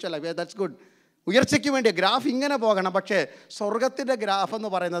your spiritual life, that's good. ഉയർച്ചയ്ക്ക് വേണ്ടി ഗ്രാഫ് ഇങ്ങനെ പോകണം. പക്ഷേ സ്വർഗത്തിൻ്റെ ഗ്രാഫ് എന്ന്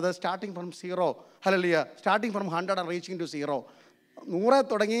പറയുന്നത് starting from 0, hallelujah, starting from 100 and reaching to 0. 100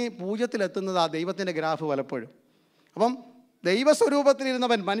 തുടങ്ങി 0 എത്തുന്നത് ആ ദൈവത്തിൻ്റെ ഗ്രാഫ് പലപ്പോഴും. അപ്പം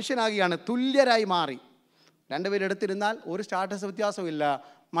ദൈവസ്വരൂപത്തിലിരുന്നവൻ മനുഷ്യനാകിയാണ്, തുല്യരായി മാറി. 2 പേരെടുത്തിരുന്നാൽ ഒരു സ്റ്റാറ്റസ് വ്യത്യാസവും ഇല്ല.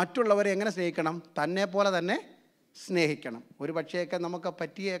 മറ്റുള്ളവരെ എങ്ങനെ സ്നേഹിക്കണം? തന്നെ പോലെ തന്നെ സ്നേഹിക്കണം. ഒരു പക്ഷേയൊക്കെ നമുക്ക്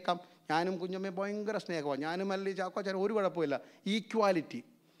പറ്റിയേക്കാം. ഞാനും കുഞ്ഞമ്മയും ഭയങ്കര സ്നേഹമാണ്, ഞാനും അല്ലി ചാക്കോച്ചാൻ ഒരു കുഴപ്പമില്ല. ഈക്വാലിറ്റി.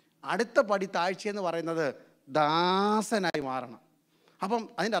 അടുത്ത പടി താഴ്ചയെന്ന് പറയുന്നത് ദാസനായി മാറണം. അപ്പം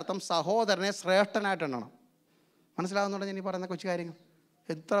അതിൻ്റെ അർത്ഥം സഹോദരനെ ശ്രേഷ്ഠനായിട്ട് എണ്ണണം. മനസ്സിലാകുന്നുണ്ടെങ്കിൽ ഇനി പറയുന്ന കൊച്ചു കാര്യങ്ങൾ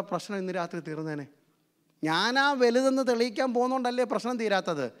എത്ര പ്രശ്നം ഇന്ന് രാത്രി തീർന്നേനെ. ഞാനാ വലുതെന്ന് തെളിയിക്കാൻ പോകുന്നതുകൊണ്ടല്ലേ പ്രശ്നം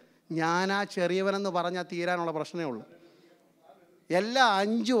തീരാത്തത്. ഞാനാ ചെറിയവനെന്ന് പറഞ്ഞാൽ തീരാനുള്ള പ്രശ്നമേ ഉള്ളൂ. എല്ലാ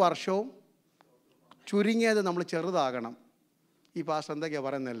 5 വർഷവും ചുരുങ്ങിയത് നമ്മൾ ചെറുതാകണം. ഈ പാസ്റ്റർ എന്തൊക്കെയാണ്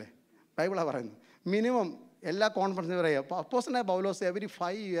പറയുന്നതല്ലേ, ബൈബിളാണ് പറയുന്നത്. മിനിമം എല്ലാ കോൺഫറൻസിനും പറയുക, അപ്പോസ്തലനായ പൗലോസ് every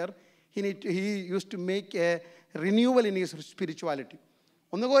 5 year he used to make a renewal in his spirituality.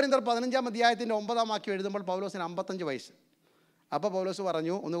 1 കൊരിന്ത്യർ 15-ാം അധ്യായത്തിൻ്റെ 9-ാം വാക്യം എഴുതുമ്പോൾ പൗലോസിന് 55 വയസ്സ്. അപ്പോൾ പൗലോസ്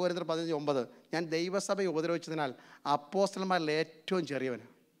പറഞ്ഞു 1 കൊരിന്ത്യർ 15:9, ഞാൻ ദൈവസഭയെ ഉപദ്രവിച്ചതിനാൽ അപ്പോസ്തലന്മാരിൽ ഏറ്റവും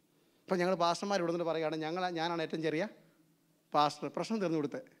ചെറിയവനാണ്. അപ്പോൾ ഞങ്ങൾ പാസ്റ്റർമാർ ഇവിടെ നിന്ന് പറയുകയാണ്, ഞാനാണ് ഏറ്റവും ചെറിയ പാസ്റ്റർ. പ്രശ്നം തീർന്നു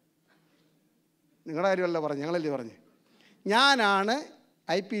കൊടുത്തേ. നിങ്ങളുടെ കാര്യമല്ല പറഞ്ഞു, ഞങ്ങളല്ലേ പറഞ്ഞു. ഞാനാണ്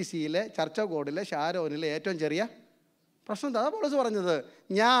IPCയിലെ ചർച്ച കോഡിലെ ഷാരോനിലെ ഏറ്റവും ചെറിയ പ്രശ്നം. അതാ പൗലോസ് പറഞ്ഞത്,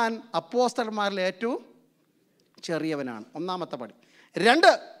 ഞാൻ അപ്പോസ്തലന്മാരിലെ ഏറ്റവും ചെറിയവനാണ്. ഒന്നാമത്തെ പടി.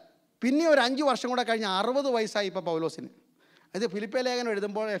 2, പിന്നെ ഒരു 5 വർഷം കൂടെ കഴിഞ്ഞ് 60 വയസ്സായി ഇപ്പോൾ പൗലോസിന്. അത് ഫിലിപ്പിയ ലേഖനം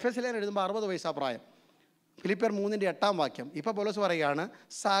എഴുതുമ്പോൾ, FS ലേഖനം എഴുതുമ്പോൾ 60 വയസ്സാണ് പ്രായം. ഫിലിപ്പിയർ 3-ന്റെ 8-ാം വാക്യം. ഇപ്പോൾ പൗലോസ് പറയുകയാണ്,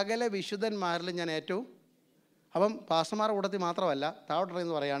 സകല വിശുദ്ധന്മാരിലും ഞാൻ ഏറ്റവും. അപ്പം പാസ്റ്റർമാരുടെ കൂട്ടത്തിൽ മാത്രമല്ല,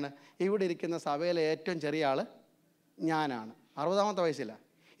 താഴോട്ടിറങ്ങുന്നത് പറയാണ്, ഇവിടെ ഇരിക്കുന്ന സഭയിലെ ഏറ്റവും ചെറിയ ആൾ ഞാനാണ്. 60-ാമത്തെ വയസ്സിലാണ്.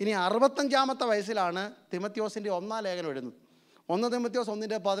 ഇനി 65-ാമത്തെ വയസ്സിലാണ് തിമത്യോസിൻ്റെ 1-ാം ലേഖനം എഴുതുന്നത്. 1 തിമോഥെയോസ്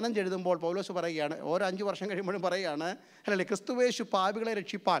 1:15 എഴുതുമ്പോൾ പൗലോസ് പറയുകയാണ്, ഓരോ 5 വർഷം കഴിയുമ്പോഴും പറയുകയാണ്, അല്ലല്ലേ, ക്രിസ്തുവേശു പാപികളെ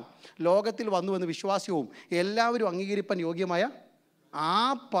രക്ഷിപ്പാൻ ലോകത്തിൽ വന്നുവെന്ന് വിശ്വാസ്യവും എല്ലാവരും അംഗീകരിപ്പാൻ യോഗ്യമായ ആ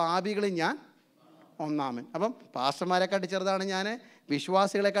പാപികളിൽ ഞാൻ ഒന്നാമൻ. അപ്പം പാസ്റ്റർമാരെക്കാട്ടി ചെറുതാണ് ഞാൻ,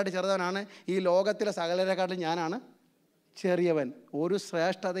 വിശ്വാസികളെക്കാട്ടി ചെറുതാനാണ്, ഈ ലോകത്തിലെ സകലരെക്കാട്ടിലും ഞാനാണ് ചെറിയവൻ. ഒരു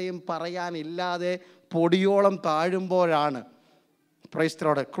ശ്രേഷ്ഠതയും പറയാനില്ലാതെ പൊടിയോളം താഴുമ്പോഴാണ്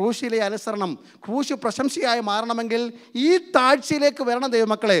ക്രൈസ്തവരോട് ക്രൂശിലെ അനുസരണം, ക്രൂശ് പ്രശംസയായി മാറണമെങ്കിൽ ഈ താഴ്ചയിലേക്ക് വരണം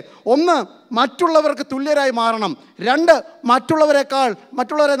ദൈവമക്കളെ. 1, മറ്റുള്ളവർക്ക് തുല്യരായി മാറണം. 2,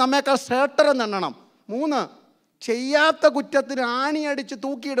 മറ്റുള്ളവരെ നമ്മേക്കാൾ ശ്രേഷ്ഠരെന്നെണ്ണണം. 3, ചെയ്യാത്ത കുറ്റത്തിന് ആണിയടിച്ച്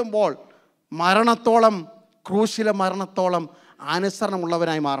തൂക്കിയിടുമ്പോൾ മരണത്തോളം, ക്രൂശിലെ മരണത്തോളം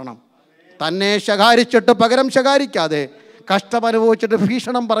അനുസരണമുള്ളവനായി മാറണം. തന്നെ ശകാരിച്ചിട്ട് പകരം ശകാരിക്കാതെ, കഷ്ടമനുഭവിച്ചിട്ട്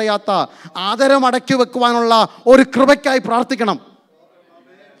ഭീഷണം പറയാത്ത, ആദരം അടക്കി വെക്കുവാനുള്ള ഒരു കൃപയ്ക്കായി പ്രാർത്ഥിക്കണം.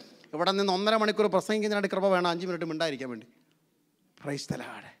 ഇവിടെ നിന്ന് 1.5 മണിക്കൂർ പ്രസംഗിക്കുന്നതിനായിട്ട് കൃപ വേണം, 5 മിനിറ്റ് മിണ്ടായിരിക്കാൻ വേണ്ടി. Praise the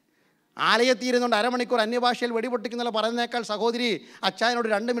Lord. ആലയത്തിൽ ഇരുന്നുകൊണ്ട് അരമണിക്കൂർ അന്യഭാഷയിൽ വെടിപൊട്ടിക്കുന്നതിൽ പറയുന്നേക്കാൾ സഹോദരി അച്ചായനോട്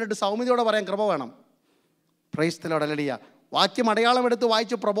 2 മിനിറ്റ് സൗമ്യതയോടെ പറയാൻ കൃപ വേണം. Praise the Lord. ഹല്ലേലൂയ. വാക്യം അടയാളം എടുത്ത്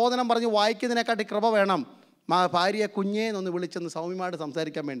വായിച്ച് പ്രബോധനം പറഞ്ഞ് വായിക്കുന്നതിനെക്കാട്ടി കൃപ വേണം ഭാര്യയെ കുഞ്ഞേന്നൊന്ന് വിളിച്ചെന്ന് സൗമ്യമായിട്ട്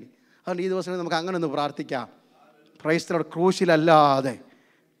സംസാരിക്കാൻ വേണ്ടി. അതുകൊണ്ട് ഈ ദിവസം നമുക്ക് അങ്ങനെ ഒന്ന് പ്രാർത്ഥിക്കാം. Praise the Lord. ക്രൂശിലല്ലാതെ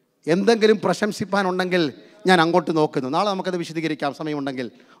എന്തെങ്കിലും പ്രശംസിപ്പാനുണ്ടെങ്കിൽ ഞാൻ അങ്ങോട്ട് നോക്കുന്നു. നാളെ നമുക്കത് വിശദീകരിക്കാം സമയമുണ്ടെങ്കിൽ.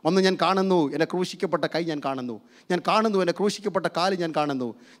 1, ഞാൻ കാണുന്നു എൻ്റെ ക്രൂശിക്കപ്പെട്ട കൈ, ഞാൻ കാണുന്നു എൻ്റെ ക്രൂശിക്കപ്പെട്ട കാല്, ഞാൻ കാണുന്നു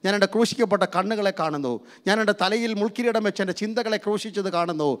എൻ്റെ ക്രൂശിക്കപ്പെട്ട കണ്ണുകളെ കാണുന്നു, ഞാൻ എൻ്റെ തലയിൽ മുൾക്കിരീടം വെച്ച് എൻ്റെ ചിന്തകളെ ക്രൂശിച്ചത്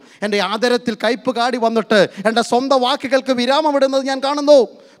കാണുന്നു, എൻ്റെ ആദരത്തിൽ കയ്പ് കാടി വന്നിട്ട് എൻ്റെ സ്വന്തം വാക്കുകൾക്ക് വിരാമമിടുന്നത് ഞാൻ കാണുന്നു.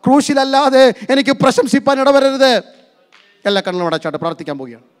 ക്രൂശിലല്ലാതെ എനിക്ക് പ്രശംസിപ്പാൻ ഇടവരരുത്. എല്ലാ കണ്ണുകളും അടച്ചാട്ട് പ്രാർത്ഥിക്കാൻ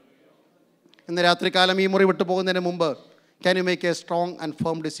പോവുകയാണ്. ഇന്ന് രാത്രികാലം ഈ മുറി വിട്ടു പോകുന്നതിന് മുമ്പ്, can you make a strong and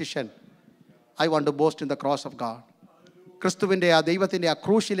firm decision? I want to boast in the cross of God. ക്രിസ്തുവിൻ്റെ ആ ദൈവത്തിൻ്റെ ആ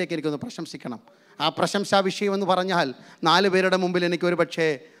ക്രൂശിലേക്ക് എനിക്കൊന്ന് പ്രശംസിക്കണം. ആ പ്രശംസാ വിഷയം എന്ന് പറഞ്ഞാൽ 4 പേരുടെ മുമ്പിൽ എനിക്ക് ഒരു പക്ഷേ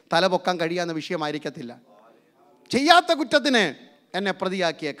തല പൊക്കാൻ കഴിയാവുന്ന വിഷയമായിരിക്കത്തില്ല. ചെയ്യാത്ത കുറ്റത്തിന് എന്നെ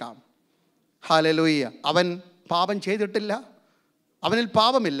പ്രതിയാക്കിയേക്കാം. ഹല്ലേലൂയ. അവൻ പാപം ചെയ്തിട്ടില്ല, അവനിൽ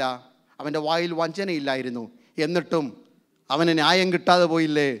പാപമില്ല, അവൻ്റെ വായിൽ വഞ്ചനയില്ലായിരുന്നു, എന്നിട്ടും അവന് ന്യായം കിട്ടാതെ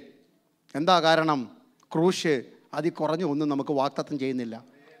പോയില്ലേ? എന്താ കാരണം? ക്രൂശ് അതിൽ കുറഞ്ഞ ഒന്നും നമുക്ക് വാഗ്ദത്തം ചെയ്യുന്നില്ല.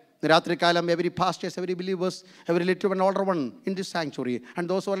 രാത്രികാലം every pastors, every believers, every little and older one in this sanctuary, and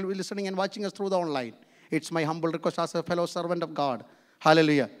those who are listening and watching us through the online, it's my humble request as a fellow servant of God.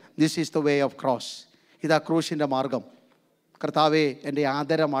 Hallelujah. This is the way of cross. ഇതാ ക്രൂശിൻ്റെ മാർഗം. കർത്താവേ, എൻ്റെ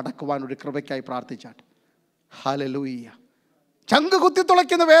ആദരം അടക്കുവാൻ ഒരു കൃപയ്ക്കായി പ്രാർത്ഥിച്ചാട്ട്. Hallelujah. ചങ്ക് കുത്തി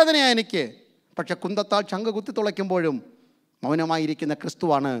തുളയ്ക്കുന്ന വേദനയാണ് എനിക്ക്. പക്ഷെ കുന്തത്താൽ ചങ്ക് കുത്തി തുളയ്ക്കുമ്പോഴും മൗനമായിരിക്കുന്ന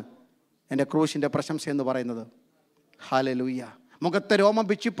ക്രിസ്തുവാണ് എൻ്റെ ക്രൂശിൻ്റെ പ്രശംസ എന്ന് പറയുന്നത്. ഹല്ലേലൂയ. മുഖത്തെ രോമം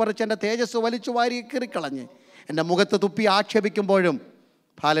പിച്ചിപ്പറിച്ച് എൻ്റെ തേജസ് വലിച്ചു വാരി കീറിക്കളഞ്ഞ് എൻ്റെ മുഖത്ത് തുപ്പി ആക്ഷേപിക്കുമ്പോഴും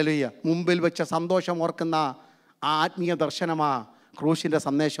ഹല്ലേലൂയ മുമ്പിൽ വെച്ച സന്തോഷം ഓർക്കുന്ന ആ ആത്മീയ ദർശനമാ ക്രൂശിൻ്റെ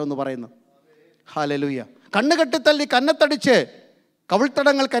സന്ദേശം എന്ന് പറയുന്നത്. ഹല്ലേലൂയ. കണ്ണ് കെട്ടിത്തള്ളി കന്നത്തടിച്ച്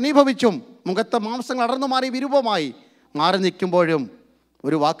കവിൾത്തടങ്ങൾ കനീഭവിച്ചും മുഖത്തെ മാംസങ്ങൾ അടർന്നു മാറി വിരൂപമായി മാറി നിൽക്കുമ്പോഴും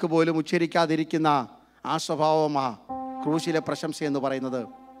ഒരു വാക്ക് പോലും ഉച്ചരിക്കാതിരിക്കുന്ന ആ സ്വഭാവമാ ക്രൂശിലെ പ്രശംസ എന്ന് പറയുന്നത്.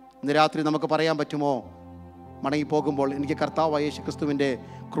 ഇന്ന് രാത്രി നമുക്ക് പറയാൻ പറ്റുമോ? മടങ്ങിപ്പോകുമ്പോൾ എനിക്ക് കർത്താവായ യേശു ക്രിസ്തുവിൻ്റെ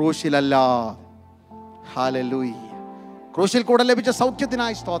ക്രൂശിലല്ല. ഹല്ലേലൂയ. ക്രൂശിൽ കൂടെ ലഭിച്ച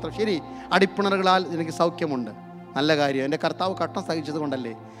സൗഖ്യത്തിനായി സ്തോത്രം. ശരി, അടിപ്പിണറുകളാൽ എനിക്ക് സൗഖ്യമുണ്ട്, നല്ല കാര്യം. എൻ്റെ കർത്താവ് കഷ്ടം സഹിച്ചത്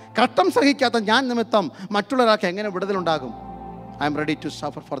കൊണ്ടല്ലേ. കഷ്ടം സഹിക്കാത്ത ഞാൻ നിമിത്തം മറ്റുള്ളവരാൾക്ക് എങ്ങനെ വിടുതലുണ്ടാകും? I am ready to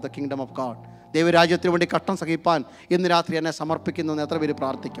suffer for the kingdom of God. ദൈവരാജ്യത്തിന് വേണ്ടി കഷ്ടം സഹിപ്പാൻ ഇന്ന് രാത്രി എന്നെ സമർപ്പിക്കുന്നു എന്ന് എത്ര പേര്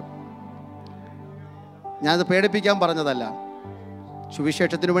പ്രാർത്ഥിക്കും? ഞാനത് പേടിപ്പിക്കാൻ പറഞ്ഞതല്ല.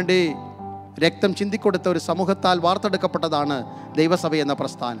 സുവിശേഷത്തിനു വേണ്ടി രക്തം ചിന്തിക്കൊടുത്ത ഒരു സമൂഹത്താൽ വാർത്തെടുക്കപ്പെട്ടതാണ് ദൈവസഭ എന്ന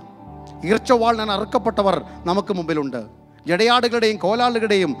പ്രസ്ഥാനം. ഈർച്ചവാളിനാൽ അറുക്കപ്പെട്ടവർ നമുക്ക് മുമ്പിലുണ്ട്. ജടയാടുകളുടെയും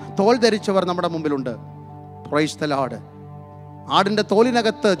കോലാളുകളുടെയും തോൽ ധരിച്ചവർ നമ്മുടെ മുമ്പിലുണ്ട്. Praise the Lord. ആടിൻ്റെ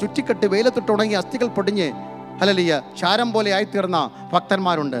തോലിനകത്ത് ചുറ്റിക്കെട്ടി വെയിലത്തിട്ടുണങ്ങി അസ്ഥികൾ പൊടിഞ്ഞ് ഹല്ലേലൂയ ചാരം പോലെ ആയിത്തീർന്ന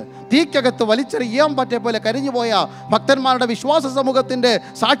ഭക്തന്മാരുണ്ട്. തീക്കകത്ത് വലിച്ചെറിയാൻ പറ്റിയ പോലെ കരിഞ്ഞുപോയ ഭക്തന്മാരുടെ വിശ്വാസ സമൂഹത്തിൻ്റെ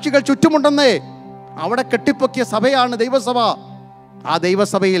സാക്ഷികൾ ചുറ്റുമുണ്ടെന്നേ. അവിടെ കെട്ടിപ്പൊക്കിയ സഭയാണ് ദൈവസഭ. ആ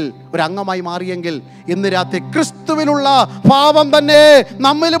ദൈവസഭയിൽ ഒരു അംഗമായി മാറിയെങ്കിൽ ഇന്ന് രാത്രി ക്രിസ്തുവിലുള്ള ഭാവം തന്നെ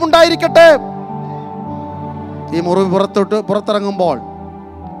നമ്മിലും ഉണ്ടായിരിക്കട്ടെ. ഈ മുറിവ് പുറത്തിറങ്ങുമ്പോൾ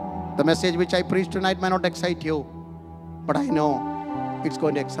the message which I preach tonight may not excite you, but I know it's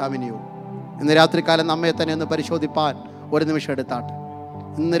going to examine you. ഇന്ന് രാത്രികാലം നമ്മെ തന്നെ ഒന്ന് പരിശോധിപ്പാൻ ഒരു നിമിഷം എടുത്താട്ടെ.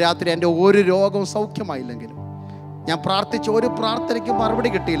 ഇന്ന് രാത്രി എൻ്റെ ഒരു രോഗവും സൗഖ്യമായില്ലെങ്കിലും, ഞാൻ പ്രാർത്ഥിച്ച ഒരു പ്രാർത്ഥനയ്ക്ക് മറുപടി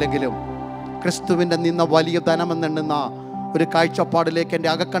കിട്ടിയില്ലെങ്കിലും, ക്രിസ്തുവിൻ്റെ നിന്ന വലിയ ധനമെന്നെണ്ണുന്ന ഒരു കാഴ്ചപ്പാടിലേക്ക് എൻ്റെ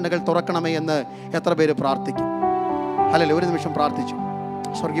അകക്കണ്ണുകൾ തുറക്കണമേ എന്ന് എത്ര പേര് പ്രാർത്ഥിക്കും? ഹല്ലേലൂയ. ഒരു നിമിഷം പ്രാർത്ഥിച്ചു.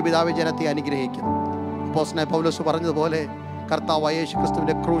 സ്വർഗീയ പിതാവേ, ജനത്തെ അനുഗ്രഹിക്കുന്നു. അപ്പോസ്തലനായ പൗലോസ് പറഞ്ഞതുപോലെ കർത്താവായ യേശു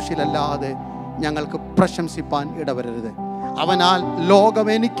ക്രിസ്തുവിൻ്റെ ക്രൂശിലല്ലാതെ ഞങ്ങൾക്ക് പ്രശംസിപ്പാൻ ഇടവരരുത്. അവനാൽ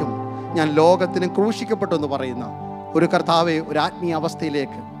ലോകം എനിക്കും ഞാൻ ലോകത്തിനും ക്രൂശിക്കപ്പെട്ടു എന്ന് പറയുന്ന ഒരു കർത്താവെ, ഒരു ആത്മീയ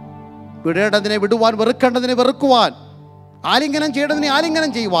അവസ്ഥയിലേക്ക് വിടേണ്ടതിനെ വിടുവാൻ, വെറുക്കേണ്ടതിനെ വെറുക്കുവാൻ, ആലിംഗനം ചെയ്യേണ്ടതിനെ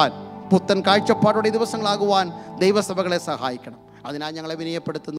ആലിംഗനം ചെയ്യുവാൻ, പുത്തൻ കാഴ്ചപ്പാടോടെ ദിവസങ്ങളാകുവാൻ ദൈവസഭകളെ സഹായിക്കണം. അതിനാൽ ഞങ്ങളെ വിനയപ്പെടുത്തുന്നു.